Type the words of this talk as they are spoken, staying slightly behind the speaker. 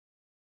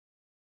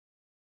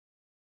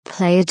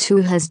Player 2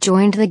 has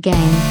joined the game.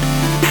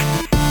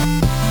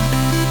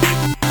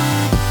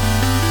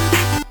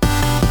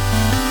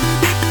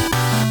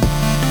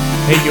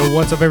 Hey, yo,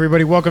 what's up,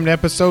 everybody? Welcome to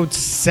episode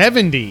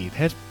 70.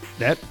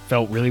 That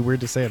felt really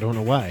weird to say. I don't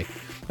know why.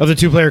 Of the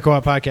Two Player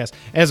Co-op Podcast.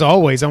 As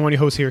always, I'm one of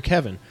your hosts here,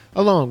 Kevin,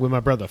 along with my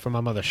brother from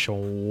my mother,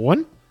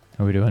 Sean.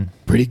 How we doing?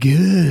 Pretty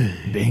good.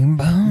 Bing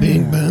bong.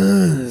 Big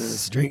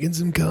buzz. Drinking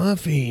some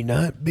coffee,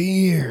 not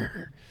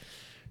beer.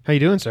 How you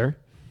doing, sir?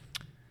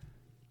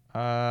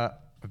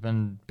 I've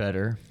been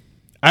better.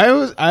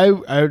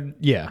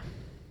 Yeah.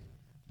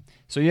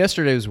 So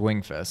yesterday was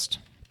Wingfest.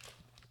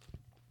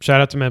 Shout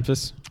out to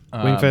Memphis.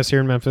 Wingfest here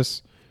in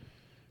Memphis.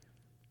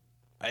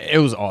 It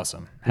was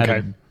awesome. Had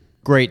Okay. a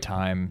great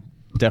time.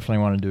 Definitely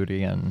want to do it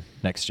again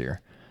next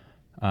year.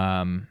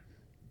 Things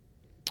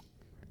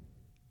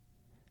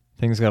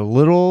got a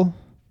little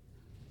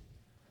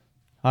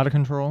out of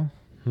control.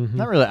 Mm-hmm.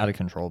 Not really out of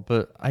control,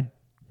 but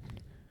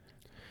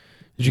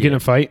Did you get in a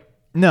fight?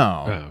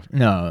 No.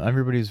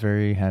 Everybody's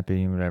very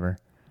happy. Whatever.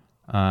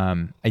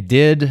 I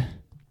did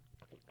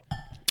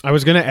I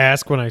was going to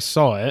ask when I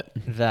saw it.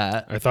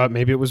 that. I thought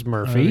maybe it was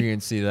Murphy. You can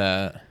see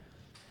that.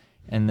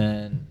 And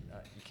then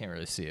you can't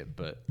really see it,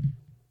 but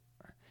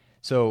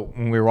so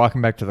when we were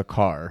walking back to the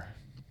car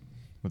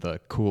with a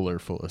cooler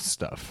full of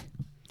stuff,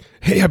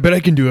 Hey, I bet I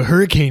can do a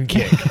hurricane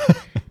kick.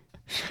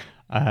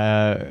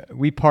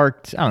 we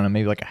parked, I don't know,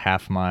 maybe like a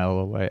half mile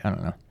away. I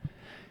don't know.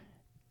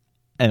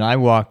 And I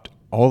walked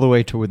all the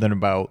way to within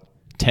about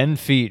 10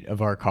 feet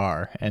of our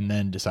car and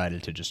then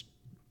decided to just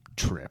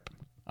trip.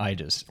 I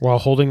just While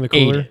holding the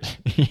ate cooler? it.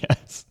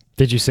 Yes.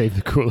 Did you save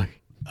the cooler?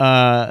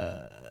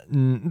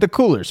 The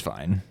cooler's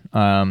fine.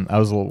 I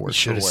was a little worse.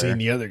 Should have for wear. seen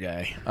the other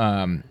guy.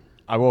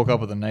 I woke up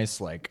with a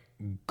nice like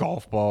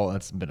golf ball.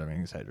 That's a bit of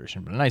an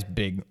exaggeration, but a nice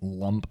big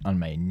lump on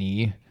my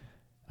knee.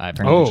 I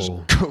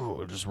apparently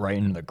just right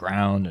into the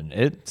ground, and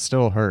it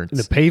still hurts. In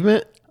the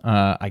pavement?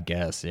 I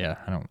guess, yeah.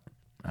 I don't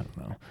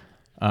know.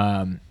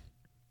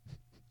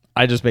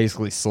 I just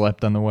basically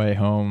slept on the way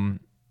home.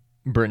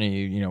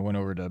 Brittany, went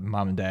over to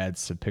mom and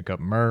dad's to pick up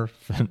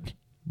Murph. And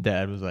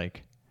Dad was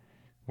like,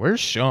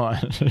 "Where's Sean?"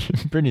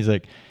 Brittany's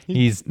like,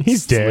 he's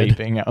dead.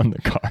 sleeping out in the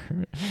car.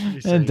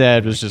 And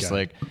Dad was just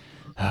like,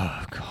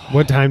 "Oh God."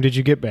 What time did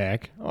you get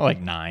back? Oh,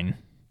 like 9.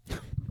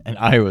 And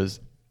I was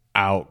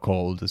out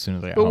cold as soon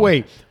as I got But home.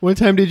 wait, what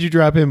time did you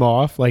drop him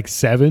off? Like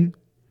 7?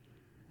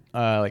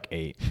 Like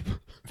 8.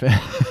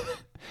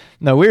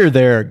 No, we were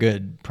there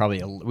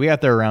probably we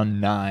got there around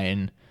 9,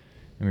 and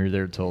we were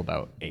there till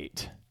about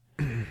 8.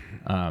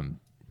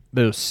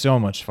 But it was so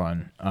much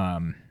fun.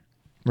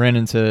 Ran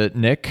into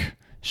Nick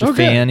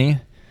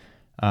Shafani.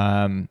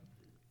 One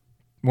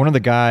of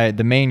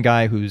the main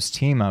guy whose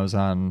team I was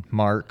on,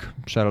 Mark.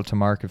 Shout out to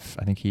Mark if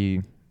I think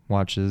he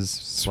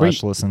watches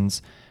 /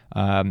 listens.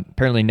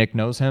 Apparently Nick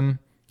knows him.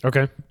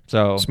 Okay.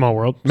 So Small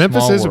world.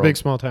 Memphis is a big,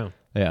 small town.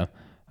 Yeah.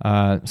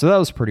 So that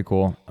was pretty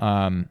cool.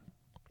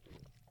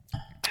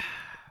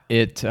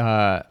 At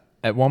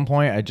one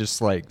point I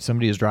just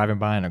somebody was driving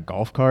by in a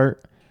golf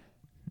cart,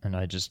 and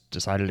I just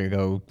decided to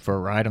go for a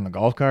ride on the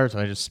golf cart. So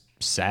I just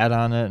sat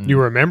on it. And You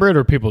remember it,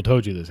 or people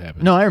told you this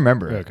happened? No, I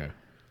remember it. Okay.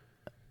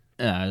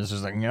 Yeah, I was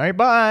just like, all right,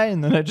 bye.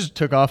 And then I just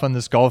took off on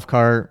this golf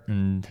cart,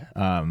 and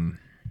I don't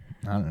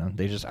know.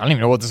 I don't even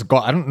know what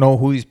I don't know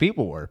who these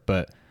people were,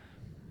 but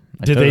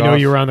Did they know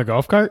you were on the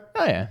golf cart?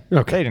 Oh yeah.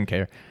 Okay. They didn't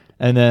care.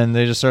 And then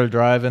they just started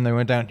driving. They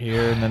went down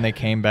here, and then they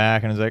came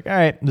back, and I was like, all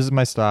right, this is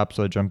my stop.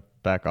 So I jumped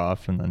back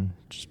off, and then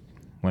just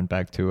went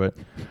back to it.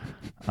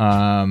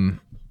 I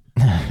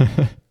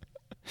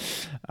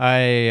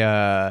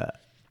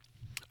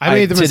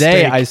made the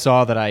today mistake. I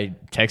saw that I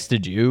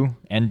texted you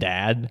and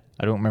Dad.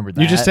 I don't remember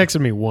that. You just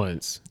texted me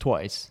once.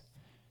 twice.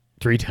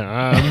 3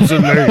 times a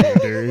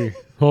later.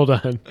 Hold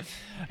on.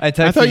 I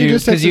texted thought you you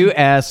just because texted- you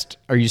asked,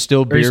 "Are you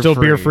still beer Are you still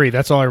free?" beer free?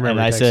 That's all I remember.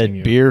 And I texting said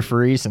you. beer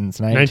free since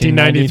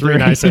 1993,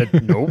 and I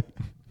said nope.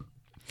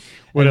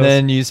 What and else?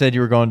 then you said you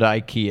were going to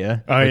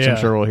IKEA, Oh, which yeah.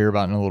 I'm sure we'll hear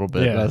about in a little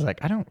bit. Yeah. But I was like,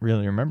 I don't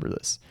really remember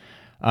this.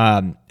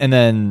 And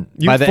then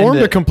You by the formed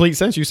end a complete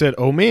sentence. You said,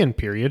 "Oh man,"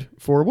 period.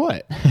 For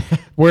what?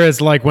 Whereas,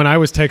 like when I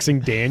was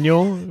texting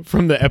Daniel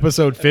from the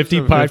episode 50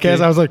 Episode podcast,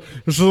 50. I was like,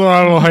 "This is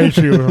I don't hate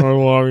you. I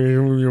love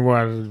you. You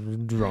are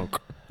drunk,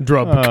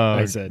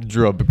 I said.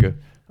 Drubka.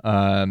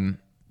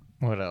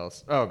 What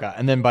else? Oh god!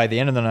 And then by the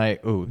end of the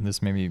night,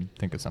 this made me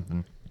think of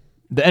something.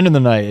 The end of the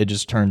night, it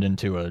just turned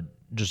into a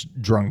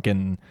just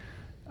drunken,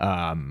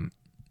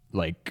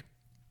 like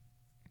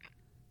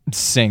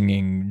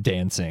singing,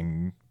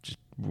 dancing.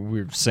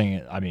 We were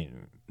singing. I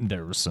mean,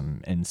 there was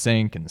some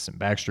NSYNC and some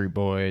Backstreet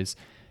Boys,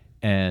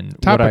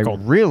 and Topical.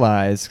 what I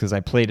realized because I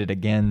played it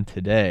again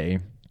today.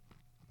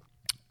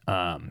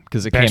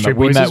 Because it came Backstreet up,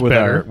 Boys is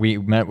better. we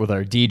met with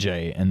our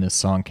DJ, and this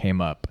song came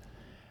up.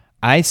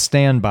 I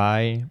stand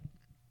by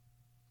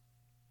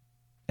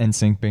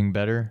NSYNC being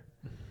better,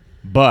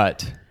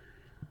 but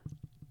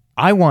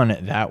I Want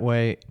It That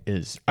Way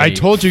is I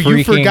told you,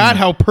 you forgot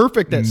how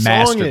perfect that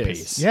song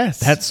masterpiece. is. Yes.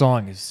 That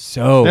song is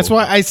so That's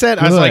why I said,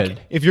 I was like,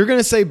 good. if you're going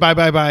to say Bye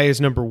Bye Bye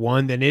is number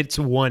 1, then it's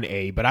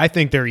 1A. But I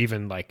think they're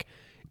even like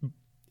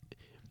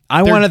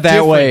I They're Want It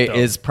That Way different,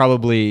 though. is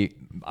probably,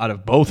 out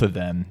of both of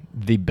them,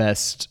 the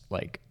best,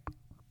 like,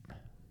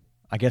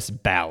 I guess,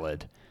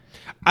 ballad.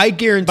 I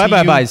guarantee Bye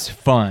Bye you, Bye's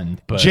fun,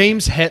 but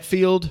James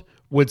Hetfield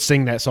would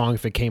sing that song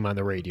if it came on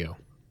the radio.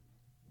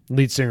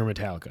 Lead singer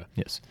Metallica.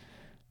 yes,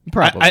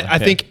 probably. I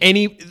think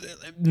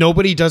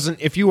nobody doesn't.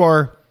 If you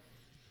were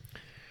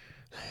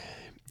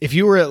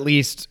at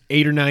least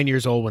 8 or 9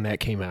 years old when that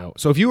came out,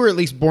 so if you were at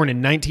least born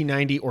in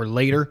 1990 or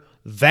later,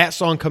 that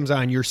song comes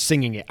on, you're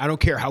singing it. I don't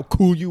care how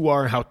cool you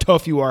are, how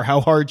tough you are,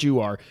 how hard you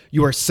are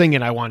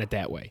singing I Want It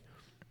That Way.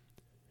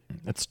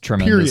 it's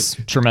tremendous,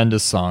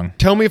 tremendous song.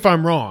 Tell me if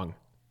I'm wrong,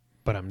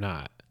 but I'm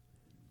not.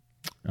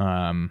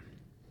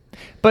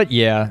 But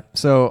yeah,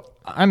 so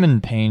I'm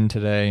in pain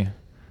today.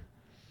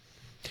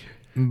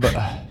 But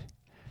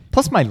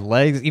plus my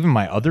legs, even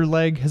my other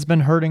leg has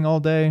been hurting all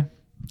day.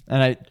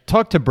 And I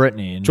talked to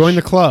Brittany and Join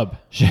the club.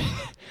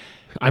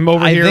 I'm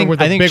over I here think-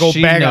 with I a think big old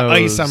she bag of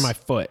knows- ice on my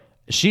foot.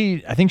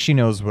 I think she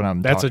knows what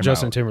I'm That's a talking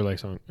Justin about. Timberlake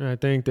song. I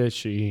think that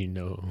she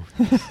knows.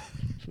 I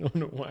don't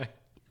know why.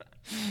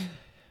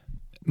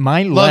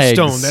 My Love legs,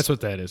 Stone, that's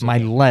what that is. My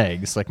Okay.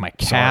 legs, like my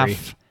calf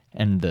Sorry.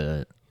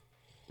 and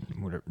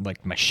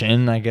like my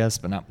shin, I guess,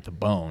 but not the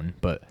bone,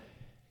 but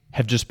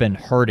have just been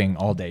hurting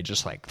all day,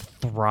 just like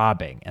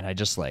throbbing. And I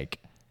just like,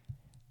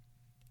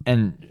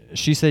 and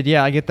she said,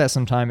 yeah, I get that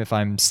sometime if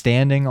I'm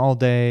standing all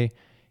day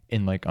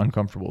in like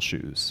uncomfortable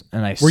shoes.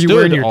 And I Were you stood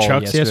wearing your all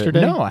Chucks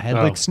yesterday? No, I had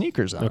Oh. like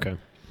sneakers on. Okay.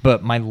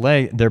 But my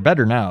leg, they're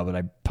better now, but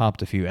I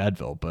popped a few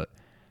Advil. But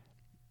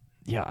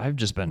yeah, I've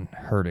just been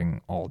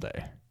hurting all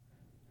day.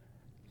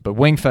 But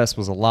Wingfest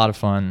was a lot of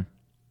fun.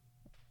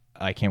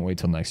 I can't wait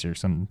till next year,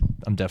 so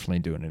I'm definitely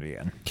doing it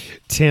again.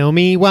 Tell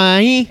me why.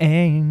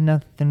 Ain't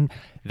nothing.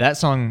 That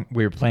song,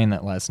 we were playing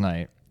that last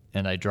night,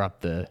 and I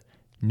dropped the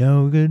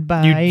No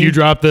Goodbye. You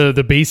dropped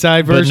the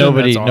B-side But version?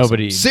 nobody- That's awesome.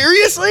 nobody-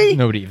 Seriously?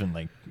 Nobody even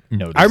like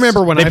noticed. I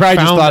remember when they I probably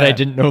just found thought I that.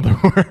 didn't know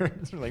the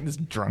words. Like this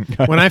drunk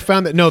guy. When I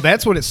found that, no,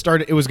 that's what it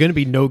started. It was going to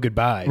be No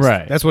Goodbyes.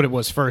 Right. That's what it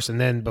was first.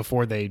 And then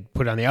before they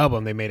put it on the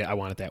album, they made it I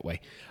Want It That Way.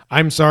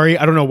 I'm sorry.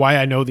 I don't know why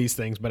I know these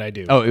things, but I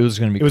do. Oh, it was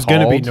going to be. It was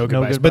going to be called No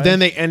Goodbyes. But then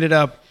they ended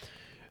up,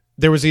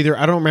 there was either,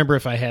 I don't remember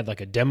if I had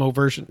like a demo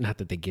version. Not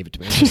that they gave it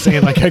to me. I'm just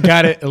saying like I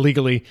got it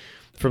illegally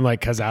from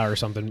like Kazaa or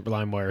something,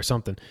 LimeWire or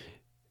something.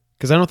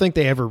 Because I don't think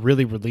they ever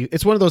really released.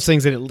 It's one of those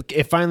things that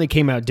it finally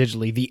came out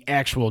digitally, the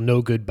actual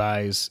No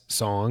Goodbyes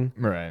song.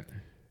 right.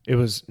 It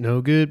was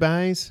No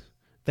Goodbyes.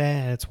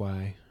 That's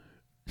why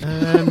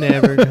I'm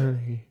never gonna.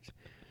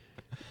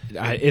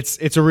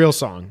 It's a real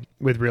song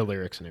with real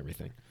lyrics and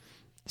everything.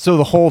 So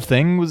the whole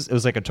thing was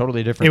like a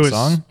totally different It was-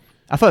 song.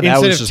 I thought that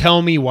Instead was of just.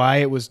 tell me why,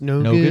 it was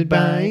No, No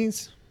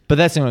Goodbyes. But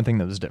that's the only thing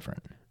that was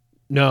different.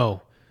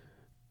 No,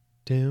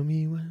 tell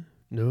me why.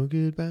 No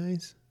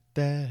Goodbyes.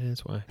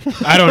 That's why.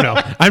 I don't know.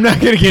 I'm not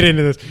gonna get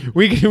into this.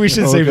 We should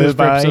No save this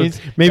for episode.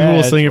 Goodbyes. Maybe we'll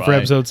That's sing it for why.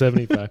 episode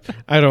 75.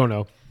 I don't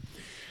know.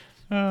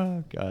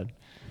 Oh God.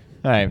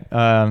 All right.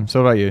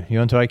 So what about you? You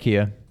went to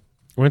IKEA.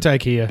 Went to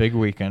IKEA. Big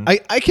weekend.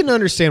 I can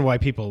understand why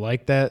people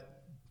like that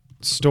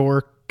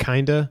store,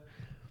 kinda.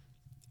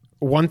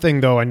 One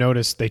thing though, I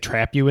noticed they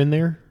trap you in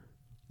there.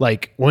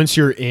 Like once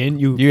you're in,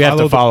 you have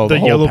to follow the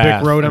whole yellow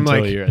path brick road. I'm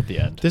until like, you're at the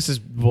end. this is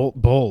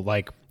bull.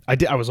 Like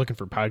I was looking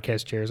for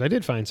podcast chairs. I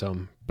did find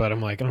some, but I'm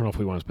like, I don't know if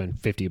we want to spend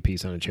 50 a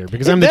piece on a chair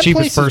because I'm the That cheapest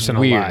place is person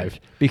weird alive.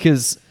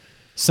 Because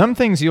some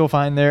things you'll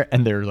find there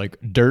and they're like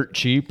dirt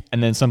cheap,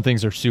 and then some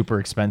things are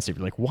super expensive.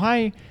 You're like,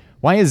 why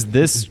is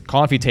this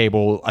coffee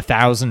table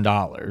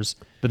 $1,000?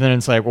 But then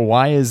it's like, well,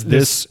 why is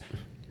this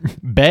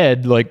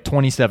bed like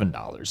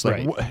 $27?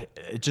 Like, Right.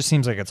 it just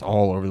seems like it's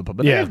all over the place.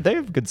 But Yeah. they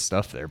have good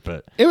stuff there.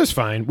 But It was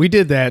fine. We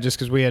did that just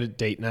because we had a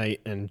date night,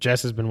 and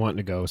Jess has been wanting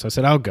to go, so I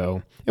said I'll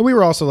go. And we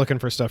were also looking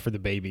for stuff for the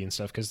baby and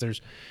stuff because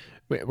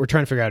we're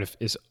trying to figure out if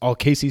is all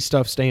Casey's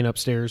stuff staying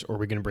upstairs, or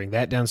we're going to bring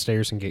that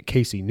downstairs and get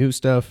Casey new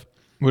stuff.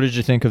 what did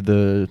you think of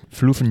the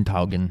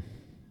Fluffentaugen?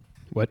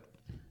 What?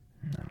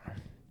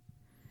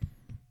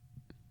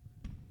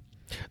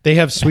 They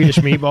have Swedish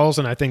meatballs,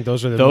 and I think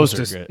those are the Those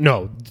most are good.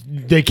 No,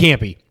 they can't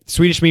be.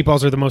 Swedish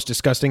meatballs are the most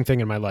disgusting thing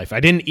in my life. I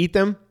didn't eat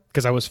them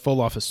because I was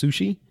full off of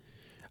sushi.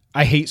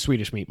 I hate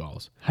Swedish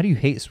meatballs. How do you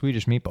hate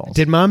Swedish meatballs?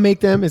 Did Mom make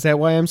them? Is that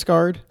why I'm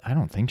scarred? I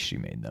don't think she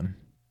made them.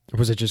 Or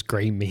was it just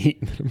gray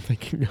meat that I'm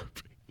thinking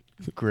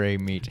of? Gray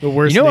meat. The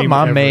worst You know what name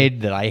Mom ever.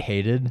 made that I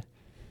hated?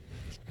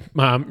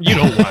 Mom, you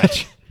don't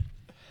watch.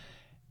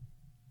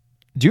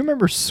 Do you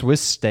remember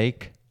Swiss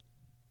steak?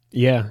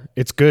 Yeah,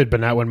 it's good, but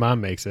not when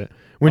Mom makes it.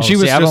 When Oh, she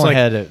was see, I've just only like,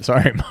 had it.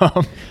 Sorry,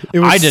 Mom. it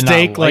was I did not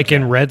steak like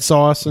in that. red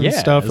sauce and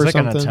stuff it was or like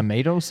something. on a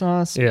tomato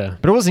sauce. Yeah.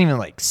 but it wasn't even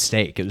like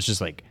steak. It was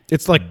just like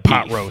It's like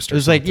pot beef. roast. It Or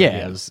was like something,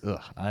 yeah, it was,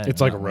 ugh, I did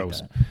It's like a not like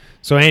roast. that.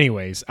 So,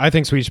 anyways, I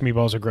think Swedish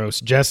meatballs are gross.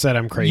 Jess said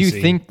I'm crazy.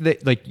 You think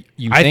that like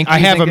you I think I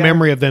you have a think that?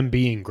 memory of them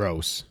being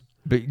gross.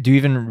 But do you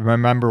even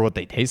remember what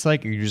they taste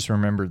like, or you just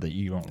remember that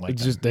you don't like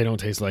It's them? just they don't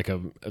taste like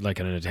an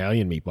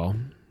Italian meatball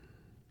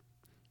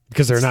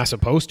because they're not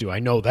supposed to. I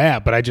know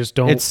that, but I just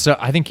don't. It's so,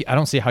 I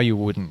don't see how you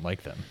wouldn't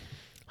like them.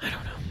 I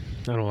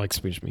don't like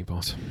Swedish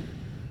meatballs.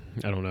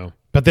 I don't know.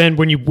 But then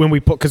when we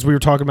put, because we were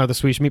talking about the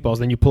Swedish meatballs,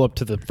 then you pull up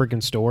to the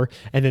freaking store,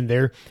 and then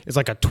there is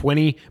like a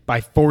 20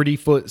 by 40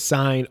 foot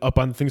sign up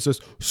on the thing that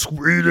says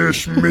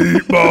Swedish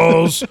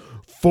meatballs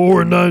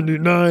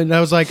 $4.99. And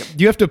I was like,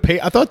 you have to pay.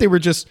 I thought they were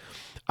just.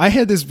 I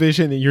had this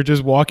vision that you're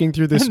just walking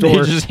through the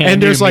store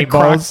and there's like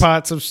crock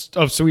pots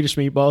of Swedish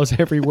meatballs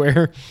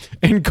everywhere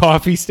and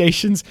coffee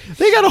stations.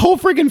 They got a whole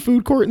freaking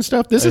food court and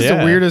stuff. This is the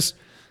weirdest.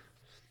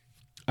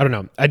 I don't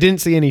know. I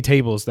didn't see any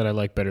tables that I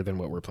like better than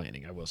what we're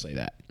planning. I will say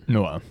that.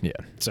 No, yeah.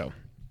 So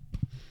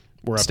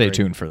we're stay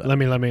tuned for that. Let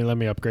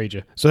me upgrade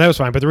you. So that was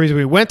fine. But the reason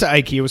we went to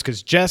IKEA was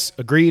because Jess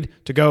agreed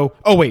to go.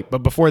 Oh wait, but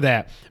before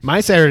that,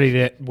 my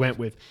Saturday went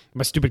with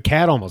my stupid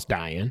cat almost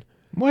dying.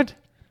 What?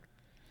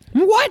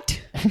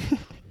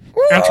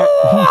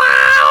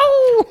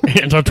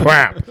 It's a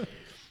trap.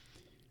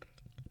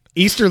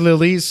 Easter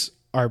lilies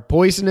are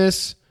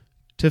poisonous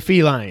to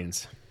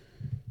felines.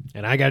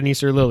 And I got an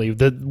Easter lily.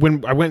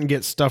 When I went and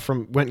got stuff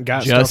from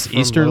just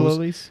Easter Lowe's,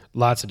 lilies.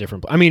 Lots of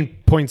different. I mean,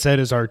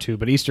 poinsettias are too,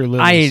 but Easter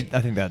lilies.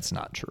 I think that's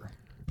not true.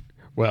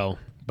 Well,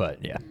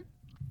 but yeah.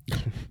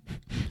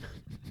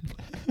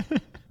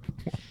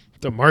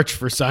 The March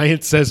for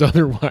Science says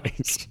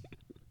otherwise.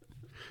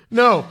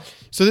 No.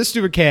 So this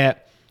stupid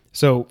cat.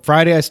 So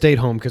Friday I stayed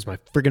home because my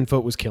friggin'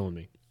 foot was killing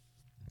me.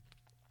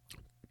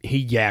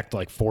 He yacked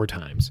like 4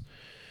 times.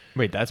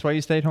 Wait, that's why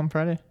you stayed home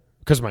Friday?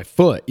 Because of my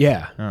foot,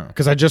 yeah. Oh.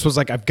 Because I just was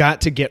like, I've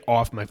got to get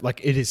off my...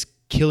 Like, it is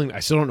killing me.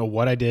 I still don't know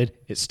what I did.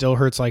 It still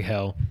hurts like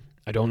hell.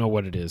 I don't know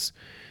what it is.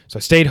 So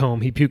I stayed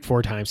home. He puked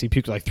 4 times. He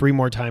puked like 3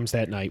 more times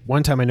that night.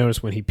 One time I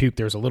noticed when he puked,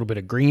 there was a little bit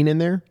of green in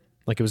there.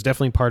 Like, it was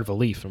definitely part of a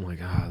leaf. I'm like,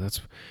 that's...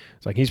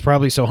 It's like, he's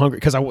probably so hungry.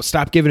 Because I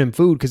stopped giving him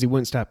food because he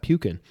wouldn't stop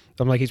puking.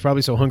 I'm like, he's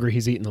probably so hungry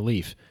he's eating the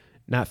leaf.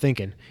 Not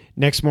thinking.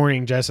 Next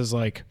morning, Jess is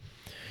like,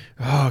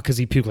 oh, because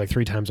he puked like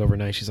 3 times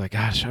overnight. She's like,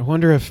 gosh, I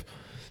wonder if,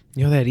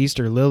 that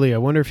Easter lily, I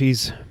wonder if he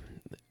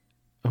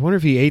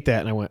ate that.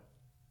 And I went,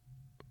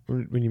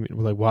 what do you mean?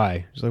 Like,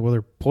 why? She's like, well,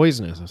 they're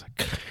poisonous. I was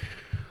like,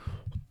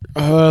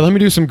 let me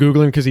do some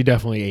Googling because he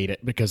definitely ate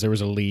it because there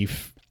was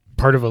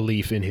part of a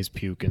leaf in his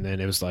puke. And then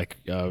it was like,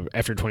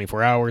 after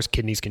 24 hours,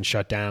 kidneys can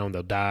shut down.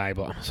 They'll die.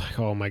 But I was like,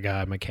 oh my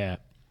God, my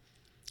cat.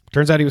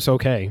 Turns out he was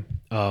okay.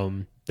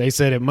 They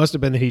said it must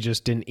have been that he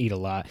just didn't eat a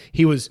lot.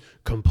 He was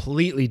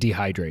completely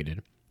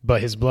dehydrated,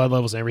 but his blood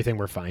levels and everything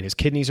were fine. His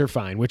kidneys are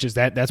fine, which is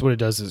that's what it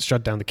does, is it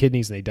shut down the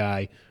kidneys and they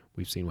die.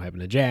 We've seen what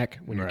happened to Jack.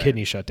 When your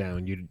kidneys shut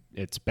down,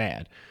 it's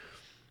bad.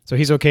 So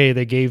he's okay.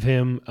 They gave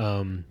him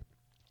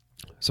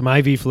some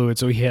IV fluid,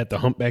 so he had the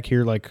hump back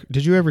here. Like,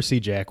 did you ever see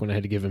Jack when I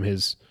had to give him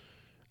his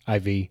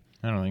IV?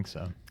 I don't think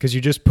so. Because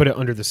you just put it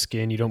under the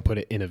skin. You don't put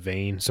it in a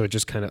vein. So it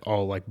just kind of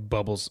all like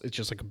bubbles. It's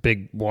just like a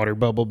big water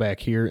bubble back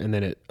here. And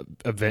then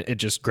it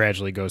just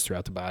gradually goes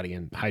throughout the body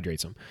and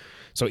hydrates him.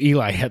 So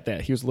Eli had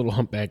that. He was a little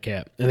humpback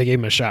cat. And they gave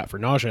him a shot for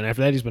nausea. And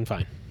after that, he's been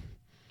fine.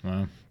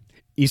 Wow.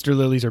 Easter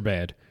lilies are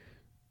bad.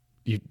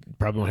 You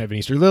probably won't have an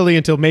Easter lily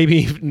until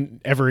maybe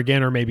ever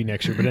again or maybe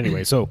next year. But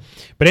anyway, so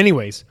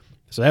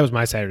that was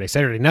my Saturday.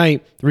 Saturday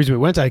night, the reason we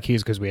went to IKEA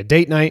is because we had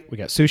date night. We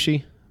got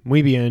sushi.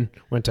 Muy bien.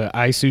 Went to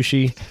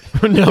iSushi.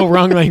 No,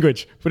 wrong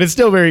language, but it's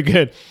still very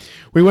good.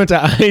 We went to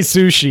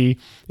iSushi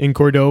in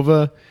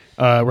Cordova,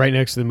 right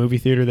next to the movie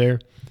theater there.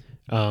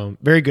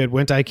 Very good.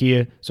 Went to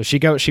IKEA. So she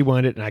got what she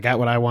wanted, and I got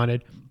what I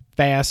wanted.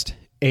 Fast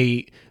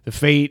 8, the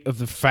fate of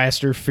the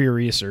faster,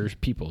 furiouser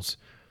peoples.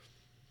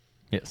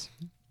 Yes.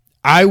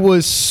 I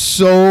was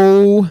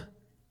so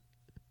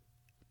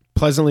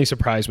pleasantly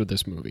surprised with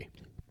this movie.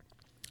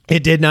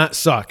 It did not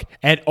suck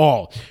at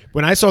all.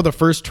 When I saw the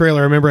first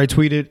trailer, I remember I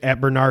tweeted at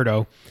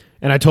Bernardo,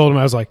 and I told him,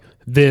 I was like,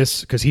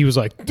 because he was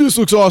like, this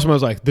looks awesome. I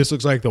was like, this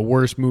looks like the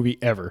worst movie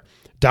ever.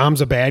 Dom's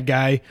a bad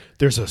guy.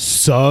 There's a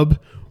sub.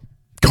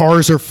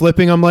 Cars are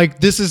flipping. I'm like,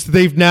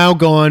 they've now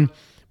gone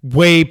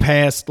way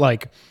past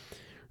like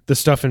the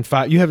stuff in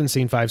 5. You haven't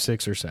seen 5,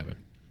 6, or 7.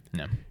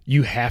 No.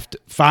 You have to.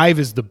 5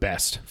 is the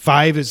best.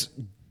 5 is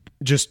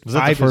just. Was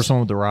that the first one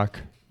with The Rock?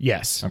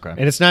 Yes. Okay.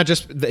 And it's not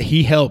just that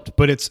he helped,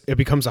 but it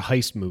becomes a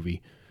heist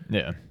movie.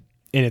 Yeah.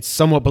 And it's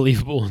somewhat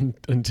believable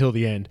until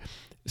the end.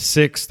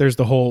 6, there's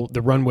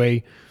the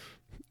runway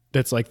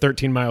that's like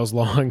 13 miles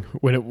long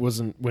when it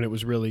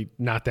was really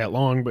not that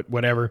long, but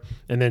whatever.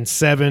 And then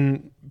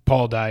 7,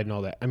 Paul died and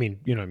all that. I mean,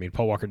 you know what I mean?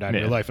 Paul Walker died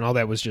in real life and all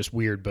that was just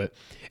weird. But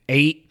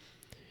 8,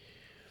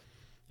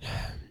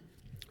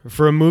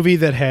 for a movie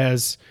that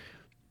has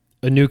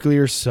a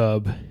nuclear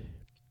sub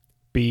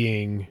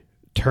being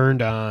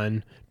turned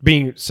on,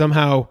 being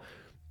somehow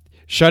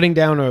shutting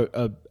down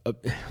I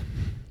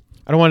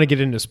don't want to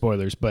get into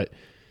spoilers, but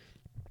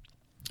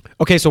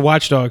okay, so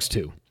Watch Dogs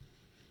 2.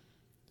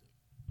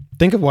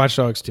 Think of Watch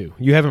Dogs 2.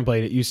 You haven't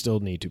played it. You still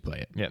need to play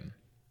it. Yeah.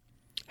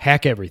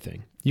 Hack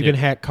everything. You can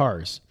hack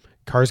cars.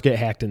 Cars get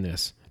hacked in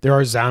this. There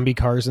are zombie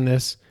cars in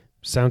this.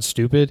 Sounds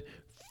stupid.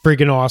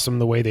 Freaking awesome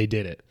the way they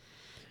did it.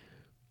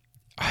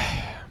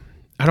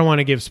 I don't want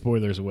to give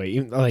spoilers away.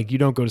 Like, you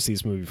don't go to see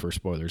this movie for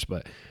spoilers,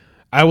 but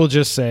I will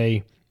just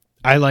say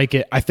I like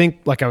it. I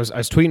think, like I was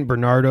tweeting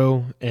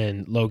Bernardo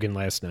and Logan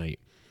last night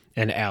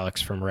and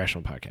Alex from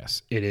Irrational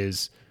Podcast. It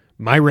is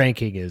My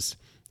ranking is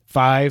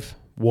 5,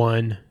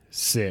 1,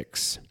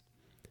 6,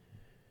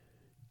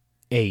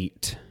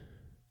 8,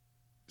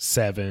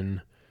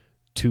 7,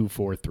 2,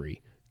 4,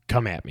 3.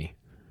 Come at me.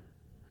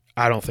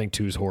 I don't think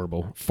 2 is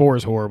horrible. 4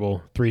 is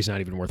horrible. 3 is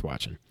not even worth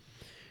watching.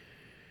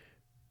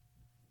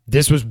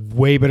 This was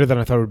way better than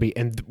I thought it would be.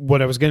 And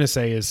what I was going to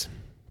say is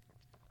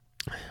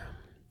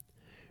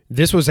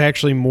this was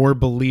actually more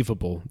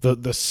believable.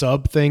 The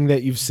sub thing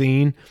that you've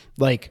seen,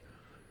 like,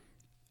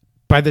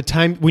 by the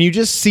time when you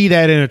just see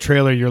that in a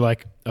trailer, you're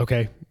like,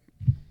 okay,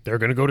 they're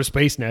going to go to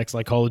space next,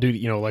 like Call of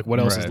Duty, like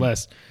what else is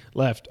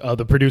left?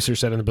 The producer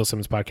said on the Bill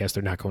Simmons podcast,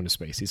 they're not going to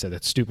space. He said,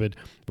 that's stupid.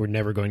 We're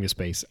never going to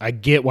space. I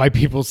get why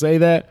people say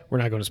that. We're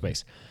not going to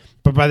space.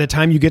 But by the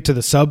time you get to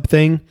the sub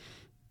thing,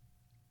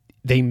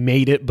 they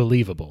made it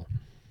believable.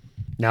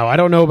 Now, I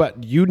don't know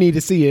about, you need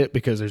to see it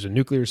because there's a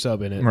nuclear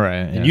sub in it. Right.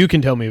 And you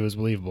can tell me it was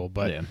believable.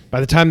 But by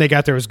the time they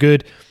got there, it was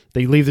good.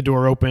 They leave the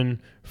door open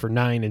for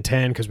 9 and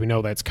 10 because we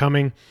know that's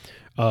coming.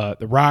 The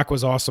Rock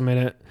was awesome in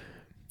it.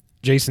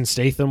 Jason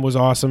Statham was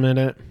awesome in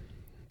it.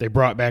 They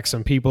brought back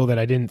some people that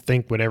I didn't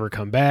think would ever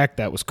come back.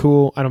 That was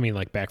cool. I don't mean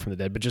like back from the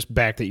dead, but just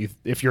back that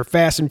if you're a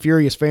Fast and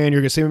Furious fan,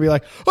 you're going to see them and be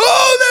like,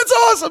 oh,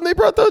 that's awesome. They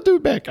brought those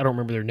dude back. I don't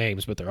remember their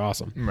names, but they're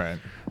awesome. Right.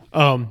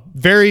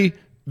 Very,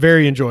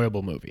 very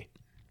enjoyable movie.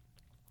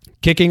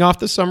 Kicking off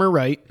the summer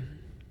right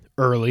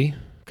early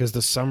because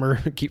the summer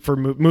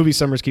movie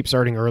summers keep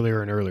starting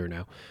earlier and earlier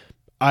now.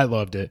 I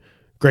loved it.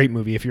 Great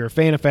movie. If you're a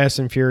fan of Fast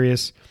and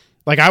Furious,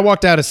 like I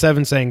walked out of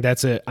 7 saying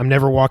that's it. I'm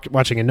never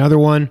watching another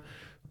one.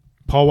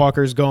 Paul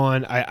Walker's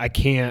gone. I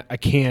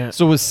can't.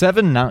 So was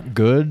 7 not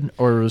good,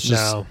 or it was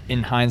just No.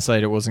 in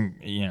hindsight it wasn't?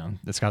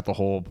 It's got the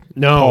whole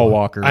No, Paul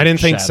Walker. I didn't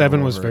think shadow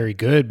 7 was over it. very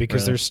good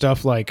because Really? there's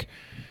stuff like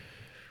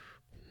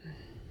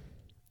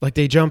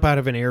they jump out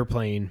of an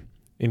airplane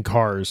in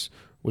cars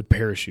with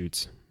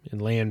parachutes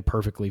and land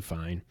perfectly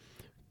fine.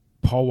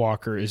 Paul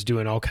Walker is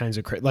doing all kinds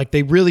of like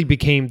they really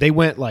became. They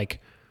went like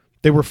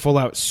they were full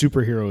out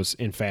superheroes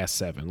in Fast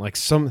 7. Like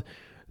The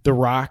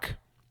Rock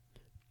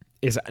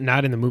is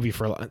not in the movie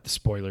for a lot.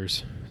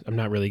 Spoilers. I'm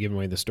not really giving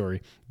away the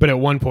story, but at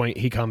one point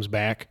he comes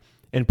back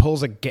and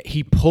pulls a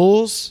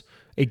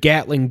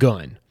Gatling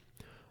gun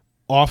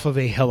off of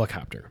a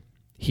helicopter.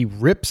 He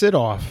rips it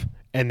off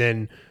and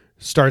then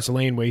starts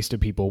laying waste to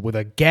people with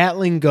a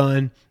Gatling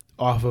gun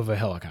off of a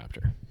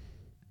helicopter.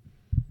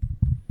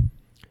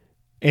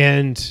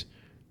 And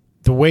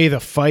the way the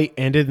fight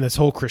ended and this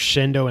whole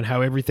crescendo and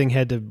how everything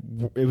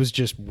it was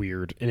just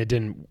weird and it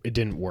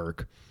didn't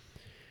work.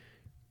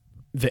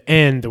 The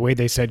end, the way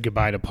they said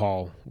goodbye to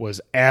Paul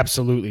was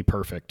absolutely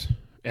perfect.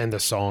 And the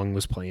song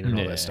was playing and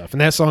all that stuff.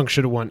 And that song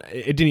should have won.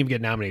 It didn't even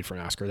get nominated for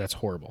an Oscar. That's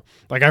horrible.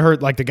 Like I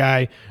heard like the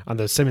guy on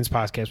the Simmons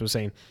podcast was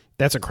saying,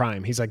 that's a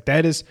crime. He's like,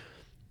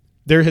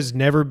 there has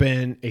never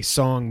been a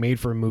song made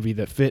for a movie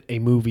that fit a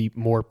movie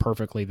more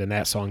perfectly than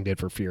that song did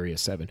for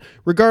Furious 7.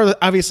 Regardless,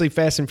 obviously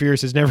Fast and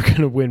Furious is never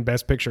going to win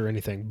Best Picture or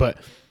anything, but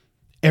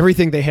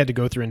everything they had to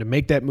go through and to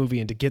make that movie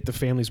and to get the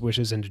family's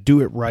wishes and to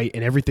do it right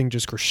and everything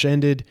just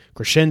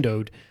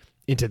crescendoed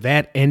into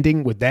that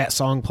ending with that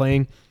song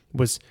playing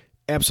was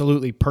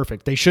absolutely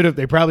perfect. They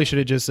probably should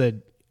have just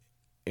said,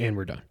 and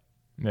we're done.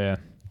 Yeah.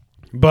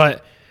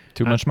 But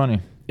Too much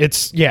money.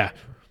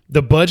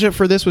 The budget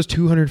for this was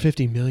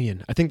 $250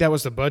 million. I think that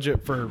was the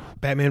budget for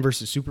Batman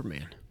versus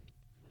Superman.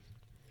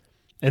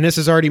 And this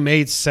has already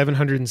made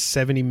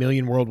 $770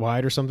 million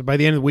worldwide or something. By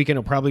the end of the weekend,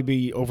 it'll probably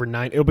be over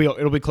 9.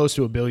 It'll be close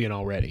to $1 billion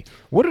already.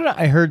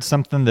 I heard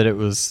something that it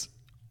was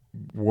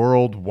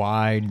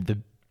worldwide the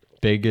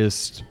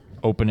biggest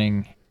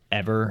opening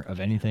ever of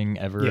anything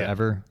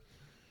ever.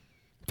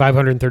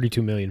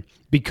 $532 million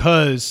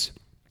because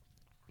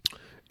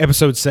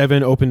Episode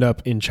 7 opened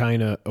up in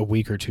China a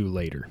week or two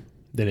later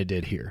than it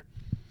did here.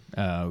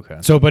 Oh, okay.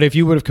 So, but if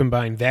you would have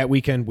combined that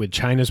weekend with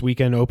China's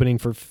weekend opening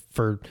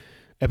for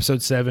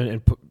Episode 7,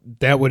 and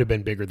that would have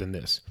been bigger than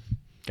this.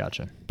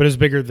 Gotcha. But it was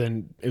bigger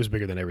than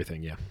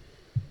everything. Yeah.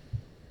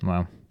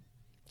 Wow.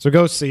 So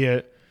go see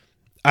it.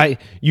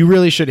 You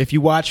really should. If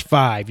you watch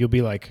 5, you'll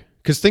be like,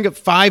 because think of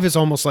 5 is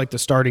almost like the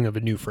starting of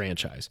a new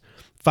franchise.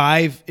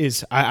 5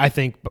 is, I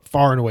think,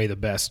 far and away the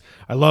best.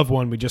 I love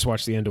 1. We just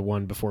watched the end of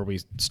 1 before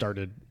we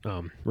started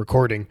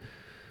recording.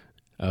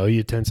 Oh,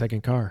 you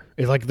 10-second car.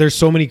 It's like there's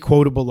so many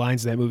quotable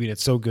lines in that movie, and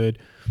it's so good,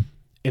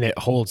 and it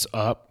holds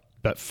up.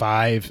 But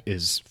 5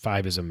 is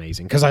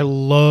amazing because I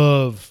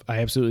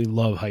absolutely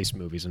love heist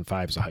movies, and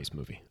 5 is a heist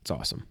movie. It's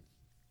awesome.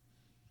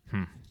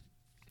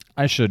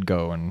 I should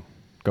go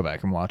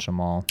back and watch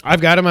them all.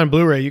 I've got them on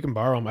Blu-ray. You can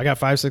borrow them. I got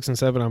 5, 6, and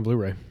 7 on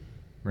Blu-ray.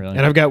 Really?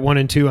 And I've got 1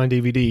 and 2 on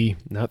DVD.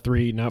 Not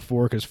 3, not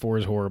 4, because 4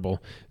 is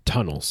horrible.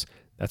 Tunnels.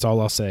 That's all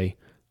I'll say.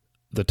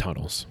 The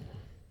Tunnels.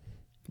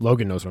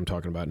 Logan knows what I'm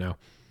talking about now.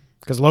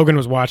 Because Logan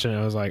was watching it.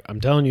 I was like,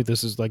 I'm telling you,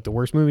 this is like the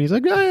worst movie. He's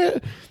like,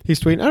 he's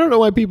tweeting, I don't know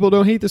why people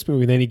don't hate this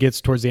movie. And then he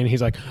gets towards the end.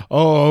 He's like,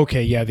 oh,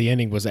 okay. Yeah, the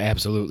ending was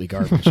absolutely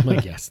garbage. I'm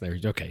like, yes,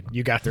 okay.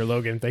 You got there,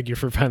 Logan. Thank you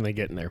for finally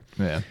getting there.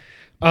 Yeah.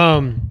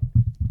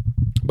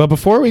 But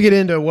before we get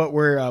into what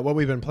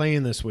we've been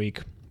playing this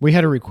week, we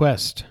had a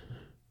request.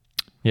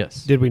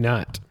 Yes. Did we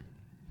not?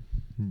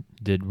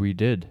 We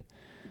did.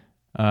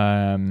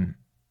 Arrogant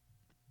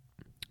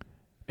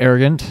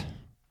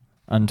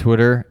on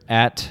Twitter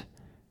at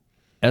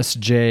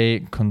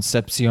SJ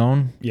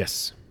Concepcion.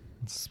 Yes.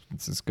 It's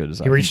as good as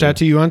He reached out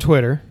to you on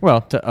Twitter.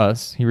 Well, to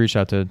us. He reached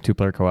out to Two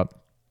Player Co-op.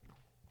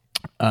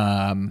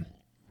 And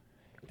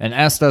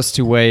asked us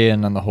to weigh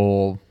in on the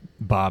whole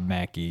Bob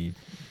Mackey,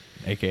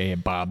 a.k.a.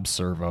 Bob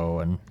Servo,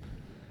 and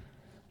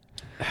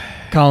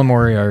Colin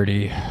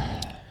Moriarty.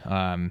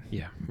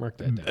 Yeah, mark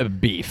that down.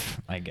 Beef,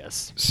 I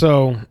guess.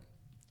 So,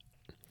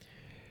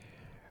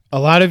 a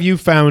lot of you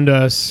found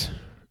us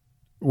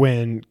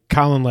when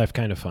Colin left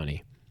Kind of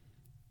Funny.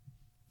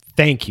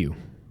 Thank you.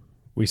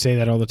 We say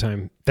that all the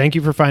time. Thank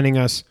you for finding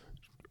us.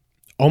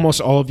 Almost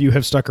all of you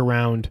have stuck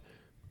around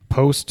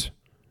post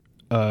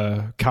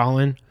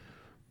Colin.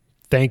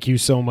 Thank you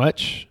so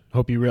much.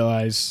 Hope you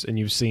realize and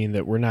you've seen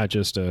that we're not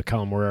just a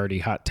Colin Moriarty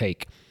hot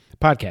take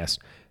podcast.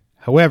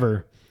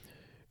 However,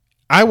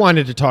 I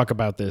wanted to talk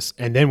about this,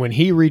 and then when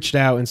he reached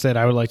out and said,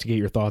 I would like to get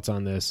your thoughts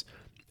on this,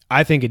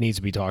 I think it needs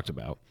to be talked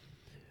about.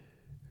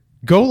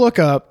 Go look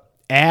up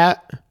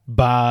at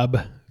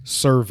Bob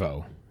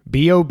Servo,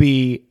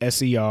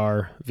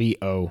 BOBSERVO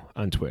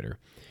on Twitter.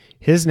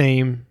 His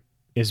name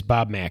is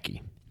Bob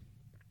Mackey.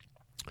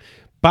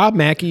 Bob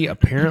Mackey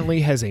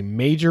apparently has a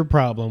major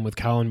problem with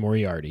Colin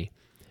Moriarty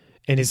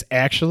and is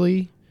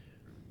actually,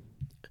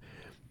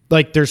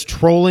 like, there's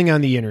trolling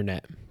on the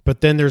internet, but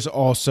then there's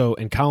also,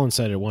 and Colin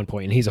said it at one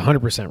point, and he's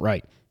 100%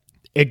 right,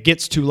 it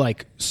gets to,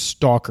 like,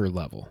 stalker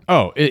level.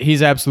 Oh,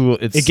 he's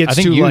absolutely. It gets I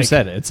think to, you like,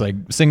 said it. It's like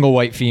single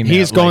white female.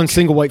 He's going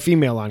single white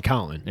female on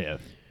Colin. Yeah.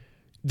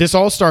 This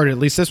all started, at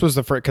least this was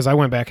the first, because I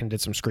went back and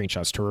did some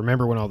screenshots to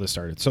remember when all this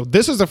started. So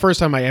this is the first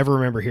time I ever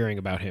remember hearing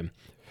about him.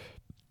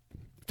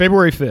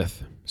 February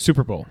 5th,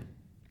 Super Bowl.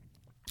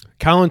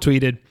 Colin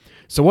tweeted,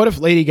 so what if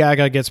Lady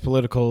Gaga gets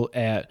political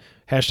at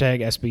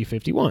hashtag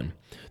SB51?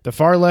 The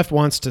far left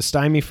wants to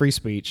stymie free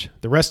speech.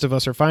 The rest of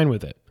us are fine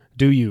with it.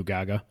 Do you,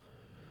 Gaga?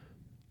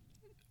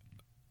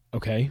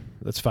 Okay,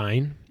 that's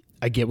fine.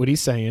 I get what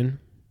he's saying.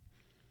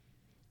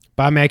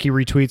 Bob Mackey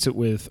retweets it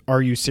with,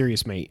 are you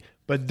serious, mate?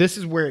 But this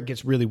is where it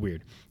gets really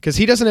weird. Because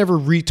he doesn't ever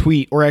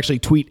retweet or actually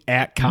tweet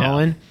at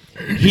Colin.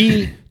 No.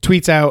 He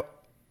tweets out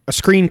a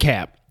screen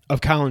cap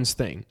of Colin's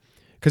thing.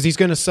 Because he's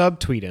going to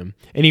subtweet him.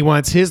 And he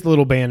wants his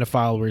little band of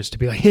followers to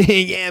be like,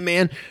 hey, yeah,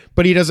 man.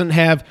 But he doesn't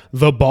have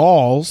the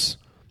balls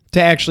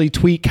to actually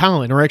tweet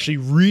Colin or actually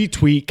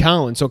retweet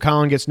Colin. So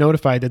Colin gets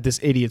notified that this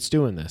idiot's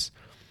doing this.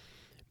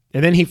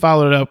 And then he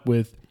followed it up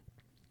with,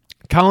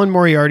 Colin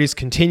Moriarty's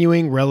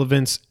continuing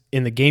relevance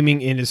in the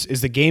gaming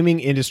is the gaming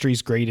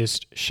industry's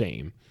greatest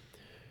shame.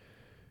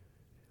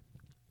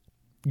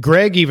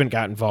 Greg even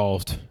got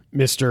involved,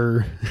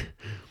 Mr.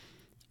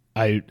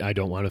 I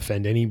don't want to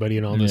offend anybody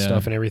and all this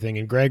stuff and everything.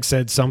 And Greg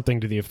said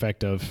something to the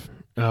effect of,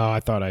 oh, I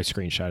thought I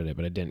screenshotted it,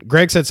 but I didn't.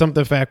 Greg said something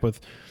to the fact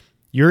with,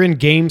 you're in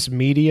games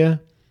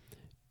media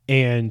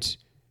and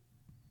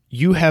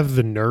you have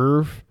the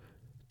nerve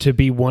to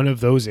be one of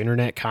those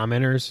internet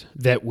commenters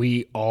that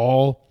we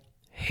all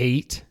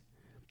hate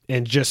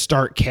and just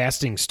start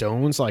casting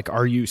stones. Like,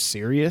 are you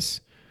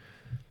serious?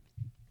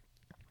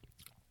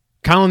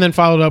 Colin then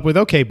followed up with,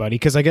 okay, buddy,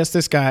 because I guess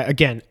this guy,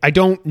 again, I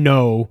don't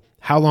know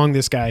how long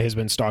this guy has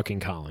been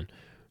stalking Colin.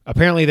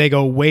 Apparently they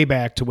go way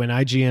back to when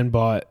IGN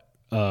bought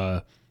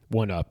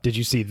 1UP. Did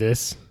you see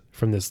this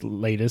from this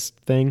latest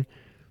thing?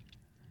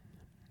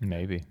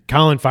 Maybe.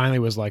 Colin finally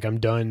was like, I'm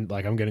done.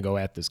 Like, I'm going to go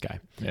at this guy.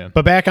 Yeah.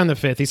 But back on the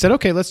 5th, he said,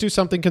 okay, let's do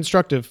something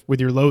constructive with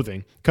your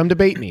loathing. Come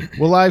debate me.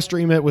 We'll live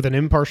stream it with an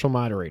impartial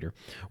moderator.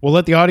 We'll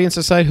let the audience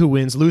decide who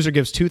wins. Loser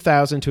gives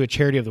 $2,000 to a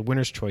charity of the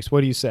winner's choice. What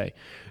do you say?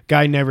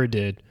 Guy never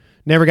did.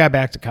 Never got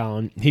back to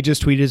Colin. He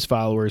just tweeted his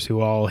followers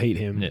who all hate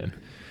him. Yeah.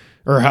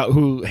 Or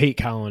who hate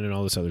Colin and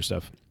all this other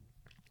stuff.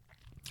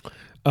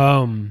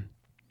 Then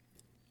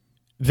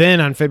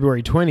on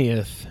February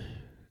 20th,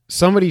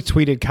 somebody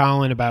tweeted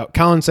Colin about,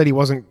 Colin said he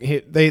wasn't,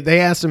 they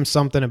asked him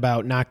something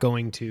about not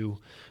going to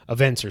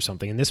events or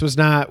something. And this was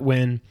not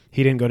when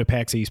he didn't go to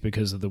PAX East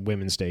because of the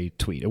Women's Day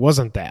tweet. It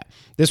wasn't that.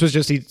 This was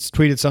just, he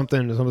tweeted something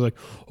and someone was like,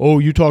 oh,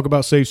 you talk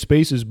about safe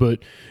spaces, but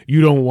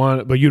you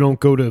don't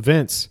go to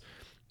events.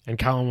 And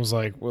Colin was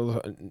like,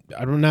 well,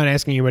 I'm not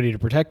asking anybody to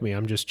protect me.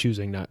 I'm just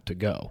choosing not to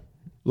go.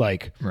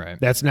 Like, right.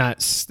 That's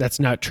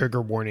not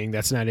trigger warning.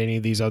 That's not any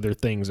of these other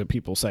things that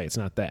people say. It's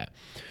not that.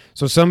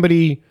 So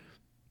somebody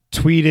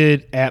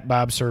tweeted at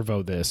Bob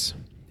Servo this,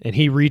 and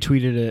he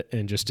retweeted it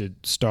and just did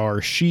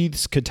star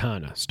sheaths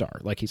katana star.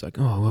 Like, he's like,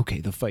 oh,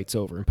 okay, the fight's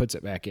over, and puts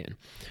it back in.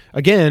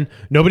 Again,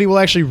 nobody will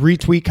actually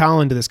retweet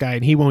Colin to this guy,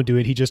 and he won't do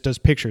it. He just does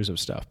pictures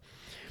of stuff.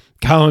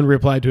 Colin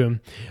replied to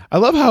him, I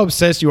love how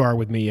obsessed you are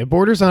with me. It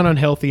borders on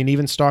unhealthy and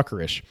even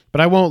stalkerish,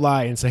 but I won't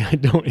lie and say I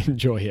don't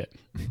enjoy it.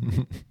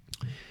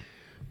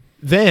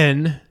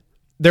 Then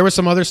there was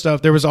some other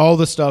stuff. There was all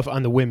the stuff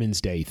on the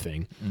Women's Day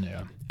thing.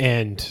 Yeah.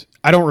 And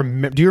I don't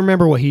remember. Do you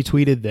remember what he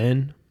tweeted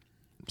then?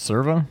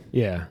 Servo?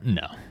 Yeah.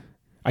 No.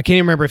 I can't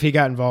even remember if he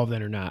got involved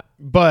then or not.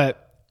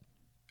 But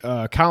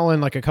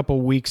Colin, like a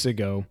couple weeks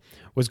ago,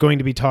 was going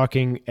to be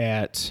talking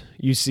at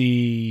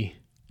UC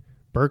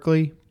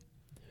Berkeley.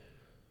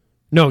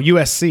 No,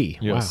 USC.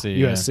 USC, wow,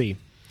 yeah. USC.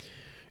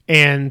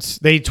 And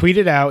they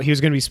tweeted out he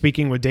was going to be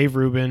speaking with Dave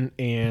Rubin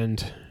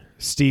and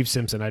Steve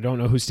Simpson. I don't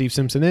know who Steve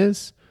Simpson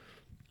is.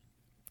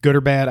 Good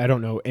or bad, I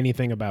don't know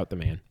anything about the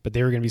man. But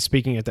they were going to be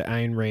speaking at the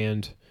Ayn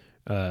Rand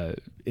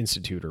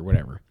Institute or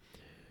whatever.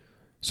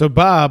 So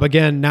Bob,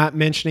 again, not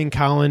mentioning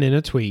Colin in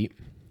a tweet,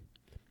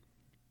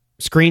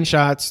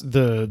 screenshots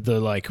the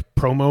like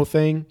promo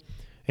thing,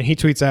 and he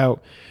tweets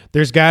out,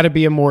 "There's got to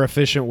be a more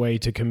efficient way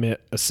to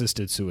commit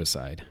assisted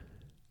suicide."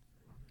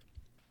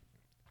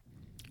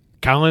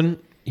 Colin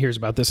hears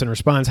about this and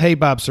responds, "Hey,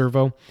 Bob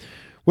Servo,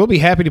 we'll be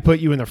happy to put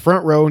you in the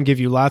front row and give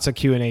you lots of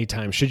Q&A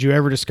time. Should you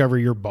ever discover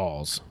your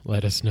balls,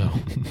 let us know."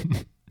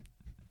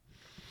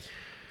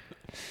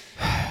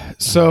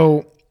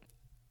 So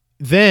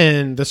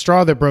then the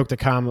straw that broke the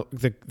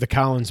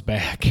Collins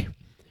back,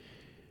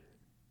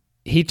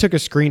 he took a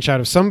screenshot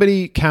of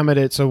somebody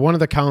commented. So one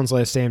of the Collins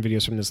Last Stand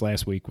videos from this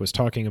last week was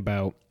talking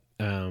about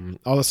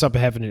all the stuff that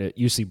happened at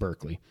UC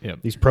Berkeley.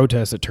 Yep. These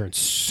protests that turned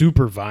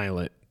super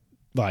violent.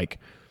 Like,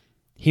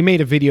 he made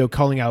a video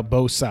calling out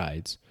both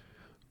sides,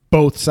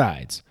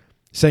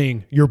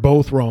 saying you're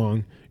both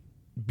wrong,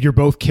 you're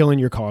both killing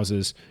your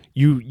causes.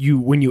 You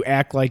when you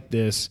act like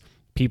this,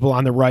 people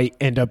on the right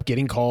end up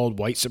getting called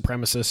white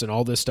supremacists and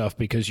all this stuff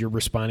because you're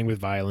responding with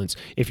violence.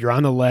 If you're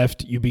on the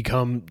left, you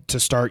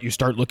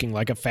start looking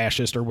like a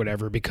fascist or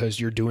whatever because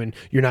you're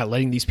not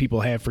letting these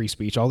people have free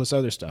speech, all this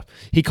other stuff.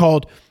 He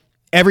called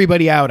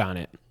everybody out on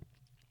it.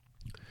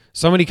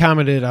 Somebody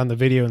commented on the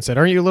video and said,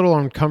 "Aren't you a little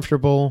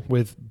uncomfortable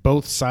with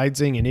both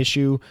sidesing an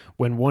issue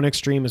when one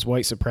extreme is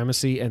white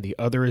supremacy and the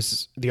other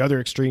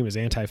extreme is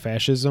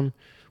anti-fascism?"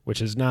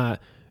 Which is not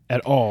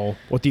at all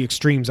what the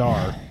extremes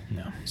are.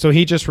 No. So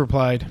he just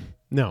replied,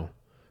 "No,"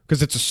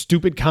 because it's a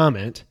stupid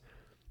comment,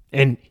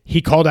 and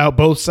he called out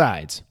both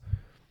sides.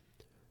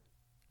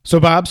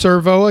 So Bob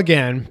Servo,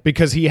 again,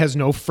 because he has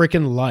no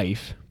freaking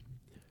life,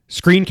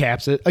 screen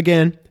caps it,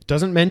 again,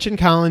 doesn't mention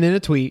Colin in a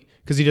tweet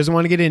because he doesn't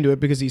want to get into it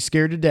because he's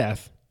scared to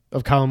death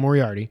of Colin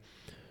Moriarty,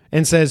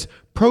 and says,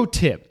 "Pro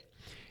tip,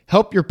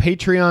 help your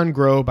Patreon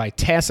grow by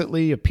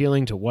tacitly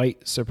appealing to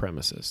white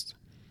supremacists."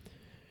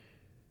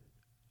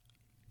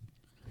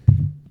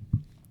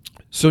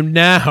 So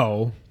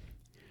now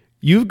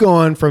you've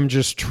gone from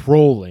just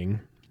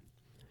trolling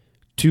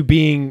to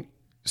being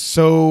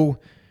so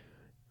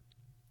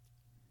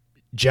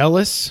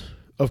jealous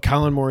of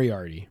Colin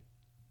Moriarty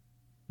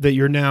that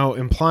you're now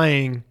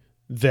implying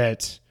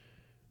that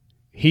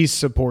he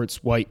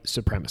supports white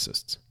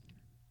supremacists.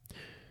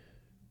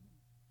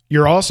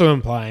 You're also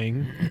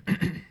implying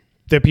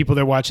that people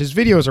that watch his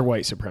videos are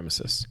white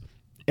supremacists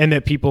and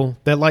that people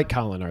that like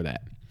Colin are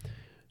that.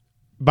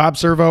 Bob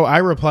Servo, I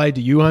replied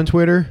to you on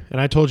Twitter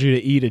and I told you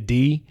to eat a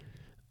D.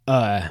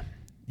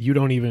 You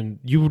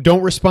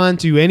don't respond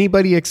to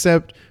anybody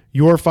except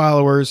your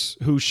followers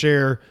who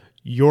share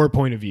your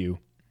point of view,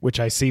 which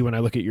I see when I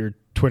look at your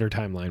Twitter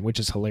timeline, which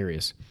is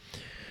hilarious.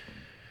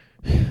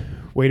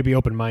 Way to be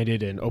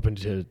open-minded and open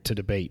to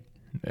debate.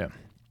 Yeah.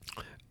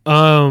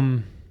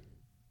 And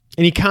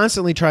he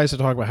constantly tries to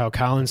talk about how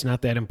Colin's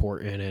not that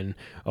important and,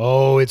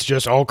 it's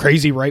just all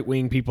crazy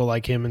right-wing people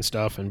like him and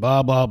stuff and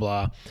blah, blah,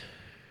 blah.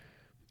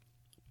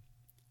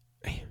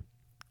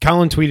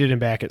 Colin tweeted him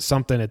back at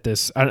something at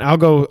this.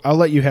 I'll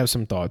let you have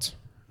some thoughts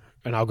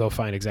and I'll go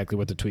find exactly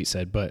what the tweet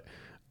said. But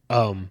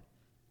Colin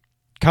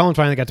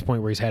finally got to the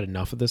point where he's had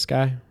enough of this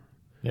guy.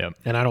 Yeah.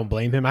 And I don't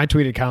blame him. I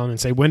tweeted Colin and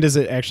say, when does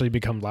it actually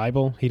become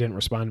libel? He didn't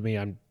respond to me.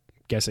 I'm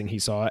guessing he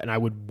saw it. And I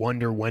would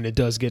wonder when it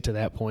does get to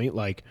that point.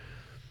 Like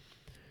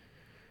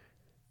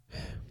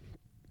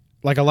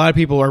a lot of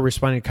people are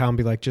responding to Colin,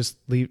 be like, just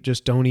leave,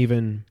 just don't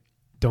even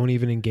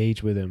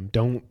engage with him.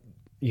 Don't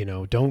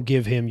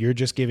give him, you're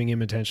just giving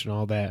him attention,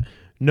 all that.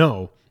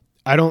 No,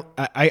 I don't.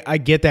 I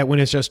get that when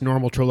it's just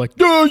normal troll, like,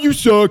 "No, you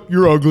suck,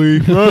 you're ugly,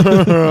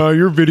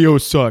 your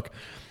videos suck."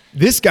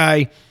 This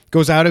guy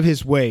goes out of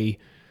his way,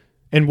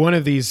 and one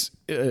of these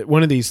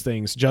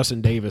things,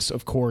 Justin Davis,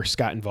 of course,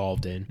 got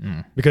involved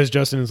in because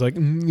Justin is like,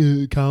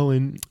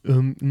 "Colin,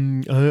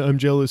 I'm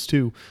jealous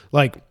too."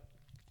 Like,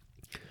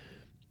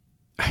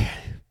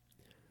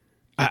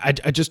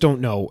 I just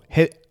don't know.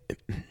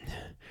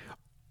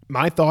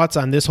 My thoughts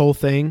on this whole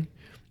thing,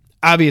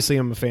 obviously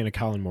I'm a fan of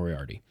Colin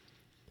Moriarty.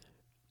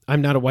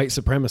 I'm not a white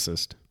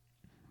supremacist.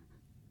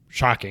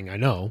 Shocking, I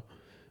know.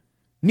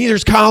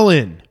 Neither's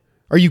Colin.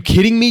 Are you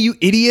kidding me, you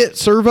idiot,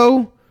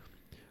 Servo?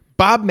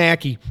 Bob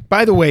Mackey.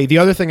 By the way, the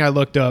other thing I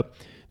looked up,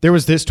 there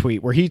was this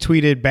tweet where he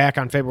tweeted back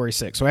on February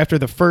 6th. So after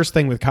the first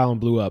thing with Colin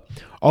blew up,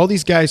 all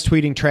these guys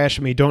tweeting trash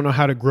at me don't know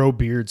how to grow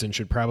beards and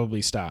should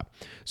probably stop.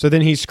 So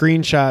then he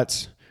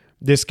screenshots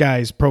this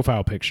guy's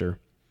profile picture.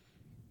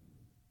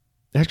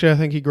 Actually, I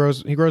think he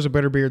grows a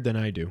better beard than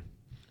I do.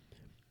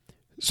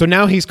 So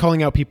now he's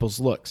calling out people's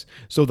looks.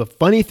 So the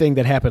funny thing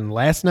that happened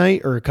last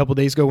night or a couple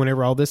days ago,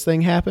 whenever all this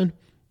thing happened,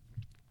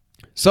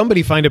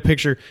 somebody find a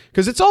picture,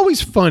 because it's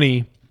always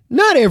funny,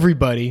 not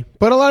everybody,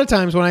 but a lot of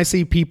times when I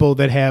see people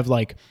that have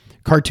like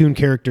cartoon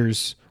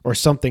characters or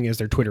something as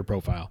their Twitter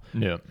profile.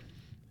 Yeah.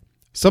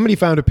 Somebody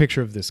found a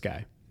picture of this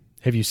guy.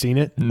 Have you seen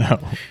it? No.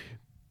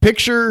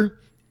 Picture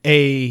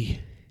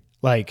a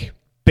like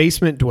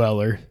basement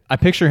dweller. I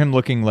picture him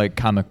looking like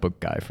comic book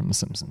guy from The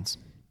Simpsons.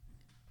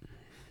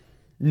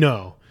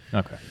 No.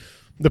 Okay.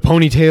 The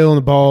ponytail and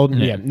the bald.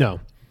 Yeah. Yeah,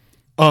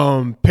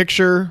 no.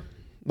 Picture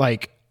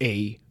like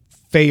a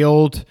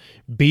failed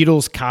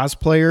Beatles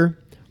cosplayer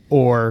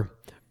or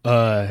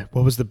what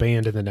was the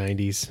band in the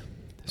 90s?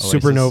 Oasis.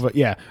 Supernova.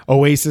 Yeah.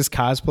 Oasis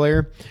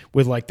cosplayer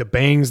with like the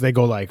bangs. They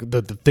go like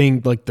the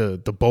thing, like the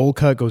bowl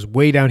cut goes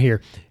way down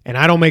here. And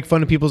I don't make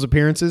fun of people's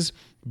appearances,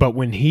 but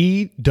when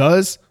he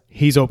does,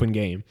 he's open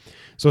game.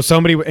 So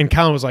somebody, and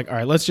Colin was like, all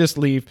right, let's just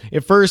leave.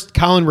 At first,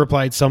 Colin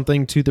replied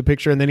something to the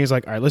picture, and then he's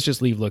like, all right, let's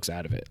just leave looks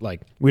out of it.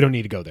 Like, we don't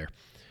need to go there.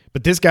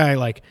 But this guy,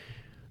 like,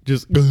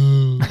 just,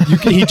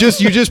 you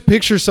just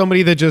picture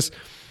somebody that just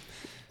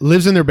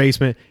lives in their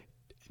basement,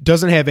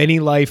 doesn't have any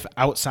life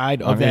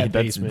outside of that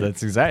basement.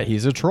 That's exact.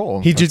 He's a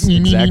troll. He That's just,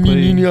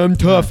 exactly. I'm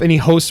tough. And he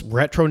hosts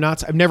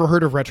Retronauts. I've never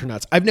heard of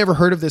Retronauts. I've never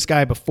heard of this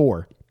guy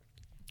before.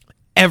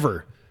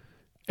 Ever.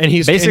 And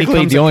he's Basically,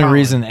 and he the only Colin.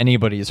 reason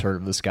anybody's heard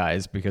of this guy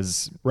is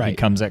because he Right.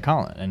 comes at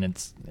Colin, and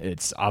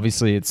it's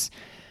obviously it's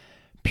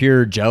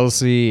pure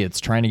jealousy. It's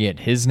trying to get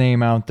his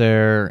name out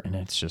there, and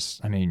it's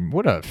just, I mean,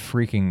 what a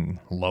freaking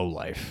low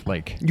life.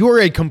 Like, You're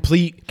a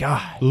complete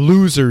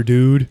loser,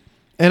 dude.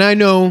 And I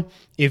know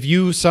if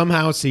you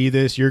somehow see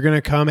this, you're going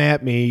to come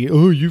at me.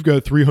 Oh, you've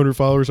got 300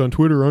 followers on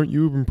Twitter. Aren't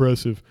you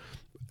impressive?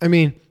 I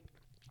mean,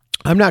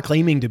 I'm not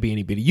claiming to be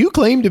anybody. You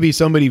claim to be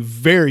somebody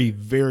very,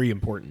 very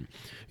important.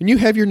 And you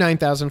have your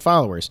 9,000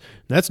 followers.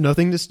 That's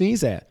nothing to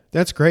sneeze at.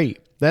 That's great.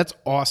 That's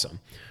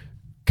awesome.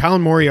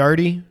 Colin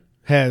Moriarty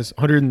has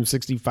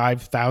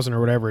 165,000 or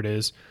whatever it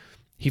is.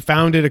 He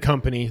founded a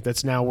company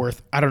that's now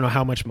worth, I don't know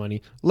how much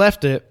money,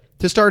 left it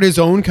to start his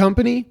own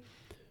company.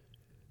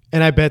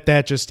 And I bet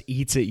that just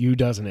eats at you,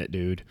 doesn't it,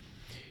 dude?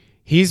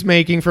 He's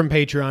making from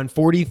Patreon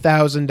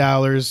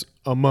 $40,000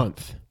 a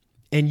month.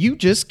 And you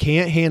just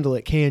can't handle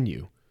it, can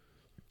you?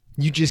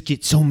 You just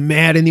get so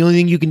mad, and the only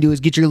thing you can do is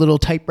get your little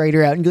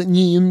typewriter out and go,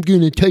 yeah, I'm going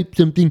to type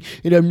something,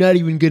 and I'm not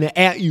even going to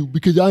at you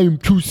because I am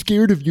too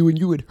scared of you, and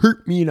you would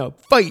hurt me in a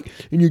fight.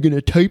 And you're going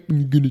to type,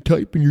 and you're going to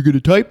type, and you're going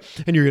to type,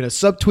 and you're going to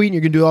subtweet, and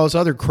you're going to do all this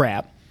other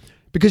crap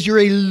because you're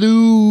a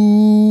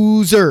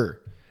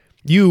loser.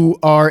 You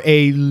are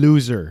a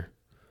loser.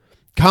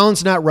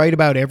 Colin's not right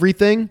about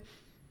everything,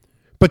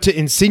 but to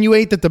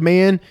insinuate that the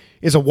man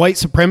is a white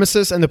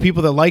supremacist and the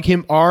people that like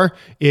him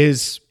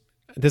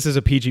this is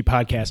a PG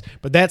podcast,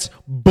 but that's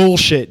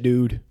bullshit,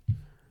 dude.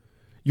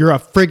 You're a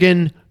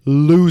friggin'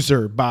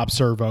 loser, Bob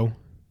Servo,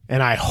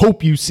 and I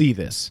hope you see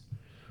this.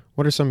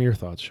 What are some of your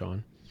thoughts,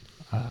 Sean?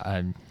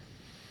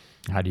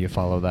 how do you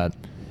follow that?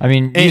 I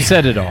mean, you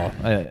said it all.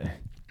 I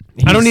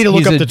don't need to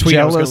look up the tweet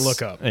I was going to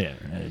look up. Yeah,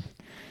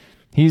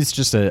 he's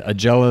just a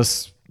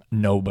jealous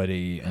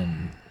nobody,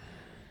 and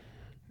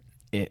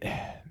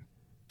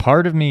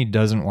part of me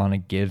doesn't want to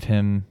give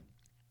him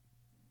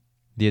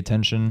the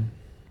attention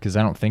because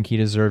I don't think he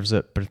deserves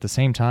it. But at the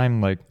same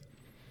time, like,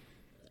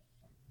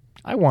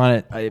 I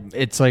want it.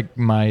 It's like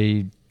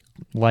my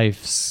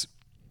life's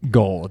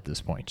goal at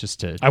this point,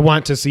 just to. I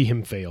want to see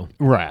him fail.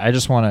 Right. I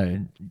just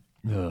want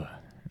to.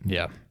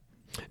 Yeah.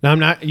 Now I'm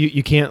not.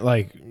 You can't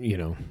like.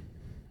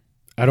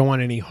 I don't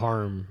want any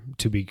harm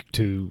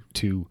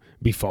to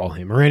befall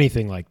him or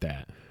anything like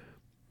that.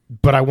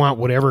 But I want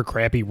whatever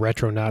crappy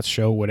Retronauts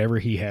show, whatever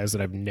he has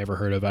that I've never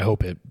heard of. I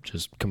hope it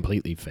just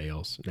completely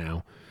fails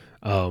now.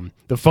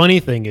 The funny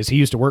thing is he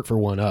used to work for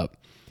 1UP.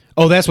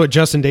 Oh, that's what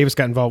Justin Davis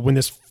got involved when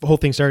this whole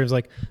thing started. It was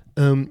like,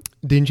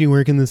 didn't you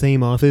work in the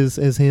same office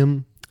as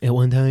him at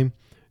one time?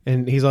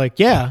 And he's like,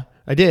 yeah,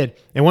 I did.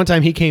 And one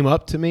time he came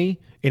up to me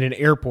in an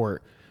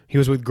airport. He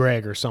was with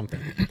Greg or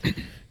something.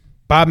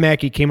 Bob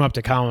Mackey came up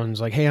to Colin and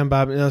was like, hey, I'm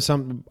Bob.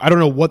 I don't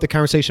know what the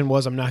conversation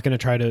was. I'm not going to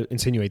try to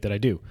insinuate that I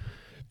do.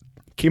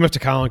 Came up to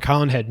Colin.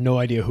 Colin had no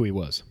idea who he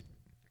was.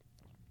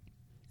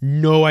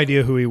 No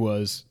idea who he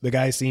was. The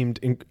guy seemed,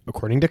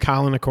 according to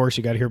Colin, of course,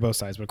 you got to hear both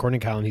sides, but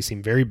according to Colin, he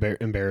seemed very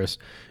embarrassed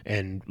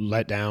and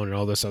let down and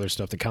all this other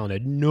stuff that Colin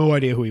had no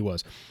idea who he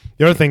was.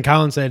 The other thing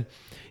Colin said,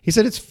 he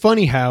said, it's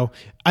funny how,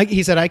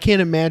 he said, I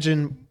can't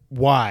imagine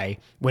why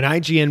when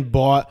IGN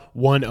bought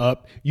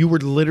 1UP, you were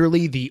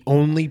literally the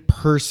only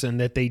person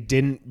that they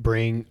didn't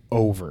bring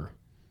over.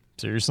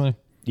 Seriously?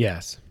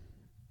 Yes.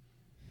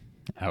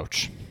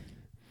 Ouch.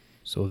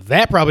 So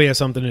that probably has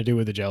something to do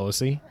with the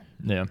jealousy.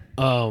 Yeah.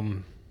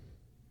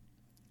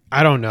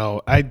 I don't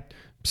know.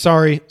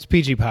 Sorry, it's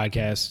PG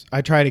podcast.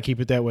 I try to keep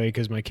it that way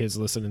because my kids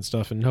listen and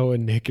stuff. And Noah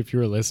and Nick, if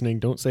you're listening,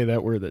 don't say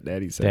that word that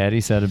Daddy said. Daddy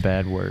said a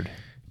bad word.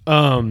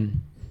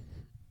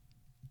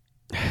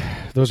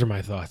 Those are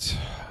my thoughts.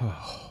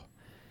 Oh.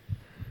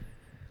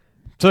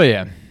 So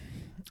yeah,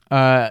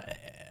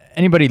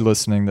 anybody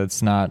listening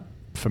that's not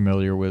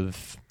familiar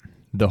with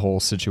the whole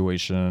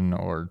situation,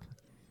 or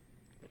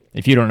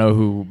if you don't know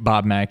who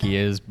Bob Mackey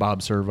is,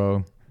 Bob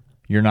Servo,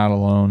 you're not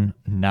alone.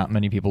 Not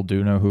many people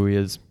do know who he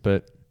is,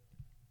 but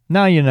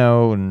now you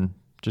know, and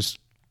just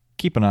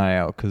keep an eye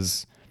out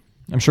because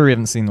I'm sure you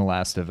haven't seen the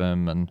last of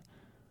him. And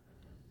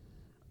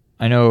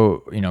I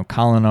know,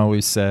 Colin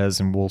always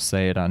says, and we'll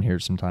say it on here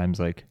sometimes,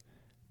 like,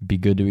 be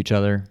good to each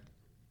other.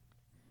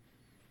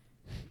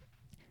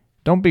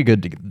 Don't be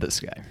good to this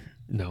guy.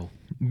 No.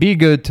 Be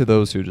good to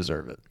those who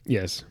deserve it.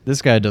 Yes.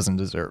 This guy doesn't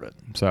deserve it.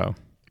 So.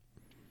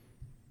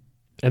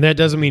 And that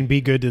doesn't mean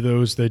be good to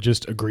those that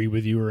just agree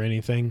with you or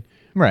anything.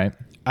 Right.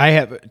 I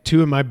have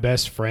 2 of my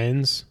best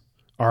friends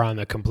are on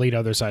the complete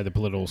other side of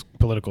the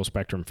political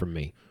spectrum from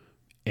me.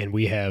 And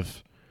we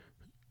have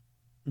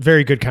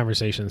very good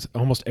conversations.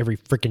 Almost every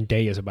freaking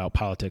day is about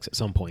politics at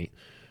some point.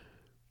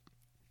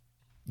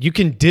 You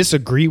can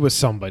disagree with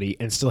somebody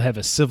and still have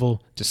a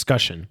civil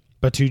discussion,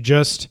 but to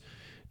just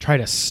try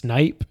to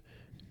snipe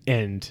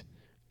and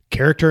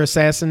character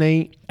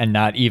assassinate And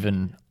not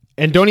even...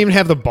 and don't even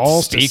have the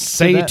balls to Speak to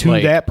say that? to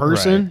Like, that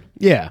person, right.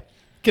 yeah,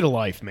 get a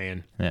life,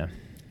 man. Yeah.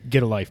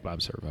 Get a life,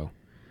 Bob Servo.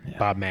 Yeah.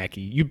 Bob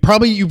Mackey. You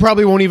probably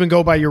won't even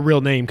go by your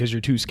real name because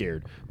you're too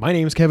scared. My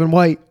name's Kevin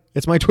White.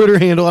 It's my Twitter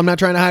handle. I'm not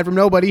trying to hide from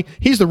nobody.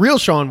 He's the real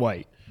Sean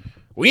White.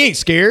 We ain't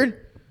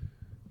scared.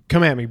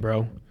 Come at me,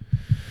 bro.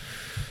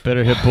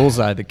 Better hit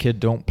bullseye. The kid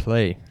don't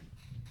play.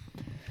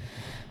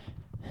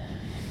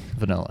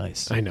 Vanilla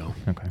Ice. I know.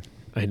 Okay.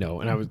 I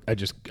know. And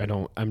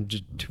I'm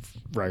just too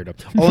fired up.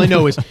 All I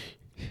know is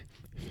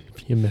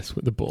if you mess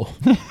with the bull,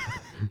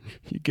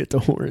 you get the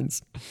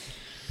horns.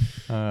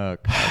 God.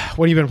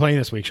 What have you been playing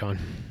this week, Sean?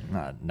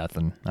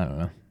 Nothing. I don't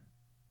know.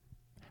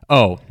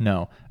 Oh,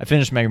 no. I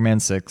finished Mega Man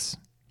 6.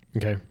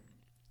 Okay.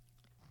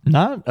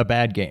 Not a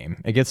bad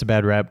game. It gets a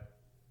bad rap.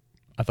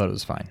 I thought it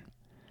was fine.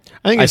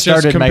 I think it's I just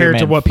started compared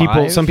Mega to Man what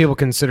 5. some people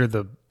consider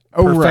the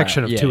Oh, right.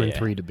 perfection of Yeah, 2 and yeah.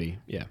 3 to be.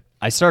 Yeah.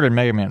 I started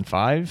Mega Man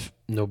 5.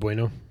 No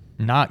bueno.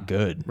 Not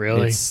good.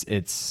 Really?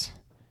 It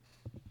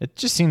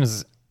just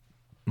seems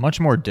much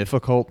more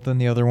difficult than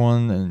the other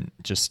one, and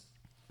just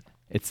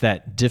it's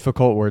that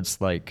difficult where it's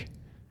like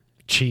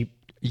Cheap.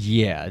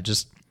 yeah,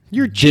 just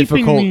You're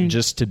cheaping difficult me.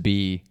 just to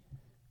be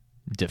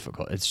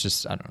difficult. It's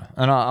just I don't know,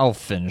 and I'll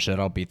finish it.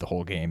 I'll beat the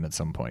whole game at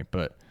some point,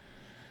 but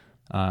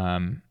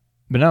no,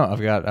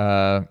 I've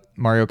got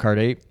Mario Kart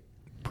 8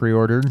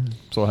 pre-ordered,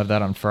 so I'll have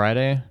that on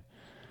Friday.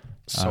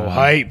 So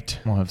hyped.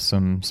 We'll have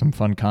some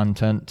fun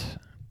content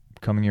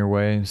coming your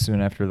way soon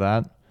after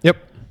that. Yep.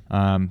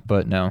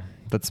 But no,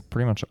 that's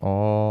pretty much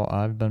all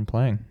I've been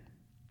playing.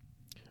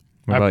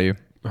 What about you?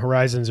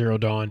 Horizon Zero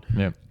Dawn.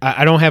 Yep.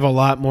 I don't have a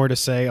lot more to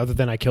say other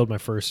than I killed my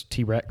first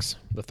T-Rex,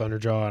 the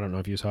Thunderjaw. I don't know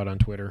if you saw it on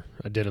Twitter.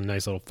 I did a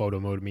nice little photo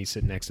mode of me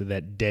sitting next to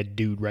that dead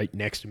dude right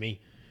next to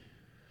me.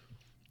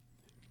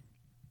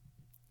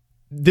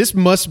 This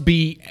must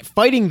be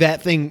fighting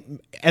that thing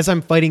as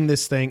I'm fighting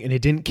this thing, and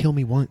it didn't kill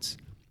me once.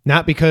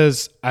 Not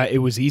because it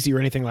was easy or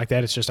anything like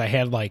that. It's just I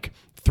had like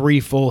 3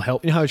 full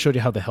health. You know how I showed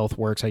you how the health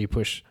works, how you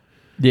push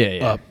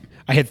Yeah. up?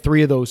 I had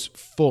 3 of those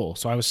full,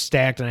 so I was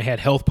stacked, and I had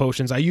health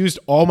potions. I used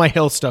all my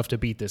health stuff to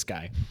beat this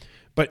guy.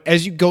 But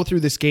as you go through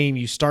this game,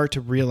 you start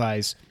to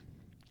realize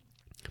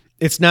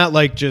it's not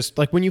like just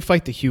like when you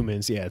fight the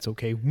humans. Yeah, it's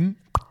okay.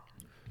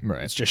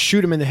 Right. It's just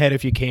shoot them in the head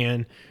if you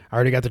can. I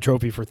already got the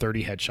trophy for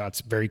 30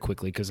 headshots very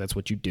quickly because that's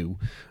what you do.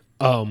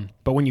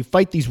 But when you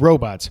fight these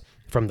robots,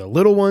 from the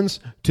little ones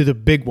to the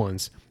big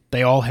ones,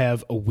 they all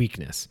have a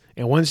weakness.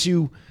 And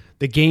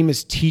the game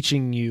is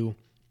teaching you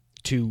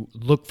to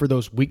look for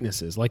those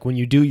weaknesses. Like when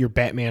you do your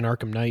Batman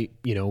Arkham Knight,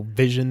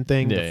 vision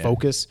thing, the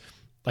focus,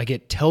 like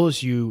it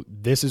tells you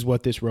this is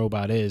what this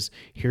robot is.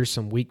 Here's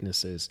some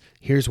weaknesses.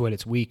 Here's what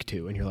it's weak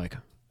to. And you're like,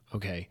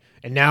 okay.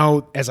 And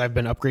now as I've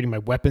been upgrading my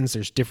weapons,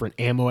 there's different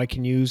ammo I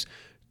can use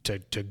to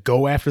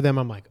go after them.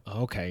 I'm like,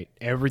 okay,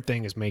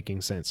 everything is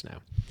making sense now.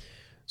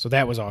 So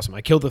that was awesome.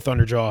 I killed the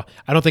Thunderjaw.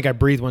 I don't think I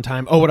breathed one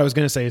time. Oh, what I was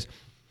going to say is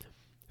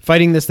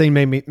fighting this thing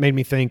made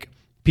me think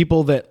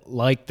people that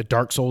like the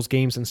Dark Souls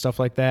games and stuff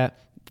like that,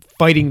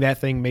 fighting that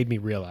thing made me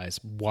realize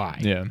why.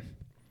 Yeah.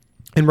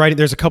 And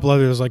there's a couple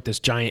others like this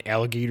giant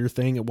alligator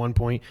thing at one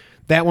point.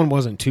 That one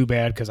wasn't too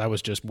bad because I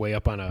was just way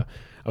up on a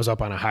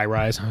high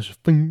rise. I was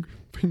just bing,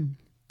 bing,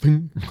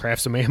 bing,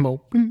 craft some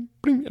ammo, bing,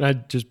 bing, and I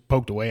just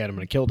poked away at him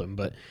and I killed him.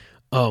 But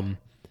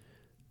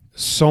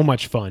so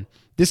much fun.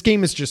 This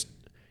game is just,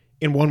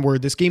 in one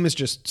word, this game is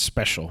just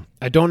special.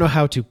 I don't know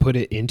how to put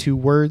it into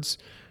words.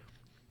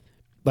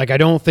 Like I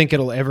don't think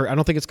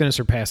it's going to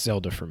surpass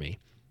Zelda for me.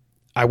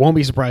 I won't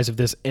be surprised if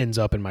this ends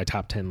up in my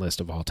top 10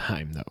 list of all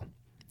time though.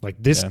 Like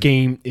this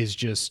game is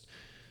just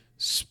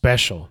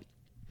special.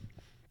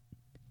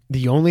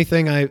 The only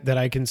thing that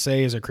I can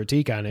say as a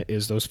critique on it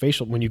is those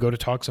facial, when you go to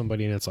talk to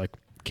somebody and it's like,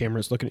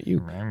 camera's looking at you,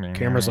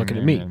 camera's looking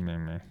at me.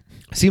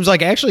 Seems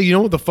like actually, you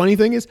know what the funny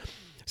thing is?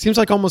 Seems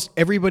like almost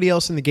everybody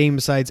else in the game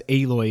besides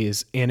Aloy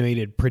is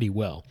animated pretty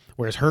well.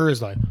 Whereas her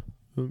is like,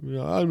 I'm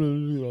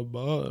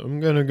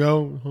going to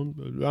go.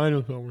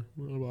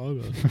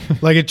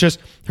 Like it just,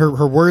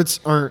 her words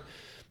aren't,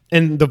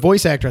 and the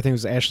voice actor, I think it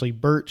was Ashley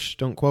Birch.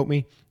 Don't quote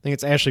me. I think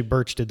it's Ashley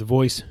Birch did the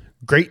voice.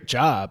 Great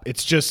job.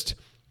 It's just,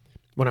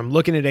 when I'm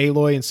looking at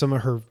Aloy and some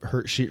of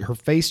her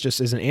face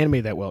just isn't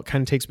animated that well, it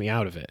kind of takes me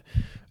out of it.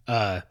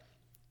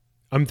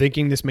 I'm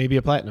thinking this may be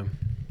a platinum.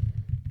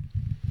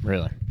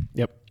 Really?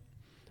 Yep.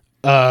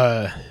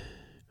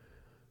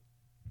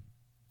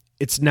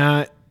 it's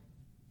not.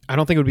 I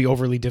don't think it would be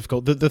overly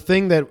difficult. The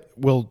thing that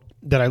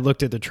I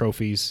looked at the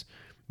trophies.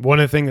 One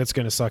of the things that's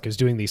going to suck is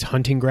doing these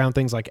hunting ground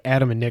things. Like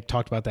Adam and Nick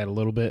talked about that a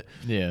little bit.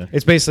 Yeah.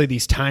 It's basically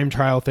these time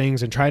trial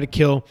things and try to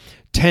kill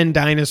 10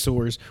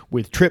 dinosaurs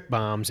with trip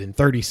bombs in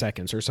 30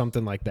 seconds or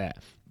something like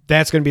that.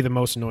 That's going to be the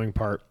most annoying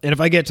part. And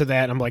if I get to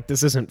that and I'm like,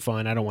 this isn't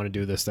fun, I don't want to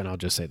do this, then I'll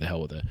just say the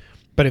hell with it.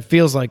 But it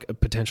feels like a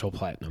potential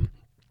platinum.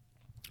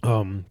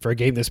 For a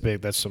game this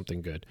big, that's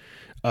something good.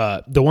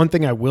 The one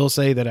thing I will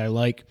say that I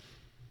like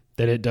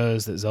that it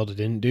does that Zelda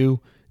didn't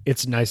do,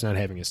 it's nice not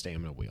having a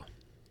stamina wheel.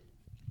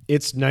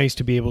 It's nice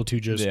to be able to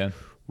just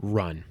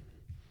run.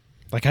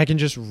 Like I can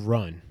just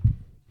run.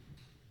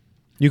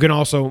 You can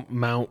also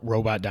mount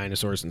robot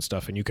dinosaurs and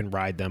stuff and you can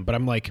ride them. But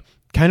I'm like,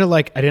 kind of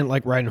like, I didn't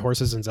like riding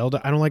horses in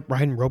Zelda. I don't like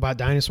riding robot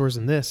dinosaurs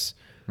in this.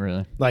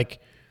 Really? Like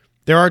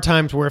there are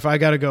times where if I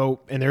got to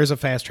go, and there is a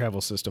fast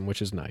travel system,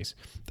 which is nice.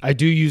 I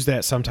do use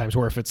that sometimes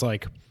where if it's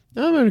like,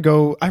 I'm going to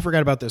go, I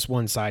forgot about this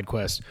one side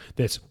quest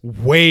that's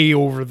way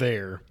over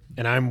there.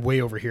 And I'm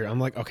way over here.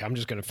 I'm like, okay, I'm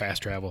just going to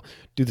fast travel,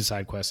 do the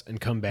side quest,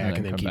 and come back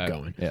and then keep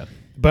going. Yeah.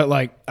 But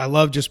like, I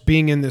love just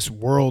being in this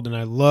world, and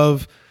I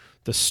love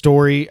the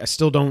story. I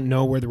still don't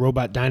know where the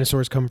robot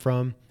dinosaurs come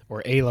from,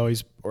 or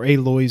Aloy's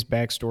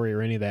backstory,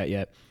 or any of that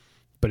yet.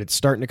 But it's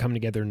starting to come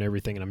together and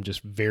everything, and I'm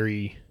just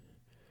very.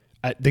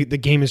 The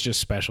game is just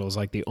special. Is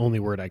like the only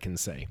word I can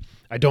say.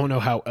 I don't know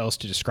how else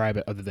to describe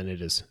it other than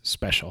it is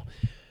special.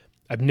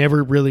 I've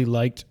never really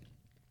liked.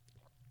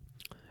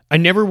 I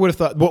never would have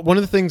thought. Well, one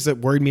of the things that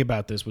worried me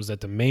about this was that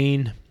the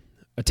main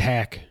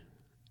attack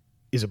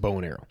is a bow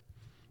and arrow.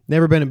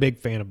 Never been a big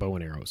fan of bow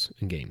and arrows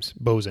in games,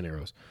 bows and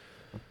arrows,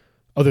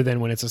 other than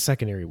when it's a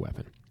secondary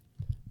weapon.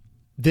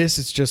 This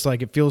is just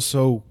like it feels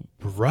so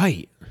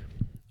right.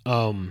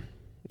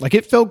 Like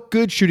it felt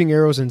good shooting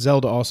arrows in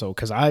Zelda also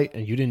because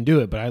and you didn't do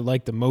it, but I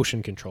like the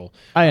motion control.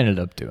 I ended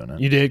up doing it.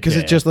 You did because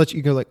it just lets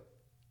you go like.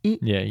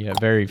 Yeah,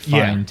 very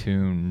fine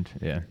tuned.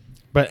 Yeah,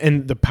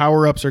 and the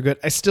power ups are good.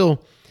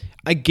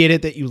 I get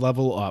it that you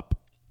level up.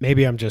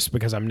 Maybe I'm just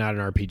because I'm not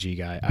an RPG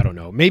guy. I don't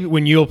know. Maybe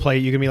when you'll play,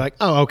 you can be like,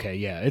 oh, okay,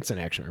 yeah, it's an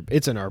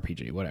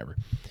RPG, whatever.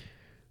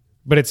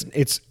 But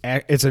it's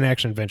an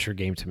action adventure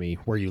game to me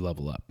where you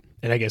level up,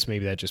 and I guess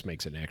maybe that just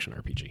makes it an action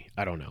RPG.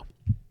 I don't know.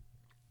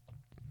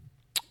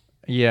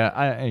 Yeah,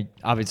 I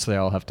obviously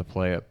I'll have to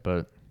play it,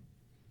 but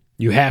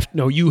you have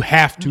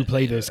to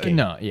play this game.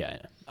 No, yeah,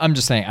 I'm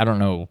just saying I don't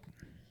know.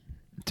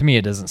 To me,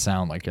 it doesn't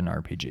sound like an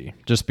RPG.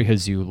 Just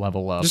because you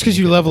level up. Just because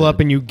you level up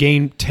and you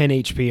gain 10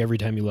 HP every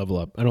time you level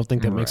up. I don't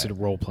think that makes it a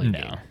role-playing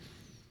game.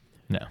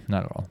 No,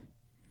 not at all.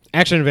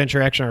 Action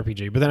adventure, action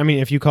RPG. But then, I mean,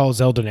 if you call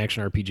Zelda an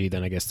action RPG,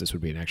 then I guess this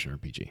would be an action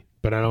RPG.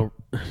 But I don't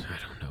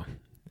know.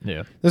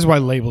 Yeah. This is why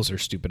labels are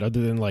stupid.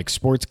 Other than like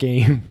sports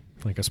game,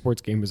 like a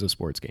sports game is a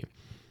sports game.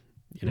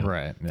 You know?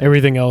 Right. Yeah.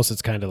 Everything else,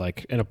 it's kind of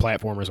like, and a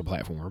platformer is a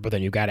platformer. But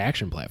then you've got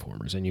action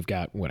platformers and you've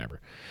got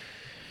whatever.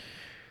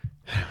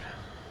 I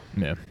don't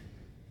know. Yeah.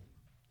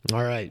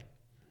 All right.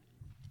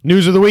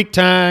 News of the week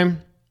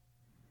time.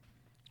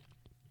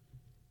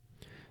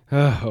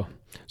 Oh,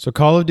 so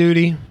Call of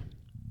Duty,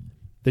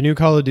 the new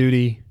Call of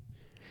Duty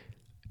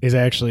is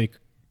actually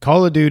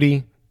Call of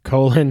Duty :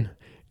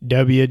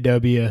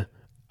 WWII.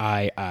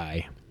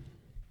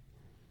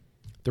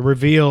 The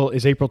reveal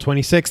is April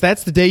 26th.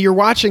 That's the day you're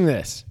watching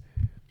this.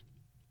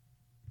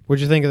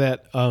 What'd you think of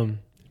that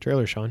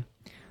trailer, Sean?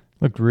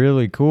 Looked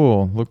really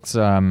cool. Looks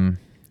Did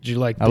you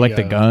like? I like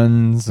the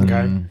guns and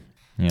okay.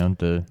 You know,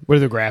 the what are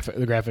the graphics?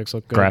 The graphics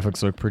look good.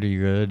 Graphics look pretty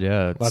good.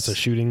 Yeah, Lots of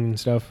shooting and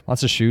stuff.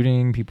 Lots of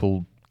shooting.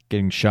 People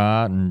getting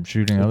shot and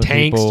shooting other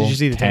tanks. people. Did you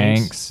see the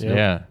tanks?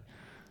 Yeah.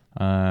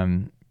 Yeah.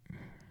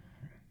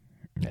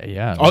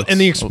 Oh, and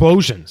the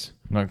explosions.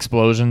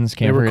 Explosions.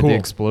 Can't forget the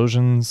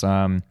explosions.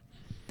 Looks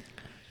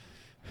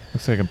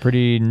like a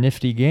pretty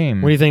nifty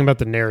game. What do you think about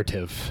the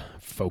narrative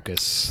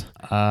focus?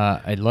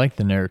 I like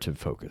the narrative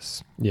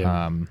focus.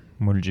 Yeah.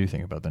 What did you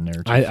think about the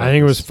narrative? I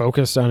think it was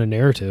focused on a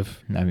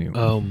narrative. I mean,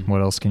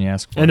 what else can you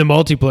ask for? And the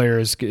multiplayer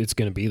it's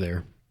going to be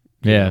there.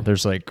 Yeah,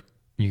 there's like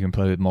you can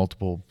play with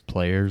multiple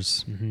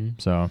players. Mm-hmm.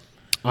 So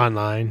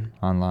online.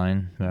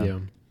 Yeah.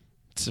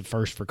 It's the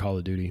first for Call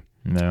of Duty.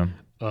 Yeah.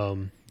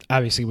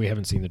 Obviously, we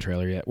haven't seen the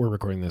trailer yet. We're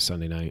recording this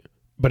Sunday night,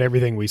 but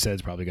everything we said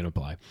is probably going to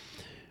apply.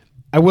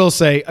 I will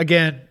say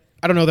again,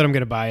 I don't know that I'm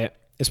going to buy it,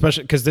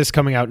 especially because this is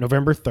coming out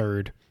November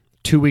 3rd,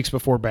 2 weeks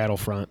before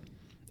Battlefront.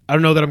 I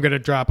don't know that I'm going to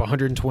drop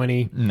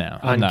 120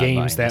 on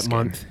games that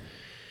month.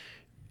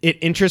 It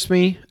interests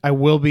me. I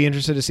will be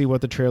interested to see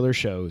what the trailer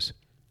shows.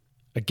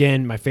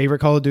 Again, my favorite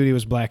Call of Duty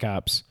was Black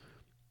Ops.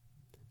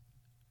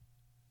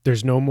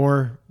 There's no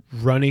more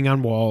running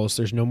on walls.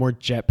 There's no more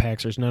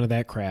jetpacks. There's none of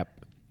that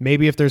crap.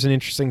 Maybe if there's an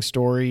interesting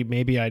story,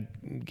 maybe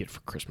I'd get it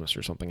for Christmas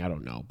or something. I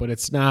don't know. But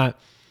it's not...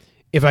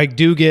 If I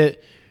do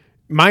get...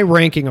 My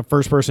ranking of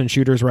first-person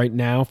shooters right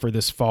now for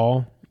this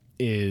fall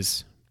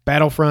is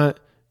Battlefront,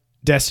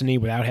 Destiny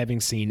without having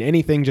seen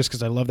anything just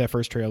because I love that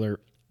first trailer,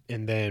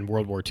 and then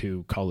World War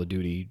II, Call of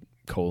Duty,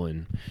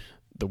 the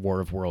War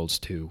of Worlds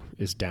 2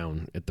 is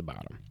down at the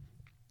bottom.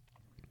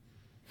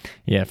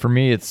 Yeah, for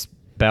me it's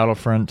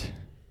Battlefront,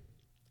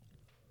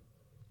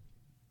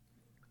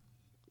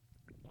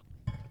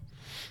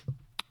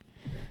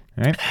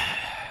 All right.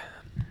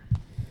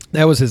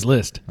 That was his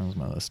list. That was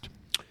my list.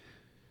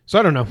 So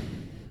I don't know.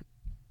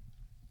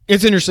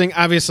 It's interesting.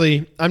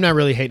 Obviously, I'm not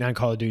really hating on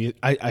Call of Duty.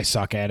 I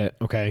suck at it,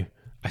 okay?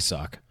 I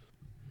suck.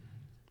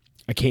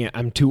 I can't.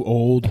 I'm too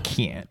old.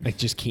 I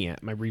just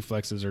can't. My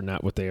reflexes are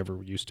not what they ever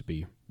used to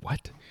be.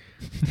 What?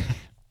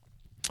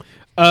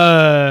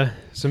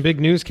 Some big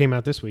news came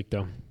out this week,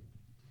 though.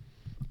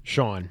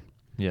 Sean.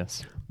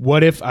 Yes.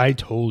 What if I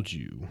told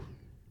you?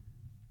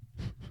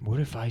 What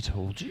if I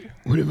told you?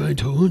 What if I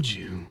told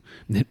you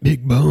that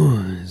Big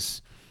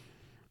Boss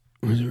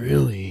was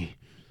really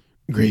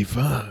Gray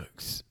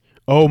Fox?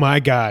 Oh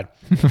my God.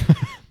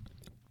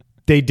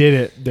 They did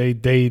it.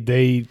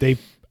 They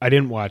I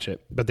didn't watch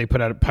it, but they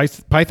put out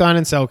Python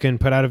and Selkin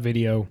put out a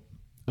video.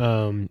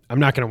 I'm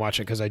not going to watch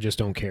it because I just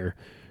don't care.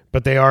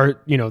 But they are,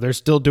 they're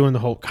still doing the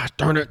whole, gosh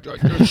darn it,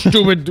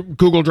 stupid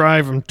Google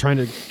Drive. I'm trying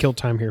to kill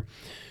time here.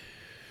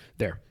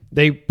 There.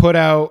 They put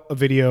out a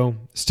video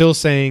still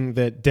saying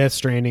that Death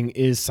Stranding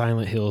is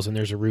Silent Hills and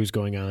there's a ruse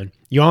going on.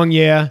 Yong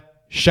Yeah,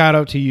 shout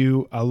out to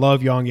you. I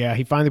love Yong Yeah.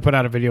 He finally put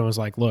out a video and was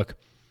like, look,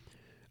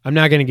 I'm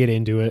not going to get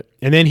into it.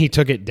 And then he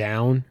took it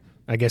down.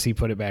 I guess he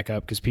put it back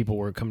up because people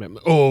were coming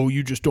up, oh,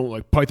 you just don't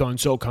like Python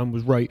Cellcom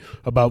was right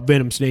about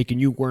Venom Snake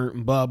and you weren't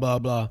and blah, blah,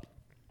 blah.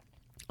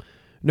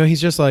 No,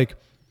 he's just like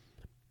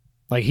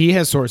he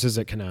has sources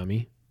at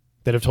Konami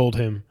that have told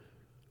him,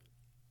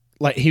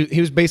 like he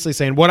was basically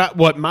saying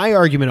what my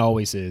argument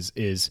always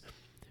is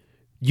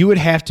you would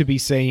have to be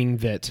saying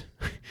that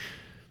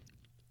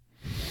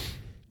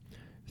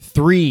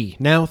three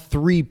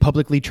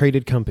publicly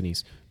traded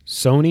companies,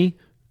 Sony,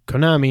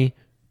 Konami,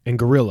 and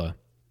Guerrilla,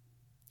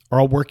 are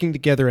all working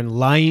together and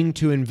lying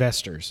to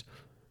investors.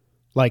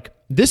 Like,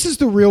 this is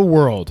the real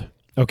world,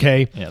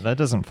 okay? Yeah, that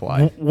doesn't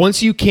fly.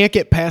 Once you can't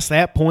get past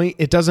that point,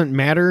 it doesn't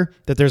matter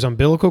that there's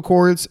umbilical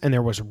cords and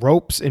there was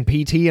ropes and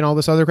PT and all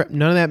this other crap.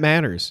 None of that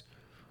matters.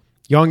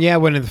 Yong Yeah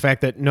went into the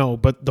fact that, no,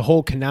 but the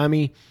whole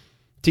Konami,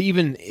 to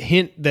even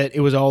hint that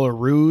it was all a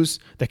ruse,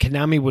 that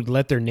Konami would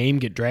let their name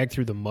get dragged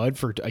through the mud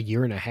for a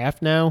year and a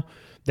half now,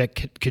 that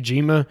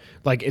Kojima,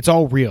 like, it's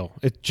all real.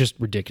 It's just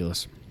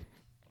ridiculous.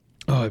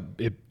 Oh,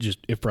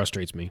 it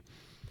frustrates me.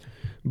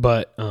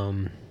 But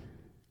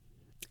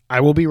I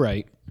will be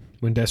right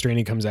when Death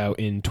Stranding comes out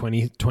in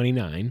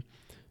 2029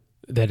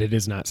 that it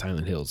is not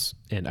Silent Hills,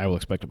 and I will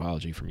expect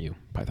apology from you,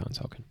 Python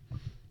Selkin.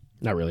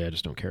 Not really, I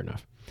just don't care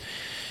enough.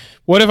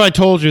 What if I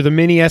told you the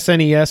mini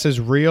SNES is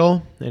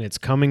real and it's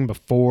coming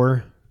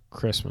before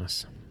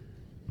Christmas?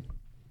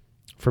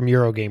 From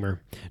Eurogamer.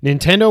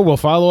 Nintendo will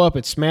follow up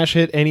its smash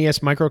hit NES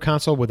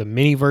microconsole with a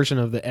mini version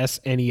of the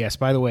SNES.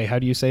 By the way, how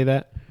do you say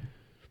that?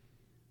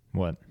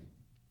 What?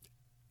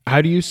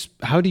 How do you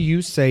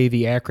say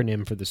the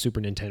acronym for the Super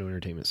Nintendo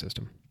Entertainment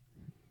System?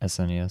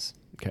 SNES.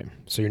 Okay,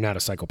 so you're not a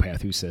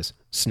psychopath who says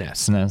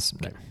SNES.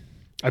 SNES. Okay.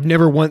 I've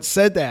never once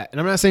said that, and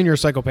I'm not saying you're a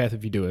psychopath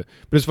if you do it,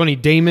 but it's funny.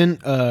 Damon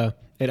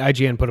at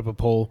IGN put up a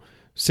poll.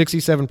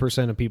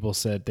 67% of people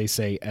said they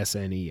say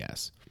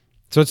SNES.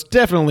 So it's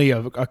definitely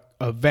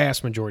a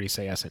vast majority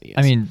say SNES.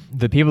 I mean,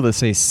 the people that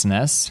say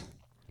SNES,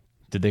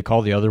 did they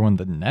call the other one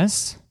the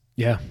NES?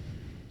 Yeah.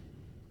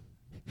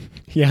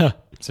 Yeah.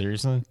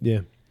 Seriously? Yeah.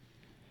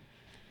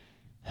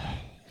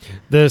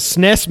 The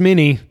SNES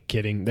Mini,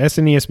 kidding, the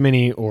SNES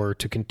Mini, or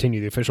to continue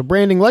the official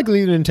branding,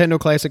 likely the Nintendo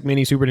Classic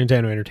Mini Super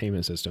Nintendo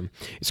Entertainment System.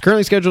 It's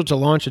currently scheduled to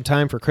launch in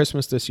time for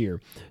Christmas this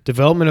year.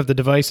 Development of the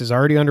device is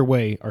already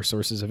underway, our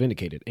sources have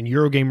indicated. And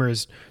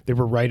Eurogamer they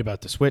were right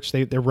about the Switch.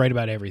 They're right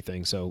about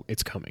everything, so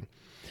it's coming.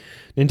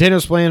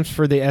 Nintendo's plans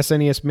for the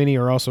SNES Mini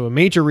are also a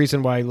major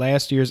reason why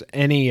last year's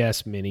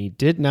NES Mini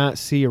did not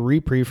see a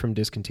reprieve from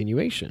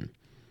discontinuation,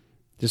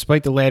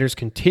 despite the latter's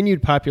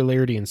continued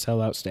popularity and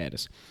sellout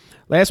status.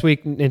 Last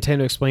week,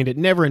 Nintendo explained it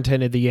never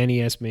intended the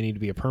NES Mini to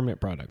be a permanent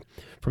product.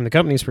 From the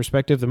company's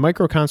perspective, the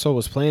microconsole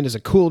was planned as a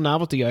cool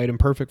novelty item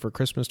perfect for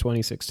Christmas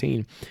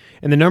 2016,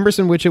 and the numbers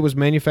in which it was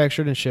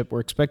manufactured and shipped were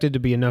expected to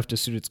be enough to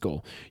suit its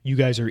goal. You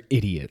guys are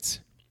idiots.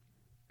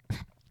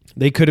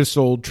 They could have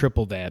sold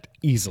triple that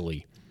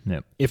easily,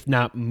 if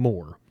not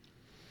more.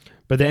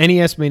 But the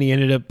NES Mini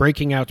ended up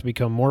breaking out to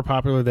become more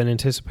popular than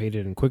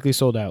anticipated and quickly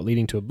sold out,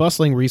 leading to a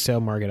bustling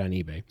resale market on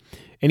eBay.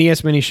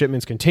 NES Mini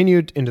shipments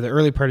continued into the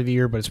early part of the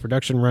year, but its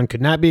production run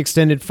could not be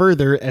extended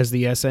further as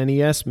the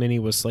SNES Mini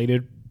was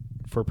slated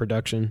for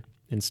production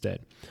instead.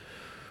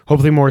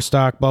 Hopefully more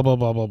stock, blah, blah,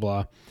 blah,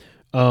 blah,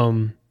 blah.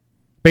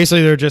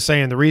 Basically, they're just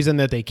saying the reason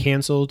that they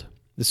canceled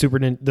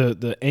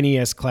the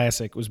NES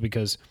Classic was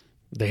because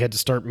they had to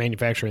start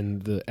manufacturing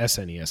the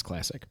SNES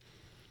Classic.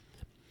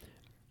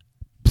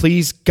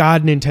 Please,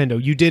 God,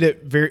 Nintendo, you did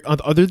it very...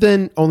 Other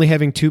than only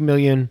having 2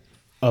 million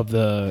of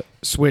the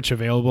Switch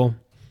available,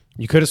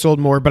 you could have sold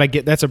more, but I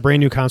get that's a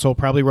brand new console,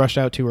 probably rushed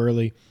out too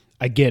early.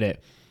 I get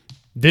it.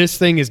 This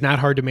thing is not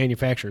hard to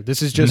manufacture.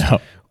 This is just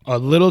a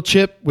little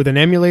chip with an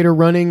emulator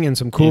running and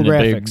some cool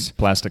graphics. Big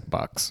plastic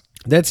box.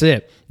 That's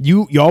it.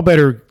 Y'all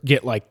better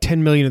get like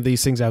 10 million of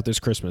these things out this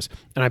Christmas,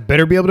 and I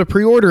better be able to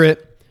pre-order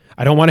it.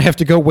 I don't want to have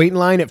to go wait in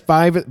line at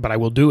 5, but I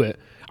will do it.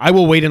 I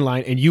will wait in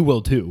line, and you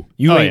will too.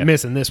 You ain't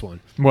missing this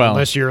one. Well,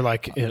 unless you're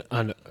like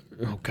on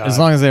Oh God! As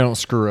long as they don't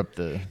screw up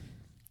the.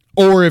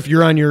 Or if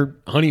you're on your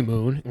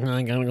honeymoon,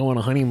 I gotta go on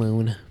a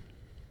honeymoon.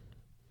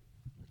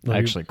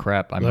 Actually,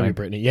 crap. I Love you, might.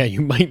 Brittany. Yeah,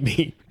 you might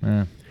be.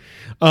 Yeah.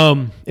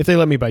 If they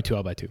let me buy 2,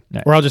 I'll buy 2.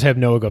 Nice. Or I'll just have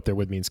Noah go up there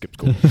with me and skip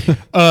school.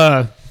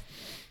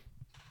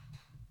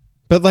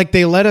 But like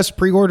they let us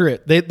pre-order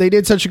it. They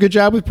did such a good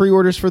job with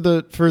pre-orders for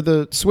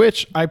the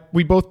Switch.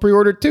 We both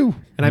pre-ordered 2,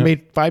 and I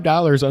made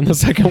 $5 on the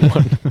second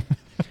one.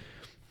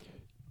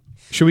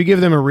 Should we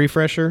give them a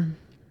refresher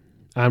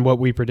on what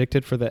we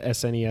predicted for the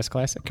SNES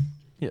Classic?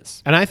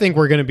 Yes. And I think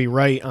we're going to be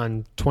right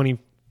on 20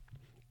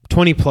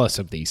 plus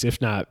of these,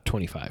 if not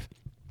 25.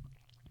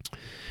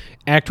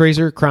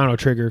 ActRaiser, Chrono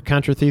Trigger,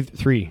 Contra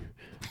 3.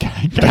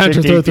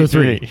 Contra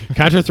 3.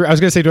 Contra 3. I was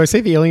going to say, do I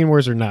say the Alien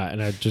Wars or not?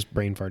 And I just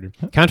brain farted.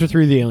 Contra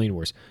 3, the Alien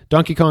Wars.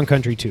 Donkey Kong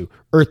Country 2.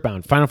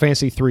 Earthbound. Final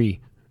Fantasy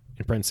 3,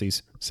 in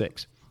parentheses,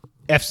 6.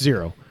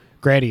 F-Zero.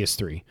 Gradius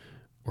 3.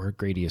 Or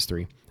Gradius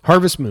 3.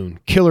 Harvest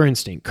Moon. Killer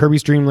Instinct.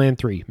 Kirby's Dream Land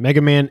 3.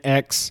 Mega Man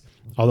X.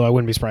 Although I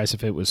wouldn't be surprised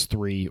if it was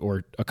 3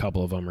 or a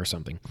couple of them or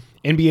something.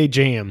 NBA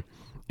Jam.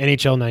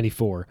 NHL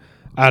 94.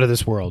 Out of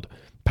This World.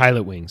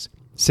 Pilot Wings.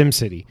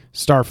 SimCity.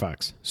 Star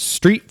Fox.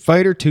 Street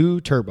Fighter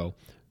 2 Turbo.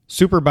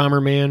 Super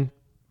Bomberman.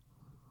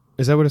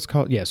 Is that what it's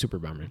called? Yeah, Super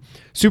Bomberman.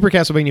 Super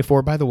Castlevania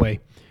 4. By the way,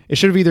 it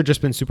should have either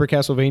just been Super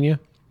Castlevania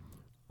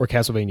or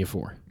Castlevania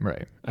 4.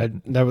 Right.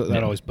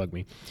 That always bugged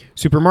me.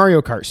 Super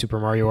Mario Kart. Super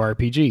Mario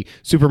RPG.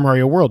 Super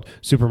Mario World.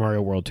 Super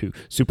Mario World 2.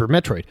 Super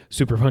Metroid.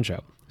 Super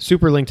Punch-Out.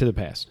 Super Link to the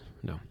Past.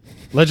 No.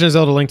 Legend of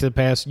Zelda Link to the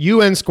Past.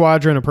 UN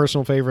Squadron, a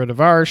personal favorite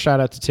of ours. Shout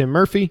out to Tim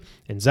Murphy.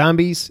 And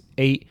Zombies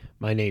 8,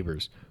 My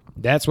Neighbors.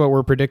 That's what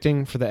we're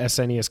predicting for the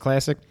SNES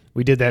Classic.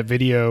 We did that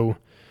video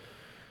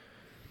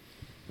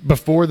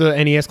before the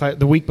NES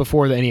the week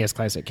before the NES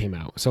Classic came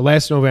out. So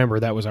last November,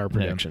 that was our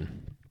prediction.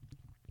 Yeah.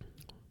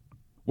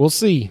 We'll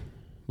see.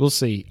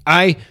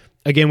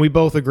 Again, we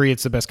both agree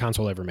it's the best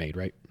console ever made,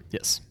 right?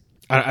 Yes.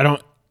 I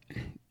don't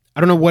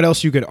know what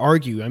else you could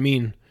argue. I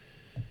mean,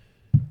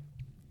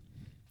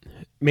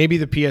 maybe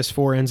the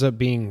PS4 ends up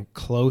being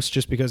close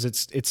just because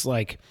it's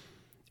like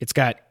it's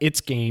got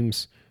its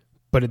games,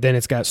 but then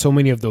it's got so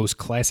many of those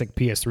classic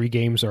PS3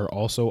 games are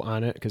also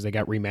on it because they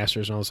got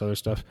remasters and all this other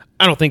stuff.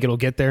 I don't think it'll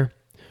get there.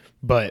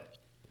 But,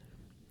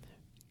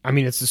 I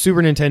mean, it's the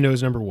Super Nintendo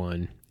is number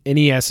 1,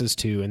 NES is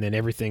 2, and then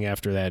everything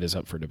after that is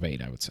up for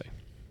debate, I would say.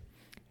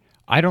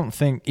 I don't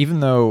think, even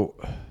though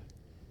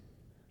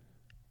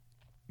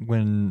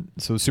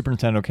so Super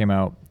Nintendo came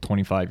out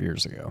 25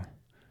 years ago.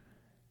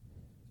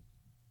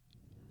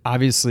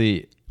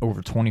 Obviously,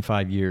 over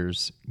 25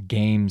 years,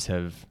 games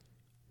have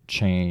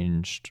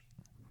changed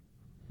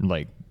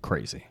like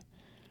crazy.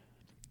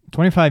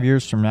 25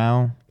 years from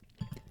now,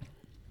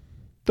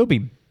 they'll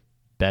be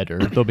better.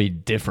 They'll be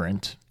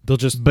different.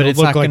 But it's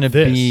not going to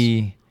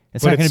be.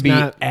 It's not going to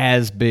be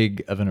as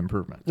big of an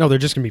improvement. No, they're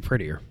just going to be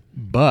prettier.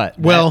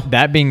 But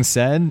that being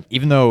said,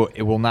 even though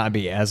it will not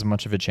be as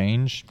much of a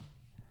change,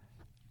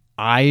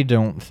 I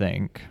don't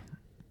think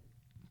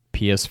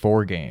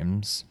PS4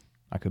 games.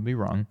 I could be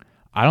wrong.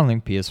 I don't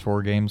think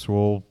PS4 games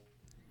will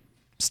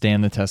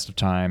stand the test of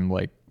time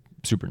like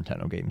Super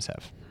Nintendo games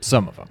have.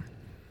 Some of them.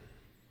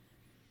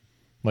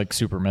 Like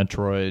Super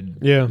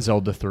Metroid,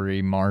 Zelda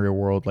 3, Mario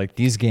World. Like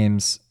these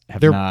games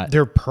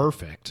they're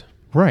perfect.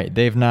 Right.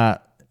 They've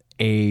not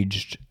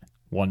aged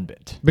one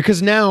bit.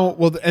 Because now,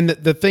 and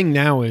the thing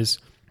now is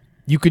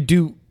you could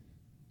do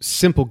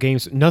simple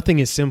games. Nothing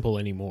is simple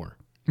anymore.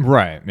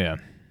 Right, yeah.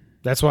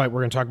 That's why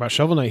we're going to talk about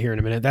Shovel Knight here in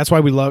a minute. That's why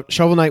we love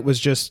Shovel Knight was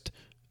just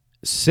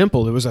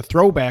simple. It was a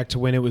throwback to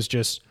when it was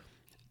just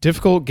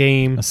difficult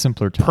game, a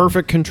simpler time.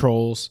 Perfect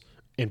controls,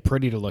 and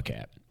pretty to look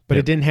at. But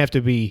it didn't have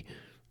to be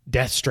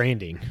Death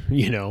Stranding,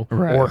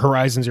 or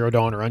Horizon Zero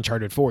Dawn or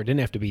Uncharted 4. It didn't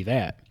have to be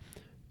that.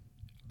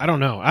 I don't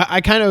know.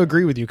 I kind of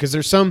agree with you because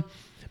there's some,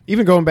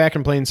 even going back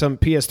and playing some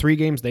PS3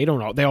 games, they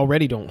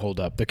already don't hold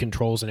up, the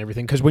controls and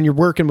everything. Because when you're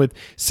working with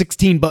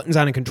 16 buttons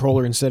on a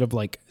controller instead of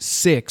like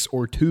 6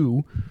 or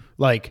 2,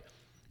 like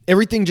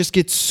everything just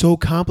gets so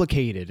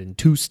complicated, and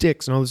 2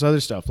 sticks and all this other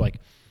stuff. Like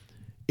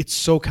it's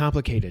so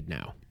complicated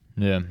now.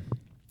 Yeah.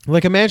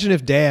 Like imagine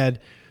if Dad,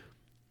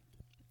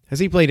 has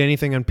he played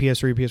anything on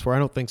PS3, PS4? I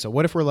don't think so.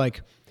 What if we're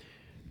like,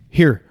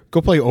 here,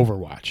 go play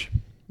Overwatch.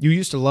 You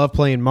used to love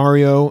playing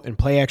Mario and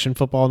play action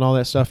football and all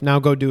that stuff. Now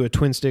go do a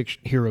twin stick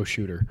hero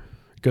shooter.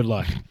 Good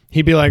luck.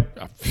 He'd be like,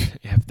 oh,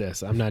 F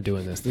this. I'm not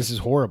doing this. This is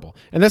horrible.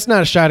 And that's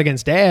not a shot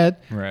against Dad.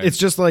 Right. It's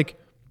just like,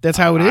 that's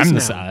how it is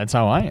now. That's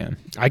how I am.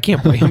 I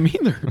can't play him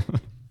either.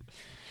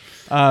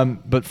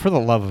 But for the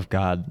love of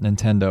God,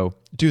 Nintendo.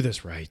 Do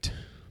this right.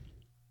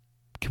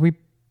 Can we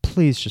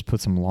please just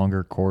put some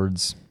longer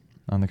cords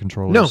on the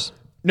controllers?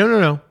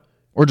 No.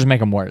 Or just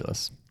make them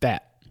wireless.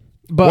 That.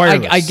 But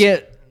I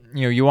get,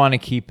 you want to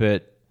keep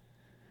it.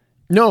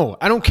 No,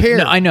 I don't care.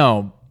 No, I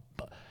know.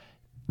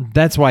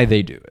 That's why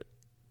they do it.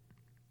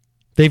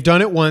 They've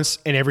done it once,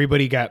 and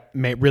everybody got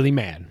really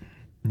mad.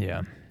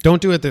 Yeah.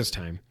 Don't do it this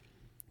time.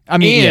 I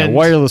mean,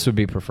 wireless would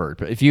be preferred.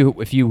 But if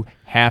you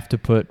have to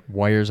put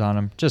wires on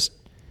them, just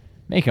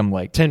make them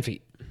like 10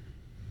 feet.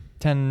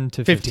 10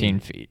 to 15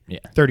 feet. Yeah.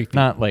 30 feet.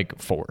 Not like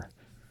 4.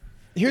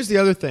 Here's the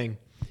other thing.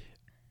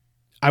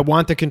 I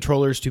want the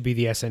controllers to be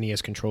the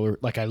SNES controller.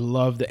 Like, I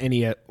love the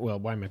NES. Well,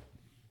 why am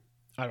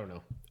I don't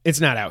know. It's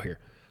not out here.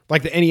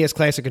 Like, the NES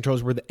Classic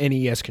controllers were the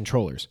NES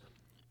controllers.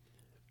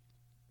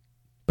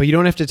 But you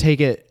don't have to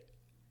take it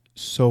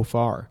so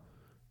far.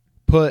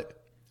 Put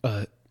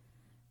a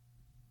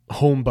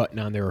home button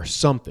on there or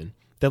something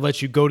that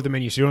lets you go to the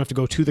menu so you don't have to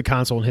go to the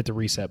console and hit the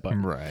reset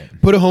button. Right.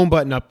 Put a home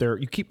button up there.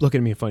 You keep looking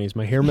at me funny. Is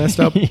my hair messed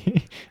up?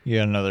 You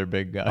got another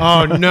big guy.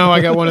 Oh, no.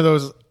 I got one of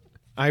those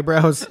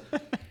eyebrows.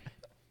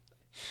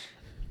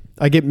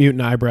 I get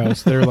mutant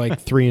eyebrows. They're like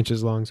 3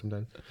 inches long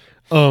sometimes.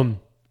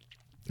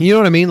 You know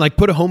what I mean? Like,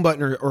 put a home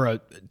button or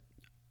a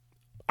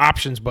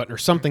options button or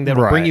something that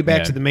will bring you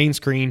back to the main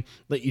screen,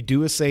 let you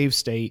do a save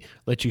state,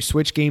 let you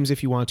switch games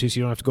if you want to so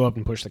you don't have to go up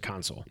and push the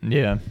console.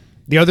 Yeah.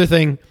 The other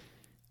thing,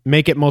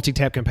 make it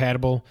multi-tap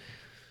compatible.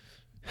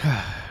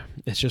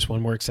 It's just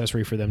one more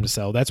accessory for them to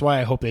sell. That's why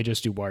I hope they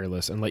just do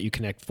wireless and let you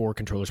connect 4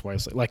 controllers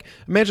wirelessly. Like,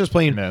 imagine just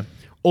playing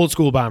old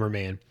school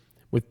Bomberman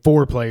with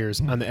 4 players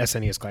on the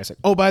SNES Classic.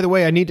 Oh, by the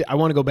way, I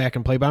want to go back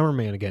and play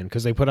Bomberman again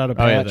because they put out a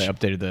patch. Oh, yeah, they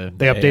updated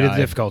the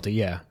difficulty,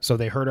 yeah. So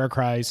they heard our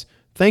cries.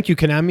 Thank you,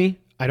 Konami.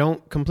 I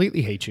don't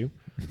completely hate you.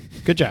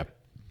 Good job.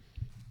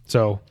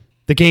 So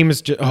the game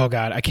is just, oh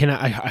God, I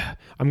cannot,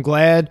 I'm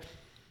glad.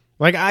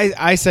 Like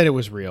I said, it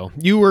was real.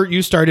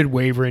 You started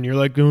wavering. You're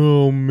like,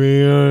 oh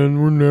man,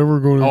 we're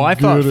never going to I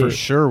get thought it. for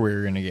sure we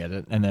were going to get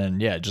it. And then,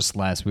 just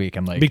last week,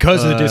 I'm like,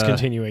 because of the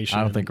discontinuation.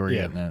 I don't think we're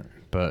getting it.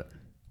 But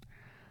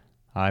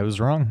I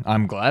was wrong.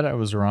 I'm glad I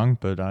was wrong,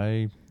 but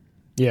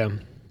yeah.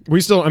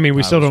 We still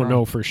don't wrong.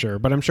 know for sure,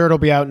 but I'm sure it'll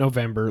be out in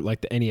November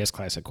like the NES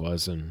Classic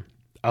was. And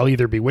I'll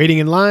either be waiting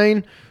in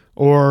line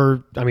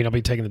or, I'll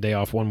be taking the day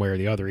off one way or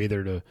the other,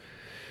 either to,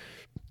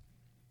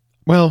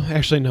 well,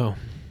 actually, no.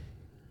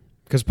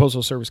 Because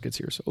Postal Service gets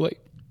here so late.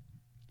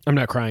 I'm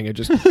not crying. I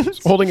just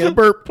holding in a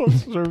burp.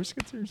 Postal Service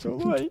gets here so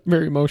late.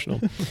 Very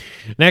emotional.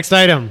 Next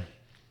item.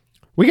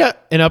 We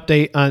got an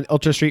update on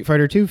Ultra Street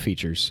Fighter 2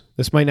 features.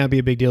 This might not be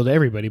a big deal to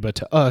everybody, but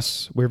to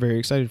us, we're very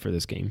excited for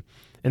this game.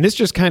 And this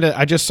just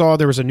I just saw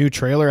there was a new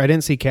trailer. I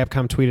didn't see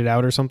Capcom tweet it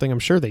out or something. I'm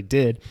sure they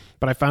did,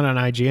 but I found it on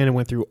IGN and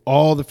went through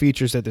all the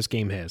features that this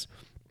game has.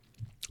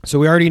 So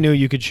we already knew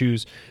you could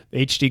choose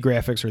the HD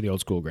graphics or the old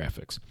school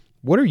graphics.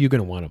 What are you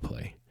going to want to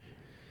play?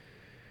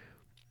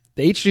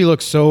 The HD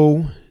looks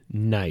so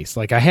nice.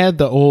 Like, I had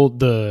the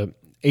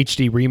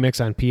HD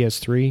remix on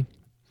PS3.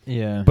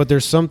 Yeah. But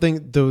there's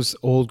something, those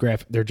old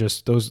they're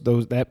just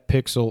that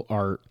pixel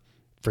art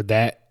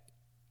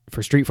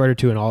for Street Fighter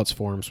 2 in all its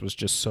forms was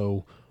just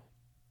so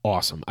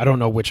awesome. I don't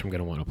know which I'm going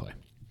to want to play.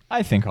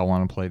 I think I'll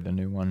want to play the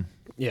new one.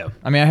 Yeah.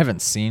 I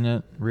haven't seen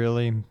it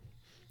really.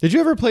 Did you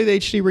ever play the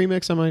HD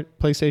remix on my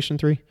PlayStation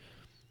 3?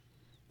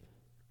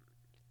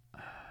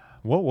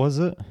 What was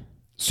it?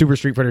 Super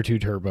Street Fighter 2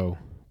 Turbo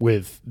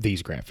with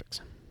these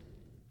graphics.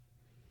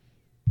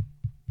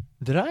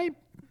 Did I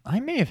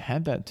may have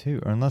had that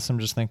too, or unless I'm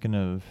just thinking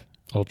of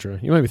Ultra.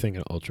 You might be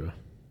thinking of Ultra.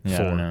 Yeah,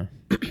 4. I don't know.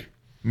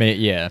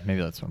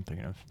 Maybe that's what I'm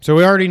thinking of. So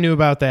we already knew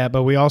about that,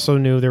 but we also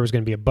knew there was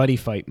going to be a buddy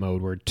fight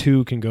mode where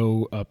 2 can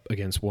go up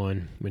against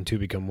 1 when 2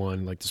 become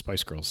 1, like the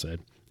Spice Girls said,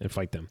 and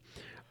fight them.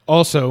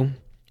 Also,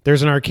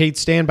 there's an arcade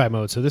standby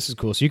mode, so this is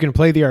cool. So you can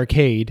play the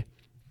arcade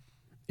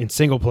in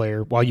single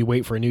player while you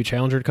wait for a new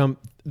challenger to come.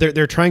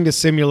 They're trying to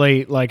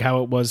simulate like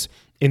how it was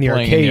in the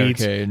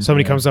arcades.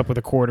 Somebody comes up with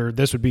a quarter.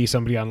 This would be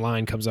somebody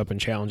online comes up and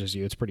challenges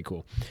you. It's pretty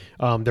cool.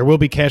 There will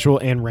be casual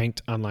and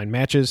ranked online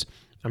matches.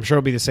 I'm sure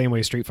it'll be the same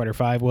way Street Fighter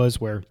V was,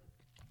 where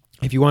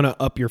if you want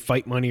to up your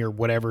fight money or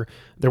whatever,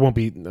 there won't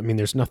be,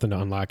 there's nothing to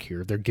unlock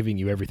here. They're giving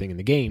you everything in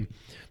the game.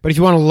 But if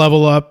you want to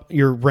level up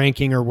your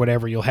ranking or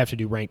whatever, you'll have to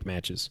do ranked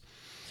matches.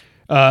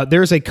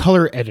 There's a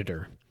color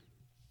editor,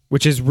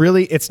 which is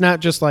really, it's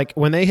not just like,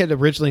 when they had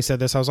originally said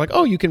this, I was like,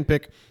 oh, you can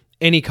pick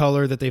any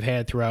color that they've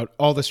had throughout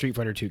all the Street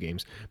Fighter 2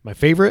 games. My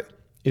favorite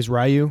is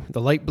Ryu, the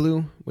light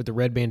blue with the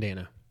red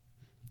bandana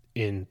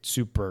in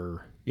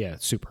Super. Yeah,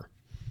 Super.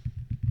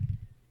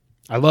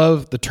 I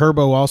love the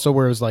Turbo also,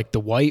 where it was like the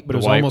white, but it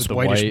was almost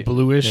whitish,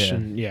 bluish,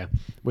 and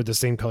with the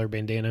same color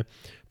bandana.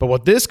 But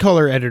what this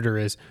color editor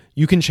is,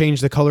 you can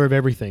change the color of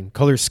everything.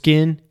 Color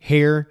skin,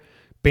 hair,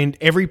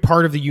 every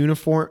part of the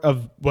uniform,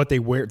 of what they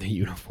wear, the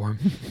uniform,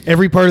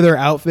 every part of their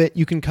outfit,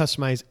 you can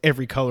customize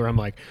every color. I'm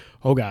like,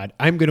 oh God,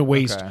 I'm going to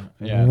waste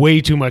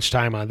way too much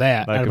time on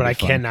that, but I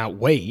cannot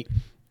wait.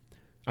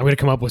 I'm going to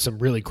come up with some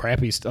really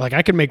crappy stuff. Like,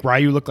 I can make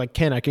Ryu look like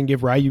Ken. I can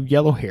give Ryu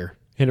yellow hair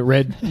and a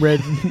red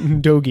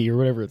dogi or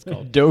whatever it's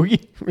called.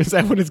 Dogi? Is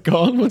that what it's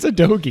called? What's a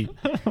dogi?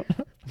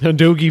 A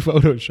dogi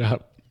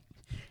Photoshop.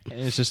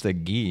 It's just a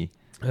gi.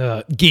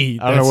 Gi.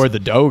 I don't know where the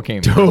dough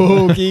came from.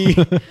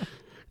 Dogi.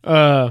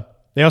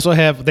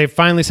 They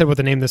finally said what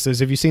the name this is.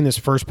 Have you seen this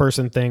first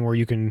person thing where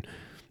you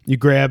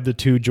grab the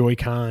 2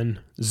 Joy-Con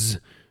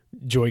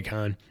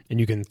and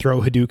you can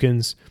throw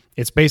Hadoukens?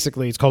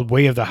 It's called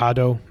Way of the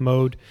Hado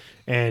mode,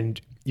 and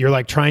you're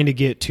like trying to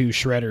get to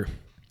Shredder.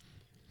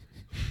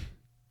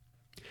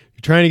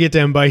 You're trying to get to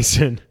M.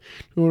 Bison.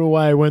 I don't know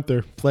why I went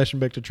there. Flashing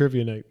back to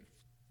trivia night.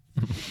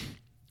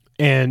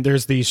 And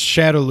there's these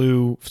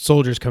Shadowloo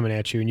soldiers coming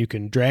at you, and you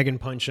can dragon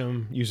punch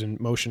them using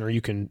motion, or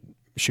you can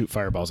shoot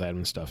fireballs at them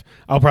and stuff.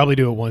 I'll probably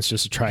do it once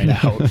just to try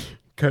it out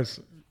because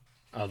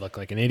I look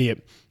like an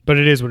idiot, but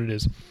it is what it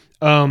is.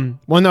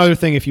 One other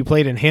thing, if you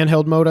played in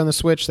handheld mode on the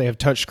Switch, they have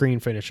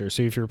touchscreen finishers.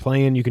 So if you're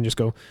playing, you can just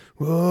go,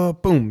 whoa,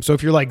 boom. So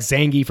if you're like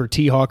Zangief or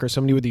T-Hawk or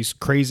somebody with these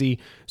crazy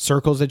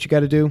circles that you got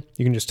to do,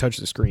 you can just touch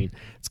the screen.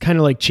 It's kind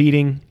of like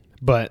cheating,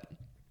 but...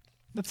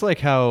 That's like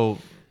how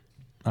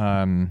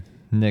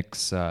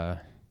Nick's...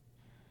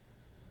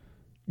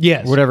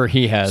 Yes. Whatever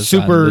he has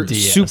super, on the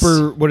DS.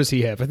 Super, what does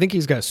he have? I think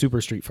he's got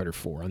Super Street Fighter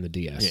 4 on the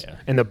DS. Yeah.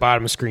 And the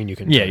bottom screen you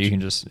can Yeah, touch. you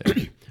can just...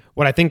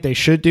 What I think they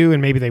should do,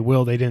 and maybe they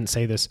will, they didn't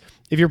say this.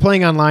 If you're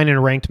playing online in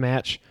a ranked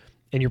match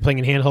and you're playing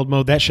in handheld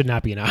mode, that should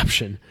not be an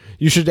option.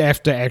 You should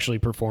have to actually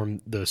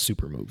perform the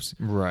super moves.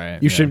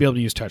 Right. You shouldn't be able to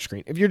use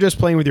touchscreen. If you're just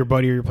playing with your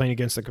buddy or you're playing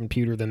against the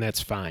computer, then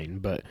that's fine.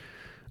 But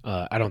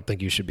I don't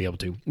think you should be able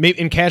to. Maybe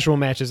in casual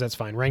matches, that's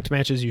fine. Ranked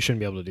matches, you shouldn't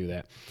be able to do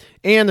that.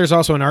 And there's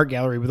also an art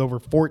gallery with over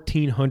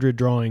 1,400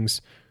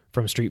 drawings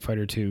from Street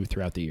Fighter II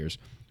throughout the years.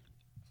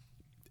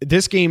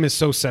 This game is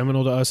so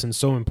seminal to us and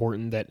so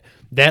important that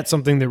that's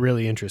something that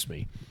really interests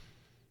me.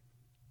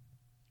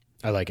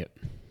 I like it.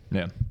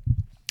 Yeah.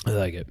 I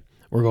like it.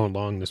 We're going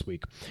long this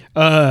week.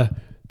 There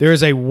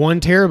is a 1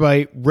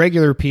 terabyte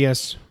regular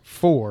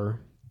PS4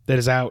 that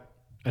is out.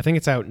 I think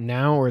it's out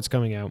now or it's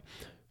coming out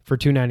for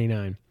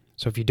 $299.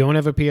 So if you don't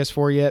have a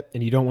PS4 yet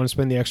and you don't want to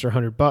spend the extra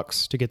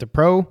 $100 to get the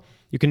Pro,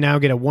 you can now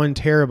get a 1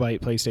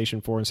 terabyte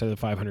PlayStation 4 instead of the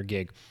 500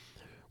 gig,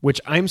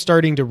 which I'm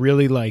starting to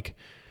really like.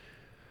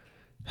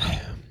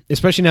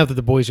 Especially now that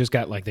the boys just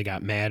got they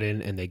got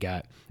Madden and they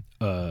got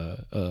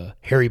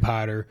Harry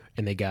Potter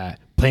and they got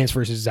Plants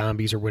vs.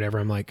 Zombies or whatever.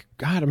 I'm like,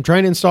 God, I'm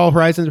trying to install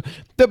Horizon.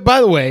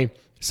 By the way,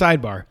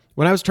 sidebar,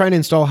 when I was trying to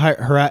install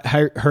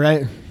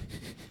Horizon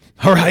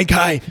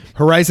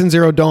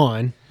Zero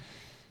Dawn,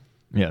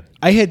 Yeah.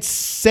 I had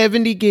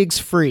 70 gigs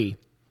free.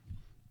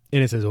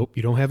 And it says, oh,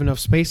 you don't have enough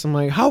space. I'm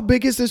like, how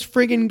big is this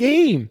friggin'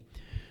 game?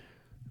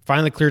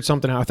 Finally cleared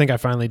something out. I think I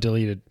finally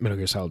deleted Metal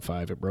Gear Solid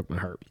 5. It broke my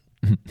heart.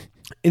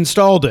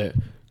 Installed it.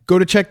 Go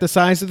to check the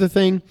size of the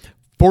thing.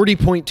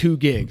 40.2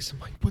 gigs.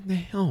 I'm like, what the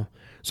hell?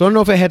 So I don't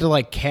know if I had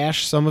to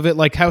cache some of it.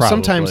 Like how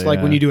sometimes when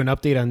yeah. you do an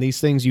update on these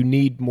things, you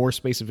need more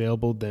space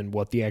available than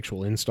what the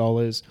actual install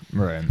is.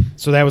 Right.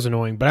 So that was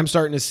annoying. But I'm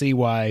starting to see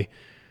why.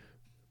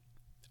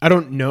 I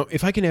don't know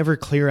if I can ever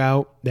clear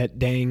out that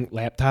dang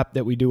laptop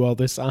that we do all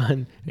this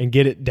on and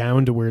get it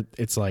down to where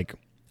it's like,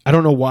 I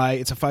don't know why.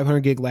 It's a 500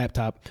 gig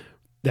laptop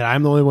that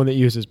I'm the only one that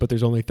uses, but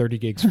there's only 30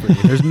 gigs free.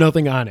 There's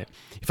nothing on it.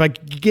 If I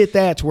get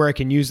that to where I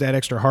can use that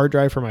extra hard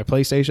drive for my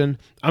PlayStation,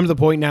 I'm to the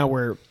point now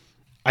where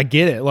I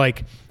get it.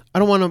 Like, I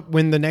don't want to,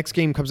 when the next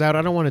game comes out,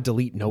 I don't want to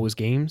delete Noah's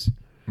games.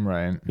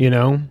 Right. You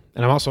know?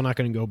 And I'm also not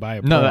going to go buy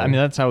a Pro. No, I mean,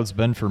 that's how it's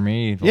been for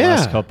me the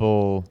last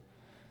couple,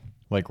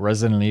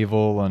 Resident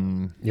Evil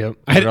and... Yep.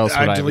 What else would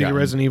I I have deleted gotten?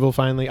 Resident Evil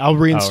finally. I'll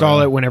reinstall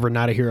really? it whenever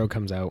Not a Hero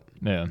comes out.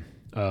 Yeah.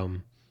 But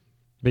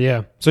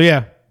yeah. So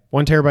yeah,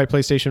 1 terabyte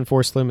PlayStation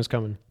 4 Slim is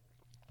coming.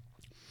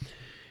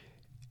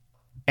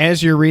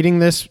 As you're reading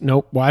this,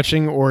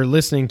 watching or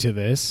listening to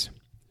this,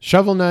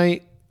 Shovel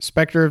Knight,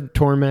 Spectre of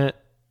Torment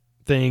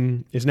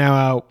thing is now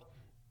out.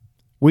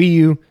 Wii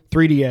U,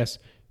 3DS,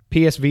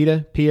 PS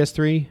Vita,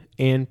 PS3,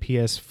 and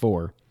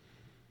PS4.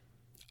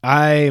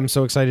 I am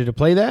so excited to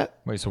play that.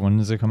 Wait, so when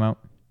does it come out?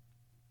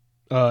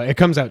 It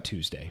comes out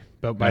Tuesday,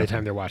 but by the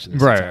time they're watching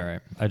this,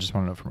 Right. I just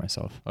want to know for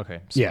myself.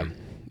 Okay. So Yeah.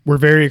 We're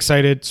very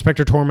excited.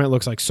 Spectre Torment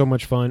looks like so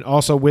much fun.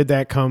 Also, with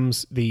that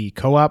comes the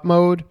co-op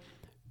mode.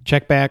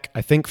 Check back,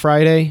 I think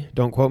Friday.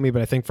 Don't quote me,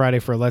 but I think Friday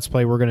for a Let's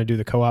Play, we're going to do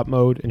the co-op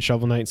mode in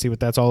Shovel Knight and see what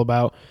that's all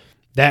about.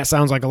 That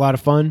sounds like a lot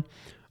of fun.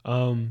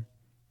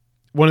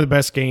 One of the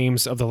best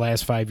games of the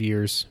last 5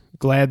 years.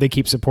 Glad they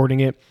keep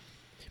supporting it.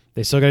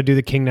 They still got to do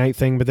the King Knight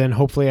thing, but then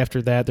hopefully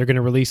after that, they're going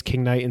to release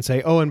King Knight and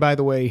say, oh, and by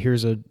the way,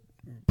 here's a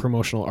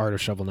promotional art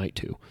of Shovel Knight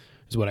 2,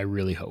 is what I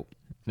really hope.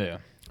 Yeah.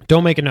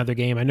 Don't make another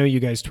game. I know you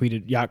guys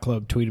Yacht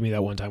Club tweeted me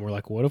that one time. We're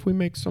like, what if we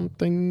make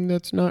something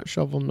that's not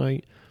Shovel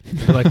Knight?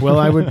 We're like, well,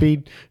 I would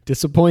be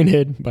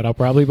disappointed, but I'll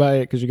probably buy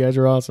it because you guys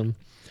are awesome.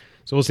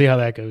 So we'll see how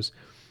that goes.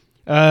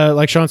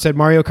 Like Sean said,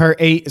 Mario Kart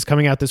 8 is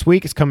coming out this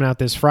week. It's coming out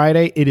this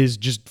Friday. It is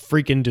just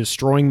freaking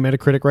destroying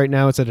Metacritic right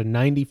now. It's at a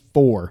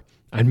 94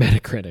 on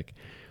Metacritic.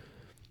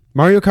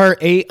 Mario Kart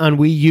 8 on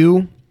Wii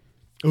U.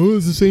 Oh,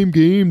 it's the same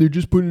game. They're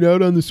just putting it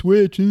out on the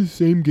Switch. It's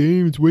the same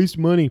game. It's waste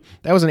of money.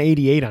 That was an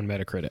 88 on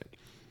Metacritic.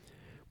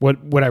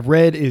 What I've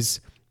read is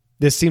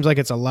this seems like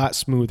it's a lot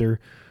smoother.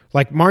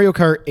 Like Mario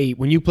Kart 8,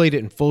 when you played it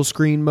in full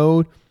screen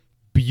mode,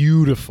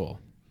 beautiful.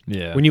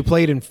 Yeah. When you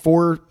played in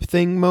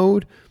 4-thing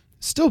mode,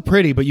 still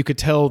pretty, but you could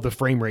tell the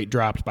frame rate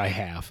dropped by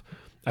half.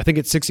 I think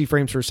it's 60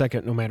 frames per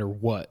second no matter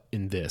what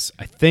in this.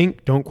 I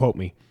think, don't quote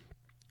me.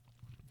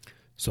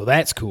 So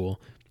that's cool.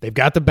 They've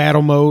got the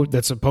battle mode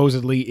that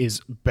supposedly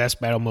is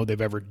best battle mode they've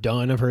ever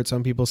done, I've heard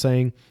some people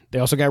saying. They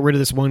also got rid of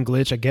this one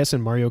glitch, I guess,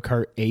 in Mario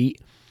Kart 8.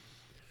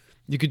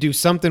 You could do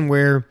something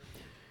where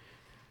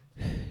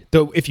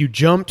though if you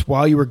jumped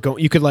while you were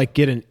going, you could like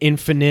get an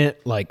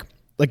infinite like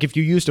if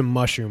you used a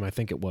mushroom, I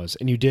think it was,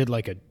 and you did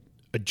like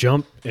a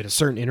jump at a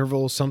certain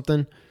interval or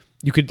something,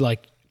 you could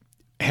like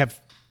have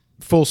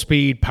full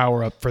speed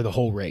power up for the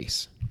whole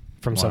race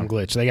from some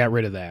glitch. They got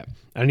rid of that.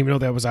 I didn't even know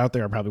that was out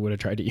there. I probably would have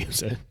tried to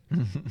use it.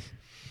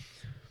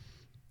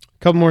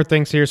 Couple more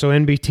things here. So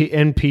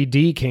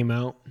NPD came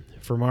out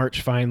for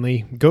March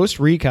finally. Ghost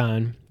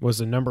Recon was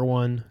the number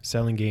one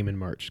selling game in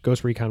March.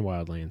 Ghost Recon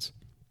Wildlands.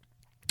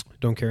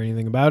 Don't care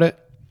anything about it.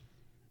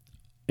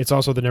 It's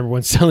also the number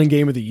one selling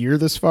game of the year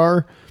this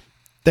far.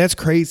 That's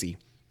crazy.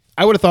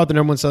 I would have thought the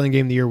number one selling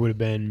game of the year would have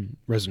been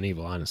Resident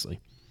Evil, honestly.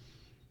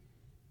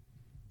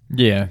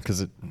 Yeah,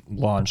 because it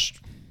launched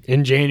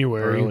in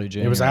January. Early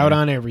January. It was out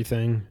on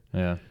everything.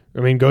 Yeah.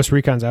 I mean, Ghost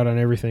Recon's out on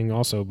everything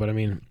also, but I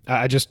mean,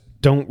 I just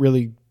don't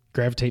really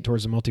gravitate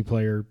towards the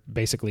multiplayer,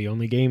 basically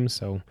only games,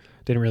 so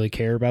didn't really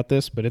care about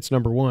this, but it's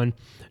number one.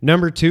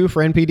 Number two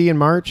for NPD in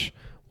March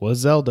was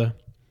Zelda.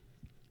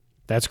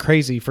 That's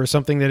crazy for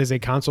something that is a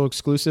console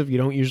exclusive. You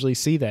don't usually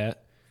see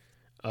that,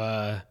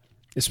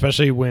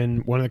 especially when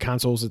one of the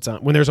consoles it's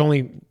on, when there's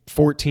only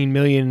 14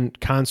 million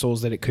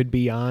consoles that it could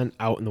be on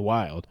out in the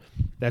wild.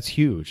 That's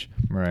huge.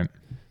 Right.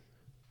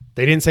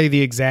 They didn't say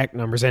the exact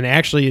numbers, and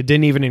actually it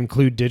didn't even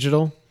include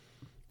digital,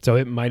 so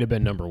it might have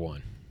been number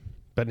one.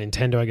 But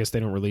Nintendo, I guess they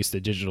don't release the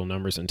digital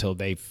numbers until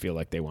they feel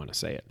like they want to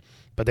say it.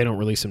 But they don't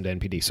release them to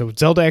NPD. So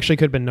Zelda actually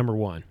could have been number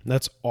one.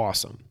 That's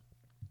awesome.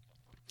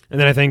 And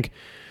then I think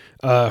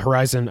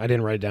Horizon, I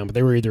didn't write it down, but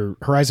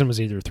Horizon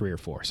was either 3 or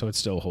 4, so it's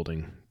still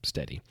holding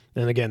steady.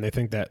 And again, they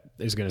think that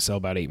is going to sell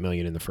about 8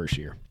 million in the first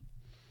year.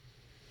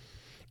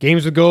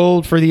 Games with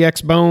gold for the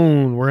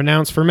X-Bone were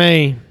announced for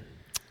May.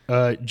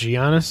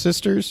 Gianna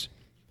Sisters,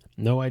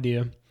 no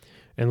idea.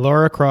 And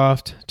Lara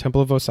Croft,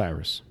 Temple of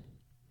Osiris.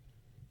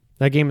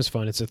 That game is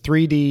fun. It's a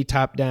 3D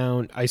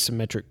top-down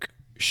isometric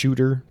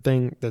shooter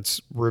thing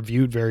that's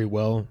reviewed very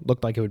well.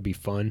 Looked like it would be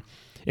fun.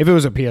 If it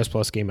was a PS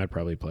Plus game, I'd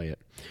probably play it.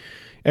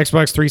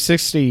 Xbox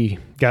 360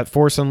 got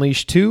Force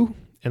Unleashed 2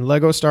 and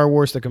Lego Star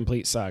Wars The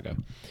Complete Saga.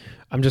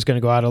 I'm just going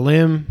to go out a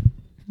limb.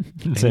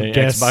 Say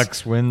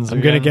Xbox wins. I'm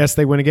going to guess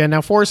they win again.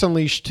 Now, Force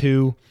Unleashed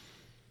 2,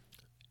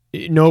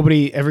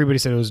 everybody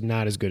said it was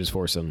not as good as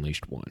Force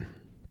Unleashed 1.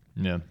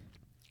 Yeah.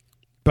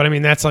 But I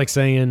mean, that's like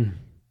saying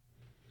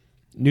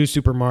New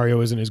Super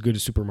Mario isn't as good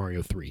as Super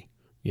Mario 3,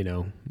 you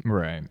know?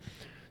 Right.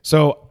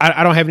 So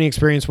I don't have any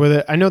experience with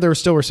it. I know there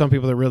were some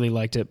people that really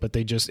liked it, but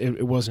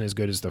it wasn't as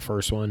good as the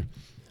first one.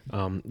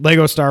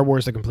 Lego Star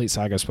Wars The Complete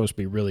Saga is supposed to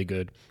be really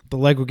good. The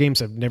Lego games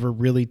have never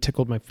really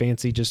tickled my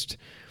fancy. Just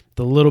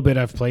the little bit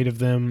I've played of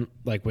them,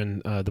 like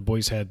when the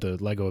boys had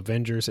the Lego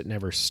Avengers, it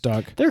never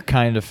stuck. They're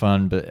kind of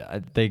fun,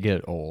 but they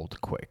get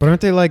old quick. But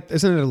aren't they like,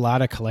 isn't it a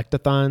lot of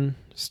collectathon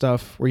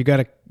stuff where you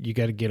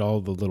gotta get all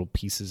the little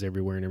pieces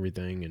everywhere and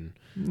everything? And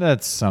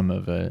that's some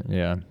of it,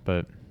 yeah.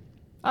 But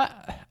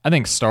I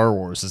think Star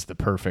Wars is the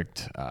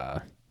perfect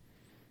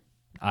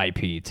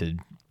IP to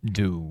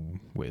do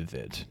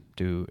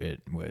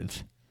it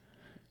with.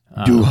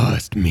 Do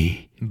host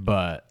me.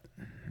 But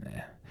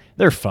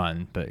they're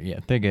fun, but yeah,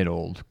 they get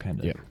old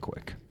kind of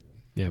quick.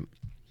 Yep.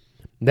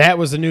 That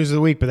was the news of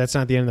the week, but that's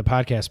not the end of the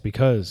podcast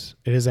because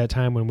it is that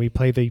time when we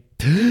play the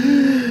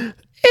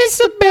It's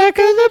the Back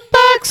of the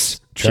Box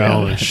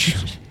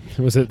challenge.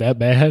 Was it that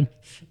bad?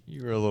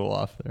 You were a little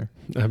off there.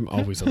 I'm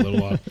always a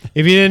little off.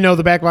 If you didn't know,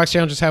 the Back Box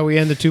Challenge is how we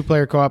end the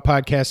two-player co-op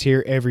podcast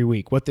here every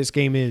week. What this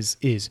game is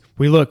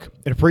we look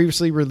at a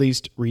previously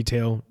released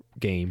retail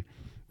game,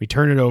 we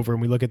turn it over,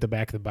 and we look at the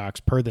back of the box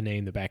per the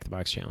name, the Back of the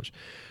Box Challenge.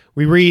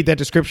 We read that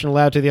description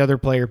aloud to the other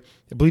player,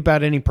 bleep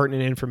out any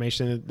pertinent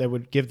information that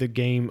would give the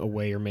game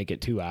away or make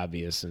it too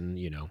obvious, and,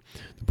 you know,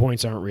 the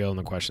points aren't real and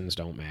the questions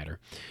don't matter.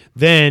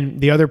 Then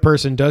the other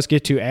person does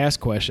get to ask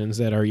questions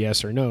that are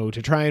yes or no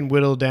to try and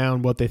whittle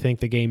down what they think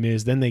the game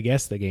is. Then they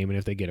guess the game, and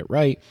if they get it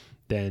right,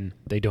 then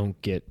they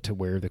don't get to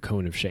wear the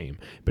cone of shame.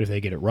 But if they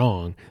get it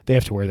wrong, they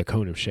have to wear the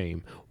cone of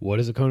shame. What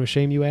is a cone of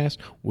shame, you ask?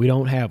 We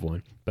don't have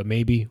one, but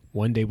maybe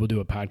one day we'll do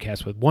a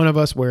podcast with one of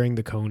us wearing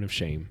the cone of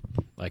shame,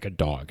 like a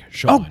dog.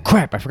 Sean. Oh,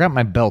 crap. I forgot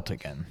my belt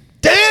again.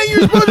 Damn, you're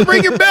supposed to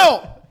bring your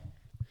belt.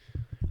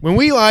 When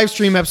we live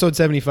stream episode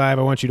 75,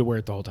 I want you to wear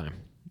it the whole time.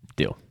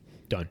 Deal.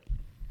 Done.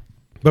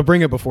 But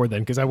bring it before then,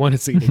 because I want to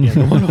see it again.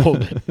 I want to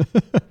hold it.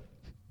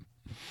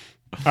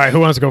 All right, who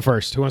wants to go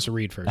first? Who wants to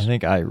read first? I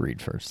think I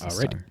read first. All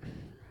right.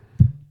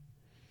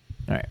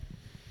 All right.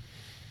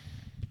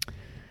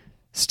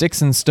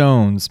 Sticks and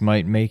stones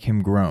might make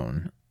him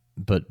groan,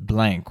 but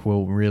blank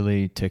will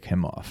really tick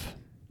him off.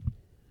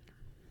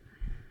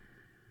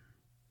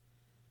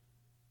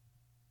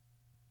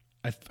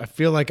 I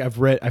feel like I've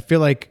read. I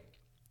feel like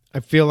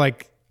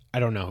I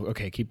don't know.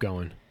 Okay, keep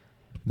going.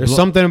 There's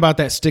something about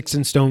that sticks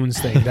and stones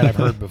thing that I've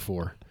heard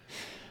before.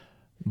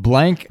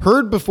 Blank.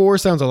 Heard before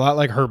sounds a lot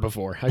like heard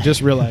before. I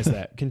just realized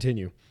that.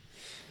 Continue.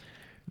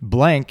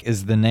 Blank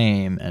is the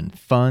name and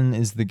fun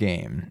is the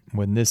game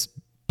when this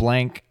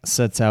blank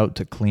sets out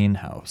to clean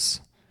house.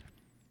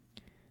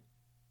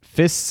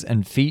 Fists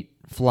and feet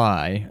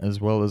fly as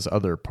well as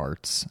other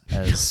parts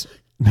as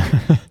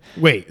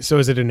Wait, so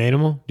is it an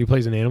animal? Do you play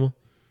as an animal?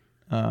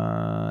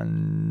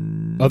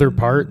 Other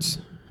parts?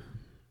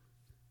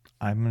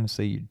 I'm going to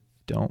say you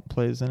don't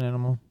play as an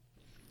animal.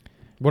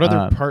 What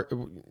other part?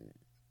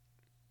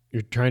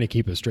 You're trying to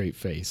keep a straight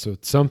face, so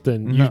it's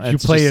something you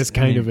it's play just- as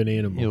kind I mean, of an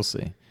animal. You'll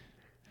see.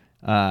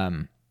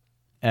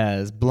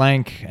 As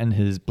Blank and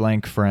his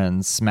blank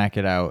friends smack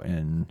it out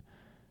in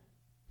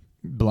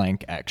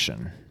blank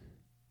action.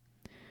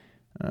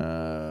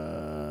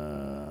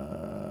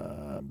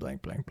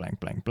 Blank, blank, blank,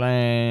 blank,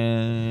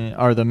 blank.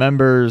 Are the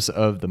members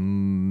of the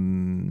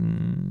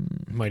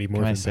Mighty Can I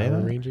Morphin say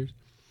Power that? Rangers.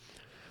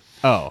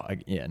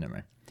 yeah, never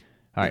mind.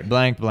 All right,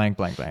 blank, blank,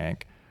 blank,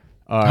 blank.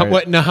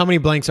 How many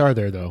blanks are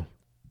there though?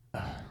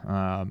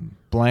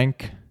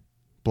 Blank,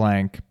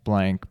 blank,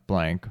 blank,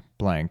 blank,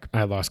 blank.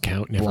 I lost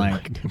count. Never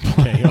Blank.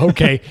 mind.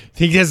 Okay.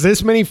 He has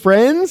this many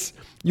friends?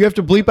 You have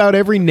to bleep out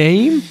every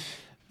name?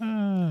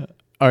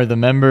 Are the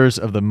members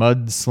of the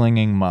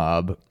mud-slinging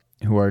mob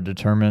who are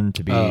determined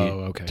to be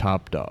okay.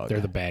 top dog. They're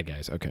the bad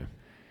guys. Okay.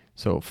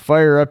 So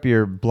fire up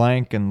your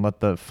blank and let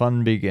the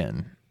fun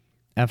begin.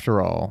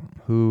 After all,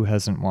 who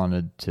hasn't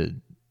wanted to...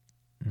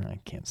 I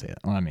can't say that.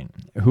 Well, I mean,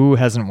 who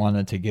hasn't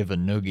wanted to give a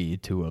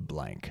noogie to a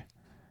blank?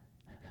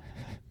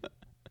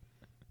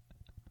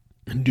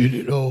 And did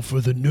it all for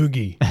the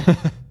noogie.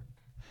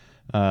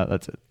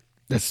 That's it.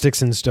 That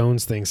Sticks and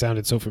Stones thing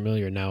sounded so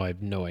familiar. Now I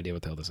have no idea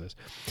what the hell this is.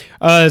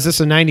 Is this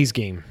a 90s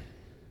game?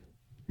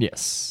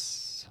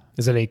 Yes.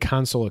 Is it a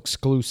console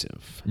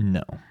exclusive?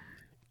 No.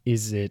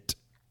 Is it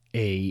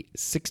a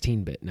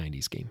 16-bit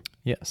 90s game?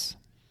 Yes.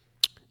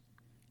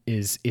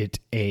 Is it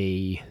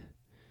a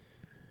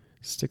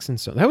Sticks and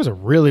Stones? That was a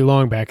really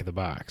long back of the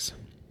box.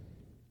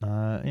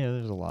 Yeah,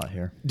 there's a lot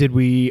here. Did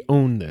we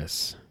own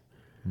this?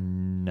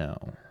 No.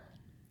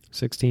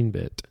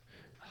 16-bit.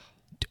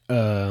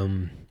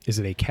 Is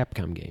it a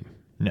Capcom game?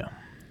 No.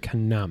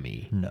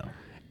 Konami? No.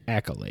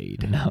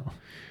 Accolade? No.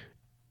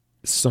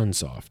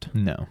 Sunsoft?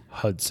 No.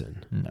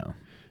 Hudson? No.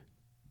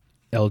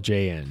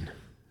 LJN?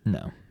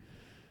 No.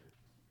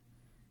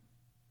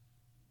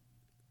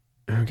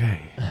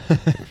 Okay.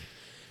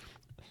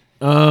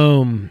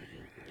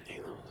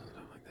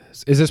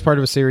 Is this part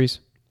of a series?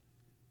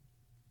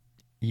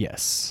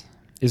 Yes.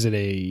 Is it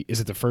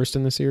the first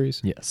in the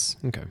series? Yes.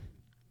 Okay.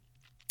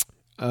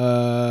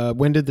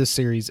 When did this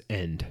series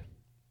end?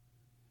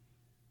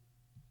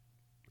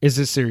 Is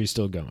this series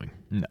still going?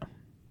 No.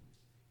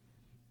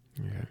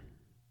 Okay.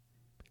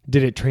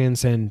 Did it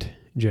transcend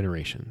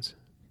generations?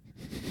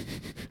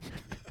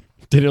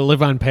 Did it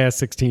live on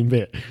past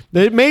 16-bit?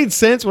 It made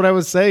sense what I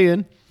was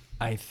saying.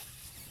 I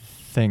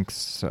think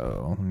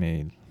so.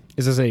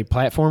 Is this a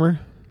platformer?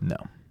 No.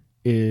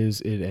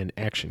 Is it an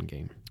action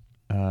game?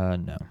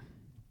 No.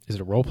 Is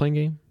it a role-playing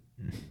game?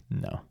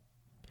 No.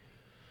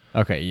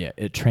 Okay, yeah,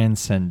 it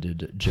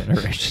transcended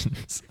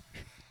generations.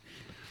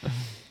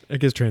 I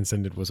guess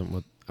transcended wasn't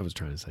what I was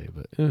trying to say,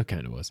 but it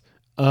kind of was.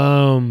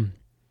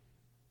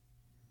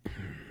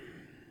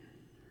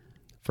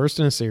 First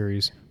in a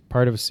series,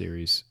 part of a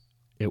series.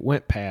 It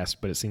went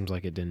past, but it seems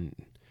like it didn't.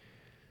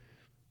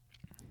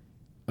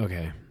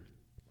 Okay.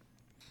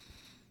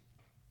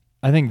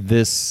 I think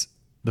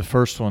the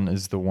first one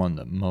is the one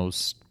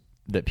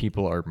that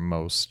people are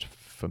most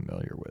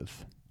familiar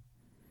with.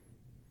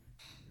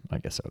 I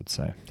guess I would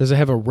say. Does it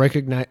have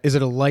is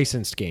it a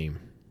licensed game?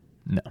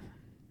 No.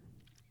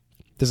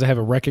 Does it have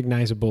a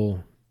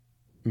recognizable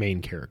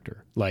main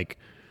character? Like,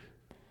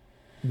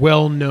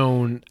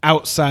 well-known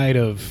outside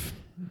of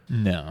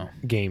No.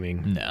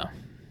 gaming? No.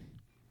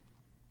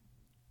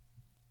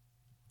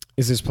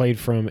 Is this played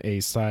from a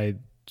side...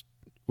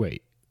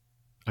 Wait.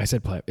 I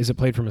said play. Is it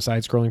played from a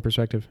side-scrolling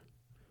perspective?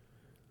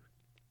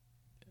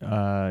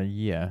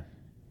 Yeah.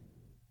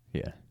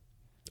 Yeah.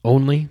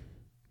 Only?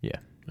 Yeah.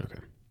 Okay.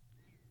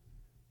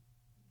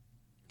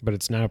 But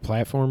it's not a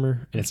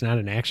platformer, and it's not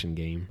an action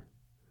game.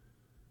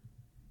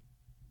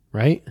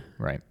 Right?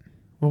 Right.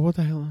 Well, what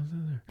the hell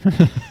is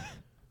there?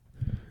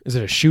 Is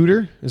it a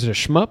shooter? Is it a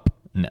shmup?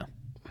 No.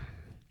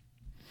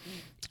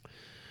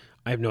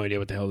 I have no idea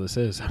what the hell this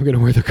is. I'm going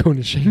to wear the cone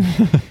of shame.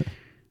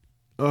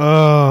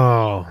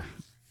 Oh.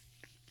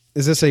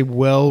 Is this a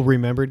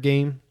well-remembered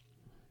game?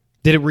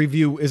 Did it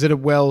review? Is it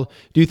do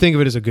you think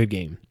of it as a good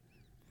game?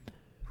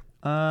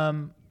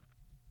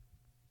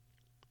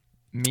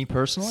 Me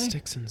personally?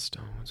 Sticks and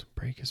stones,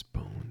 break his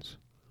bones.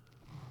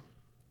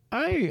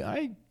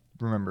 I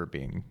remember it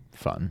being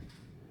fun.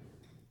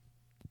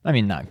 I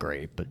mean, not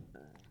great, but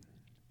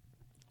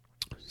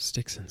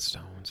Sticks and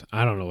stones.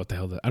 I don't know what the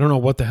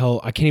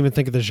hell. I can't even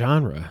think of the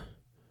genre.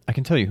 I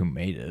can tell you who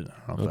made it.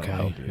 I don't know if that'll Okay.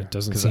 help you. It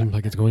doesn't 'Cause seem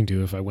like it's going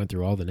to if I went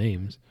through all the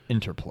names.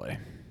 Interplay.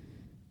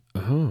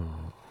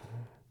 Oh.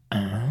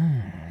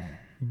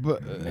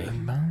 But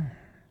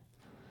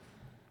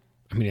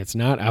I mean, it's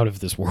not out of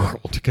this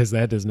world because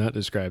that does not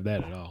describe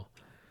that at all.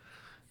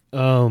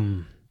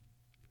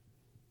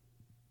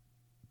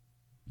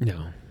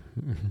 No.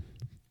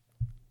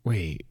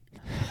 Wait.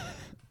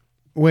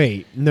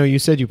 No, you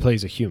said you play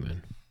as a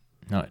human.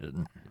 No, I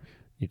didn't.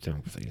 You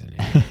don't play as an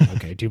alien.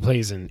 Okay. Do you play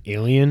as an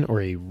alien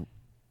or a...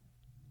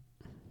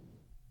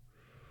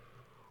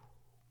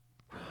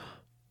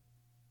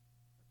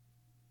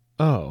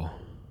 Oh.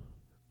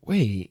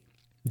 Wait.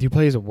 Do you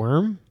play as a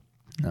worm?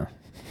 No.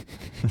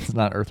 It's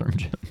not Earthworm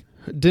Jim.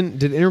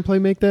 Did Interplay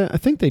make that? I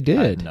think they I did.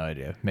 have no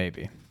idea.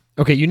 Maybe.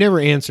 Okay, you never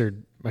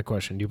answered my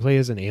question. Do you play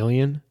as an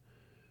alien?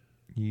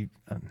 You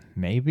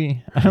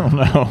maybe? I don't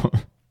know.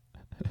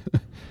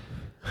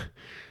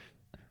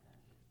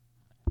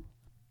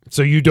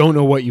 So you don't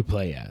know what you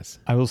play as.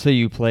 I will say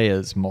you play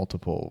as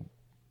multiple.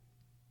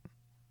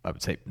 I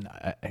would say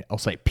I'll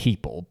say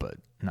people, but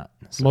not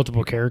necessarily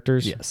Multiple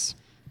characters? Yes.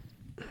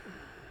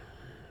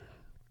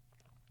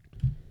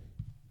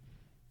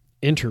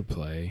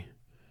 Interplay.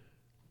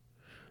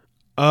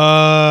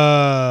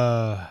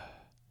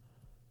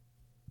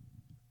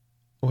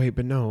 Wait,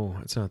 but no,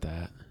 it's not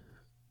that.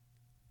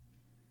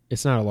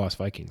 It's not a Lost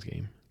Vikings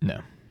game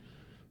No.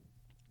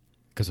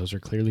 because those are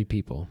clearly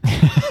people.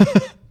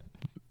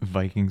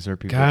 Vikings are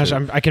people. Gosh,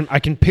 too. I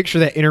can picture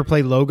that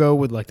Interplay logo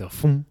with like the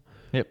foom.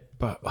 Yep.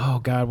 But oh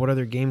god, what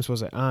other games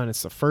was it on?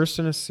 It's the first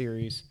in a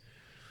series.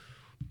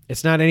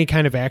 It's not any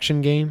kind of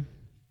action game.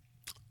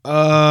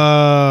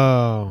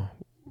 Oh,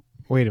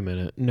 wait a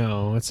minute.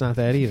 No, it's not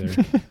that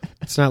either.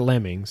 It's not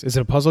Lemmings. Is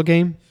it a puzzle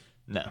game?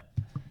 No.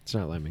 It's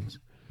not Lemmings.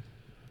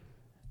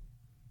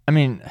 I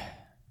mean,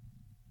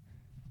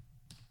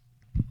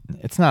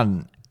 it's not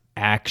an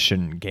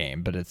action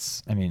game, but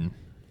it's. I mean,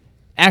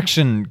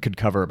 action could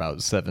cover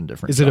about 7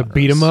 different. Is it a genres.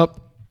 beat 'em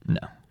up? No.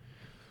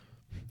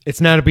 It's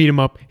not a beat 'em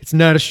up. It's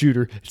not a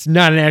shooter. It's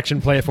not an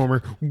action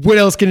platformer. What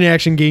else can an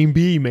action game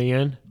be,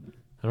 man?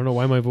 I don't know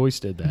why my voice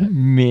did that.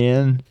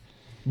 Man.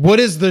 What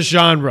is the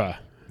genre?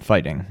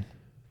 Fighting.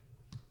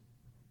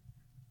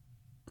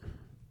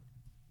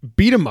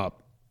 Beat 'em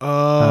up.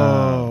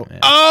 Oh. Yeah.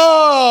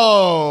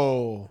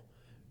 Oh.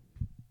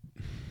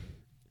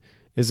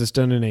 Is this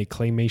done in a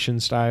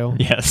claymation style?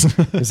 Yes.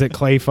 Is it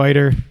Clay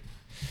Fighter?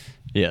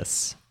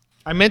 Yes.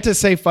 I meant to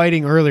say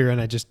fighting earlier and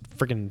I just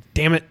freaking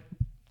damn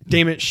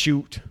it,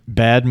 shoot.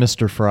 Bad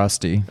Mr.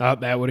 Frosty. Oh,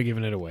 that would have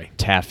given it away.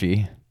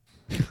 Taffy.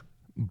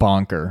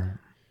 Bonker.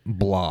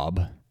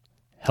 Blob.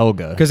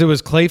 Helga. Because it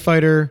was Clay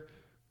Fighter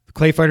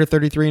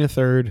 33 and a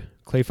third,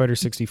 Clay Fighter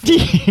 64.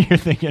 You're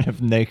thinking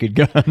of Naked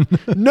Gun.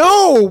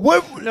 No,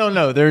 what?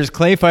 No. There's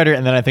Clay Fighter,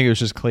 and then I think it was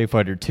just Clay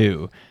Fighter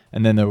 2.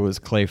 And then there was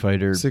Clay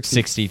Fighter 60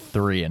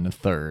 63 and a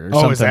third. Or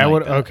Oh, is something that like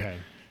what? that. Okay.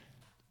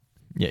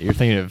 Yeah, you're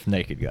thinking of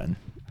Naked Gun.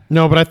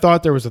 No, but I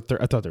thought there was a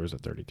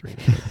 33.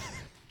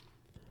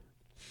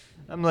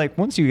 I'm like,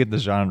 once you get the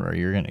genre,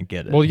 you're going to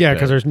get it. Well, yeah, but-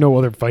 because there's no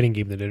other fighting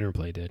game that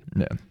Interplay did.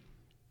 No.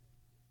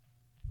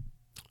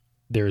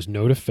 There's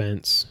no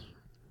defense.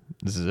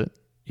 This is it?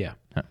 Yeah.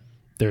 Huh.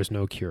 There's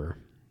no cure.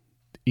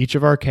 Each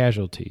of our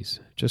casualties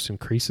just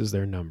increases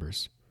their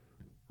numbers.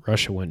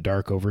 Russia went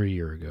dark over a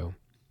year ago.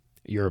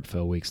 Europe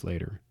fell weeks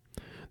later.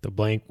 The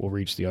blank will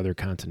reach the other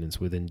continents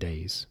within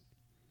days.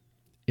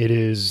 It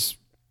is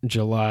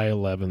July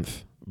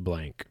 11th,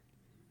 blank.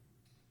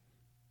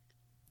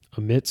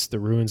 Amidst the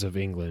ruins of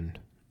England,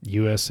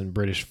 U.S. and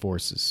British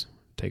forces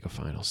take a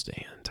final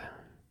stand.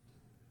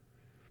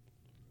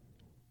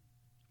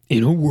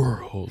 In a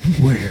world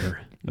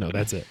where... No,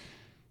 that's it.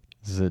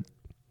 Is it?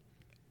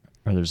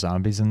 Are there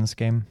zombies in this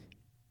game?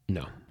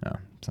 No. No.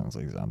 Sounds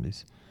like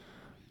zombies.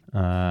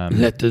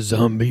 Let the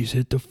zombies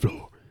hit the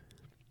floor.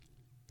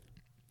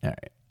 All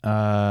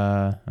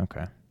right.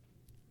 Okay.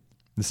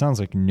 This sounds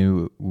like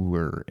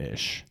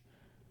newer-ish.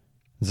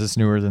 Is this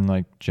newer than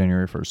like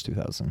January 1st,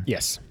 2000?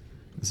 Yes.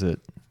 Is it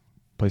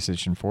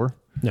PlayStation 4?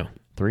 No.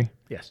 3?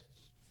 Yes.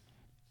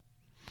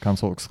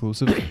 Console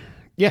exclusive?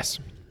 Yes.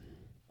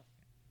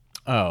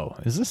 Oh,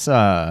 is this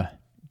Damn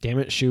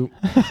it, shoot.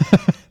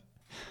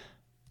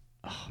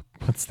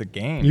 what's the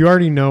game? You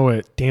already know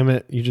it. Damn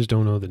it, you just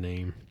don't know the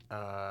name.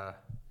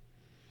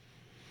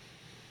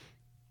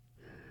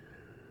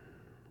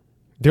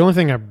 The only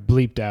thing I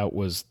bleeped out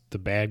was the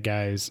bad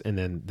guys, and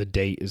then the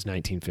date is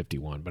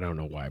 1951. But I don't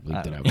know why I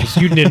bleeped it out. Because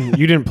you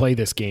didn't play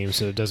this game,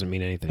 so it doesn't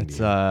mean anything. It's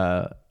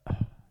to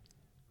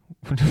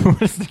you.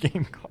 what is the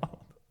game called?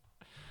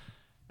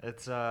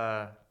 It's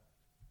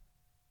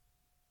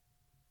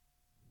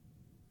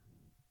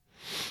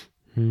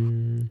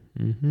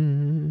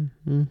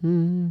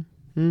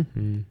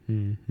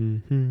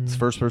it's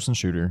first person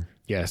shooter.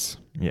 Yes.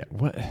 Yeah.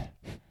 What?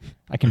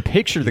 I can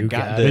picture the You guy,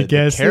 gotta the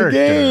guess the character.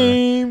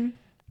 game.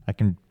 I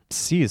can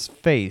see his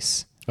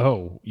face.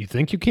 Oh, you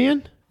think you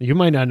can? You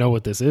might not know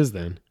what this is.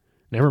 Then,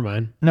 never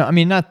mind. No, I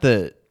mean not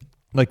the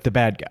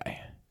bad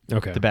guy.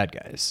 Okay. The bad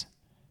guys.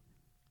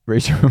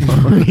 Razor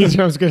Ramon.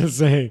 I was gonna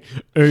say,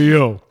 hey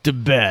yo, The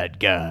bad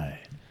guy.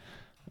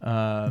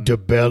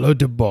 DeBella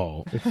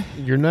DeBall.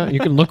 You're not. You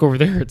can look over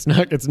there. It's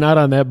not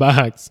on that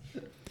box.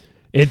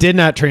 It did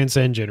not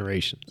transcend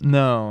generations.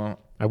 No.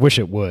 I wish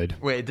it would.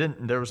 Wait, it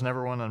didn't. There was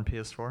never one on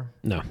PS4.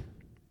 No.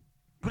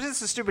 What is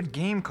this stupid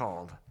game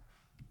called?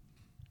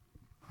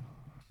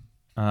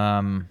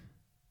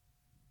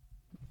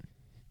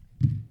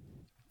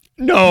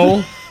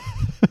 No.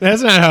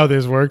 That's not how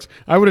this works.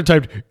 I would have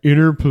typed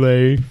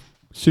Interplay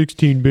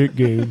 16-bit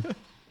game.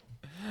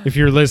 If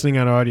you're listening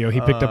on audio,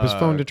 he picked up his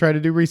phone to try to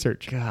do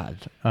research. God.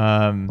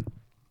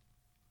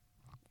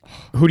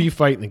 Who do you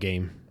fight in the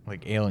game?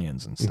 like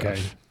aliens and stuff.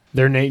 Okay.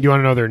 Their name. You want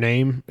to know their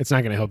name? It's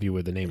not going to help you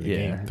with the name of the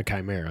Yeah. game. The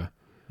Chimera.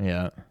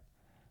 Yeah.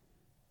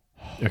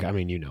 Okay. I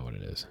mean, you know what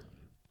it is.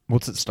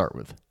 What's it start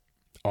with?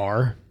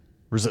 R.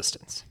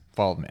 Resistance.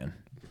 Fall of Man.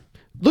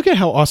 Look at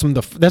how awesome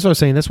that's what I was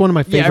saying. That's one of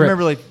my favorite. Yeah, I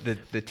remember like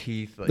the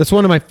teeth. Like, That's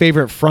one of my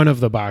favorite front of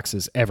the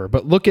boxes ever.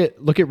 But look at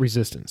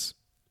Resistance.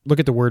 Look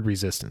at the word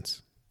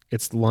Resistance.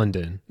 It's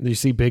London. You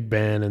see Big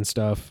Ben and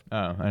stuff.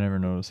 oh, I never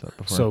noticed that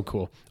before. So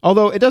cool.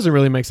 Although it doesn't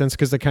really make sense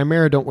because the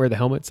Chimera don't wear the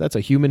helmets. That's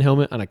a human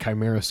helmet on a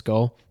Chimera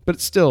skull, but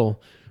it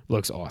still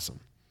looks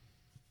awesome.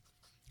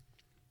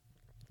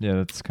 yeah,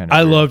 that's kind of.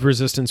 I loved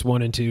Resistance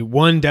 1 and 2.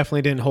 1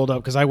 definitely didn't hold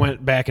up because I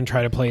went back and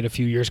tried to play it a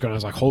few years ago and I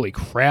was like, holy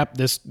crap,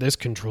 this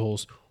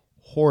controls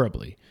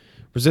horribly.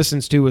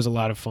 Resistance 2 was a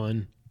lot of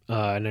fun,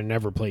 and I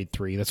never played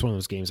 3. That's one of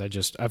those games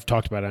I've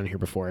talked about on here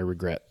before. I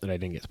regret that I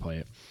didn't get to play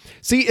it.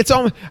 See, it's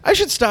almost, I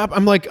should stop.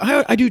 I'm like,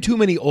 I do too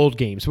many old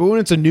games, but when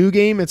it's a new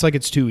game, it's like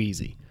it's too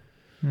easy.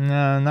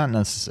 No, not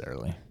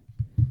necessarily.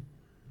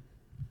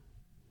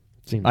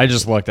 Seems I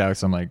just lucked out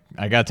because I'm like,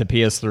 I got to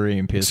PS3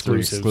 and PS3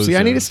 exclusive. See,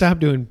 I need to stop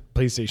doing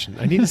PlayStation.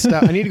 I need to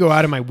stop. I need to go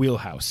out of my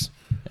wheelhouse.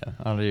 Yeah,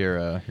 out of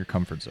your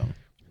comfort zone.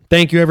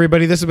 Thank you,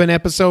 everybody. This has been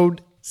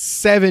episode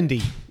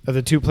 70 of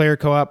the Two Player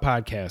Co-op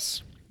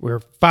Podcast. We're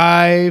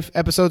 5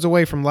 episodes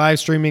away from live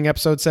streaming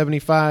episode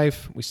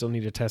 75. We still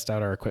need to test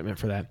out our equipment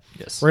for that.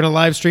 Yes. We're going to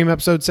live stream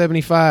episode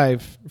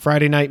 75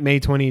 Friday night, May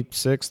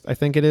 26th, I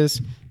think it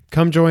is.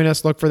 Come join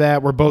us. Look for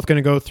that. We're both going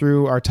to go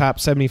through our top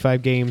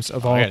 75 games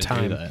of all gotta do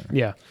time. that.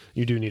 Yeah,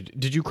 you do need.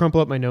 Did you crumple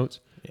up my notes?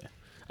 Yeah.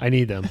 I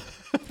need them.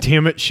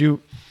 Damn it,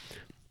 shoot.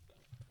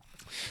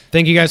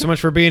 Thank you guys so much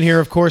for being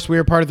here. Of course, we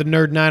are part of the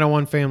Nerd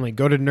 901 family.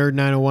 Go to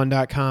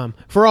nerd901.com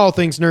for all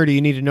things nerdy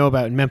you need to know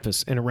about in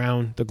Memphis and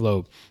around the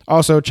globe.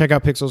 Also, check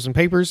out Pixels and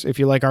Papers. If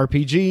you like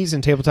RPGs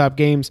and tabletop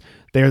games,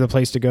 they're the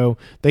place to go.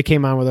 They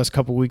came on with us a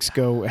couple weeks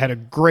ago. Had a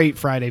great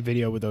Friday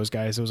video with those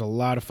guys. It was a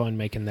lot of fun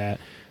making that.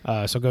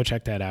 So go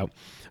check that out.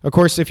 Of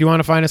course, if you want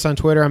to find us on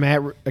Twitter, I'm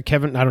at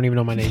Kevin. I don't even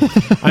know my name.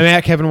 I'm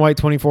at Kevin White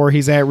 24.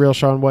 He's at Real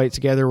Sean White.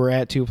 Together, we're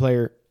at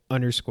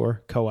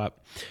 2player_co-op.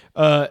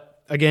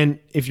 Again,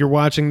 if you're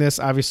watching this,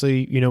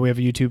 obviously, you know we have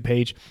a YouTube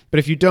page. But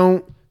if you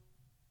don't,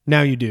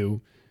 now you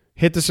do.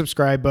 Hit the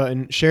subscribe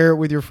button. Share it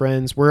with your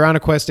friends. We're on a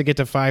quest to get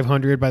to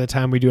 500 by the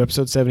time we do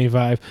episode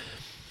 75.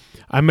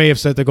 I may have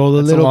set the goal a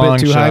little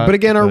bit too high. But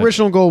again, our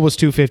original goal was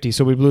 250,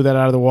 so we blew that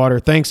out of the water.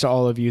 Thanks to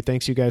all of you.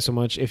 Thanks you guys so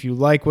much. If you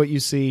like what you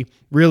see,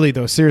 really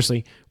though,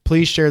 seriously,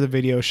 please share the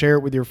video. Share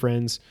it with your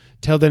friends.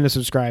 Tell them to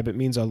subscribe. It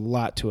means a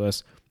lot to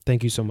us.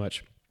 Thank you so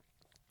much.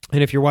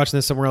 And if you're watching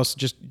this somewhere else,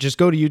 just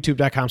go to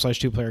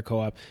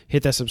youtube.com/2playercoop.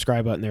 Hit that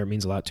subscribe button there. It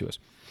means a lot to us.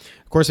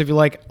 Of course, if you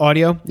like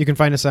audio, you can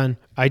find us on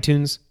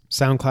iTunes,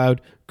 SoundCloud,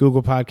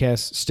 Google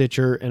Podcasts,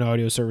 Stitcher, and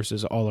audio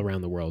services all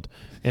around the world.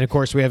 And of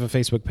course, we have a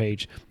Facebook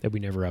page that we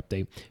never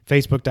update.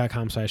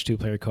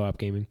 Facebook.com/2playercoop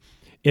gaming.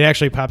 It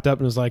actually popped up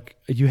and was like,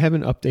 you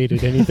haven't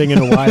updated anything in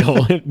a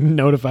while. It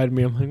notified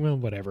me. I'm like, well,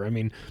 whatever. I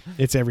mean,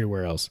 it's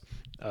everywhere else.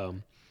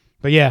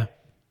 But yeah,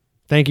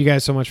 thank you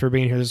guys so much for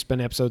being here. This has been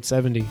episode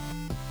 70.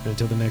 And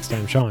until the next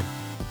time, Sean,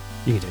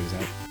 you can take us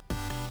out.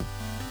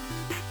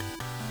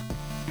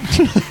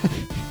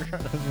 I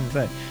was gonna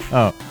say.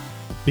 Oh,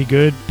 Be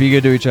good, be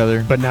good to each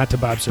other, but not to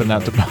Bob Sir. but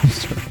not to Bob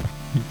Sir.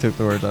 You took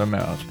the words out of my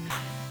mouth.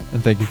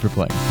 And thank you for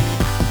playing.